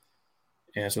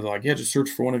 And so they're like, yeah, just search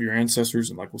for one of your ancestors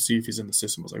and like, we'll see if he's in the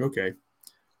system. I was like, okay.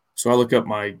 So I look up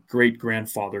my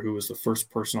great-grandfather, who was the first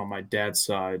person on my dad's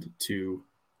side to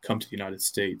come to the United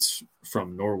States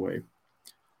from Norway.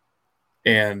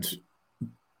 And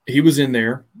he was in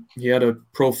there. He had a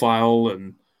profile,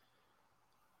 and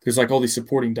there's like all these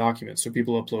supporting documents. So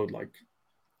people upload like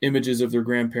images of their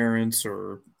grandparents,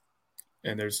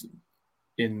 and there's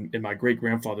in my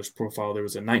great-grandfather's profile, there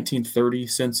was a 1930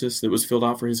 census that was filled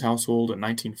out for his household, a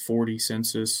 1940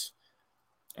 census,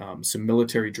 some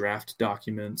military draft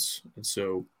documents. And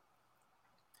so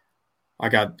I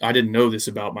didn't know this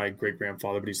about my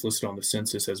great-grandfather, but he's listed on the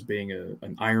census as being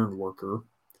an iron worker.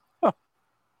 Huh.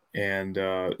 And,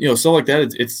 stuff like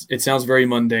that. It sounds very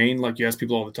mundane. Like you ask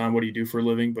people all the time, what do you do for a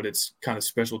living? But it's kind of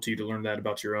special to you to learn that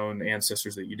about your own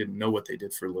ancestors, that you didn't know what they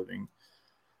did for a living.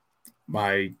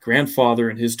 My grandfather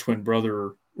and his twin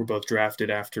brother were both drafted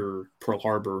after Pearl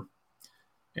Harbor,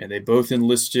 and they both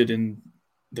enlisted in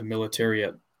the military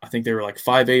at, I think they were like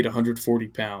 5'8", 140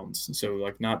 pounds. So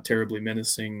like not terribly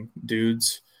menacing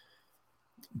dudes,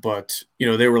 but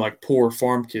they were like poor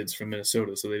farm kids from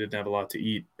Minnesota. So they didn't have a lot to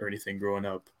eat or anything growing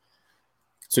up.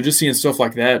 So just seeing stuff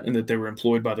like that, and that they were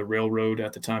employed by the railroad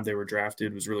at the time they were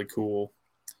drafted, was really cool.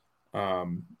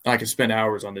 I could spend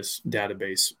hours on this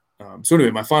database. So anyway,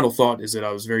 my final thought is that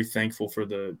I was very thankful for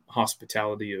the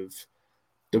hospitality of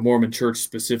the Mormon Church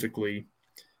specifically,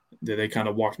 that they kind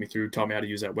of walked me through, taught me how to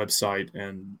use that website.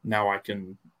 And now I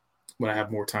can, when I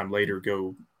have more time later,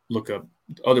 go look up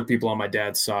other people on my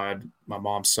dad's side, my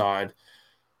mom's side.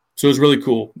 So it was really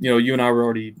cool. You and I were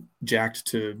already jacked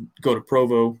to go to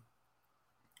Provo,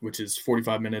 which is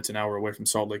 45 minutes, an hour away from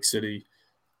Salt Lake City.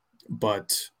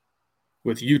 But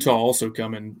with Utah also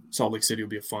coming, Salt Lake City will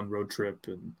be a fun road trip.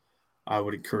 And I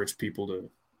would encourage people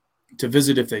to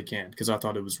visit if they can, because I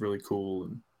thought it was really cool,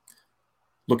 and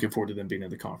looking forward to them being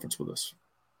at the conference with us.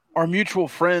 Our mutual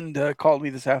friend called me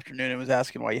this afternoon and was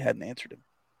asking why you hadn't answered him.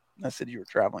 I said you were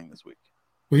traveling this week.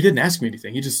 Well, he didn't ask me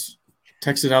anything. He just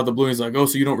texted out of the blue. He's like, oh,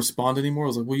 so you don't respond anymore? I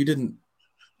was like, well, you didn't.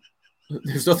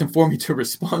 There's nothing for me to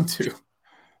respond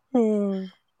to.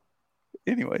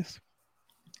 Anyways.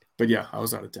 But yeah, I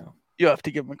was out of town. You have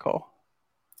to give him a call.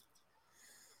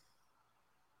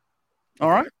 All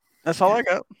right. That's all I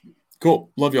got.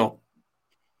 Cool. Love y'all.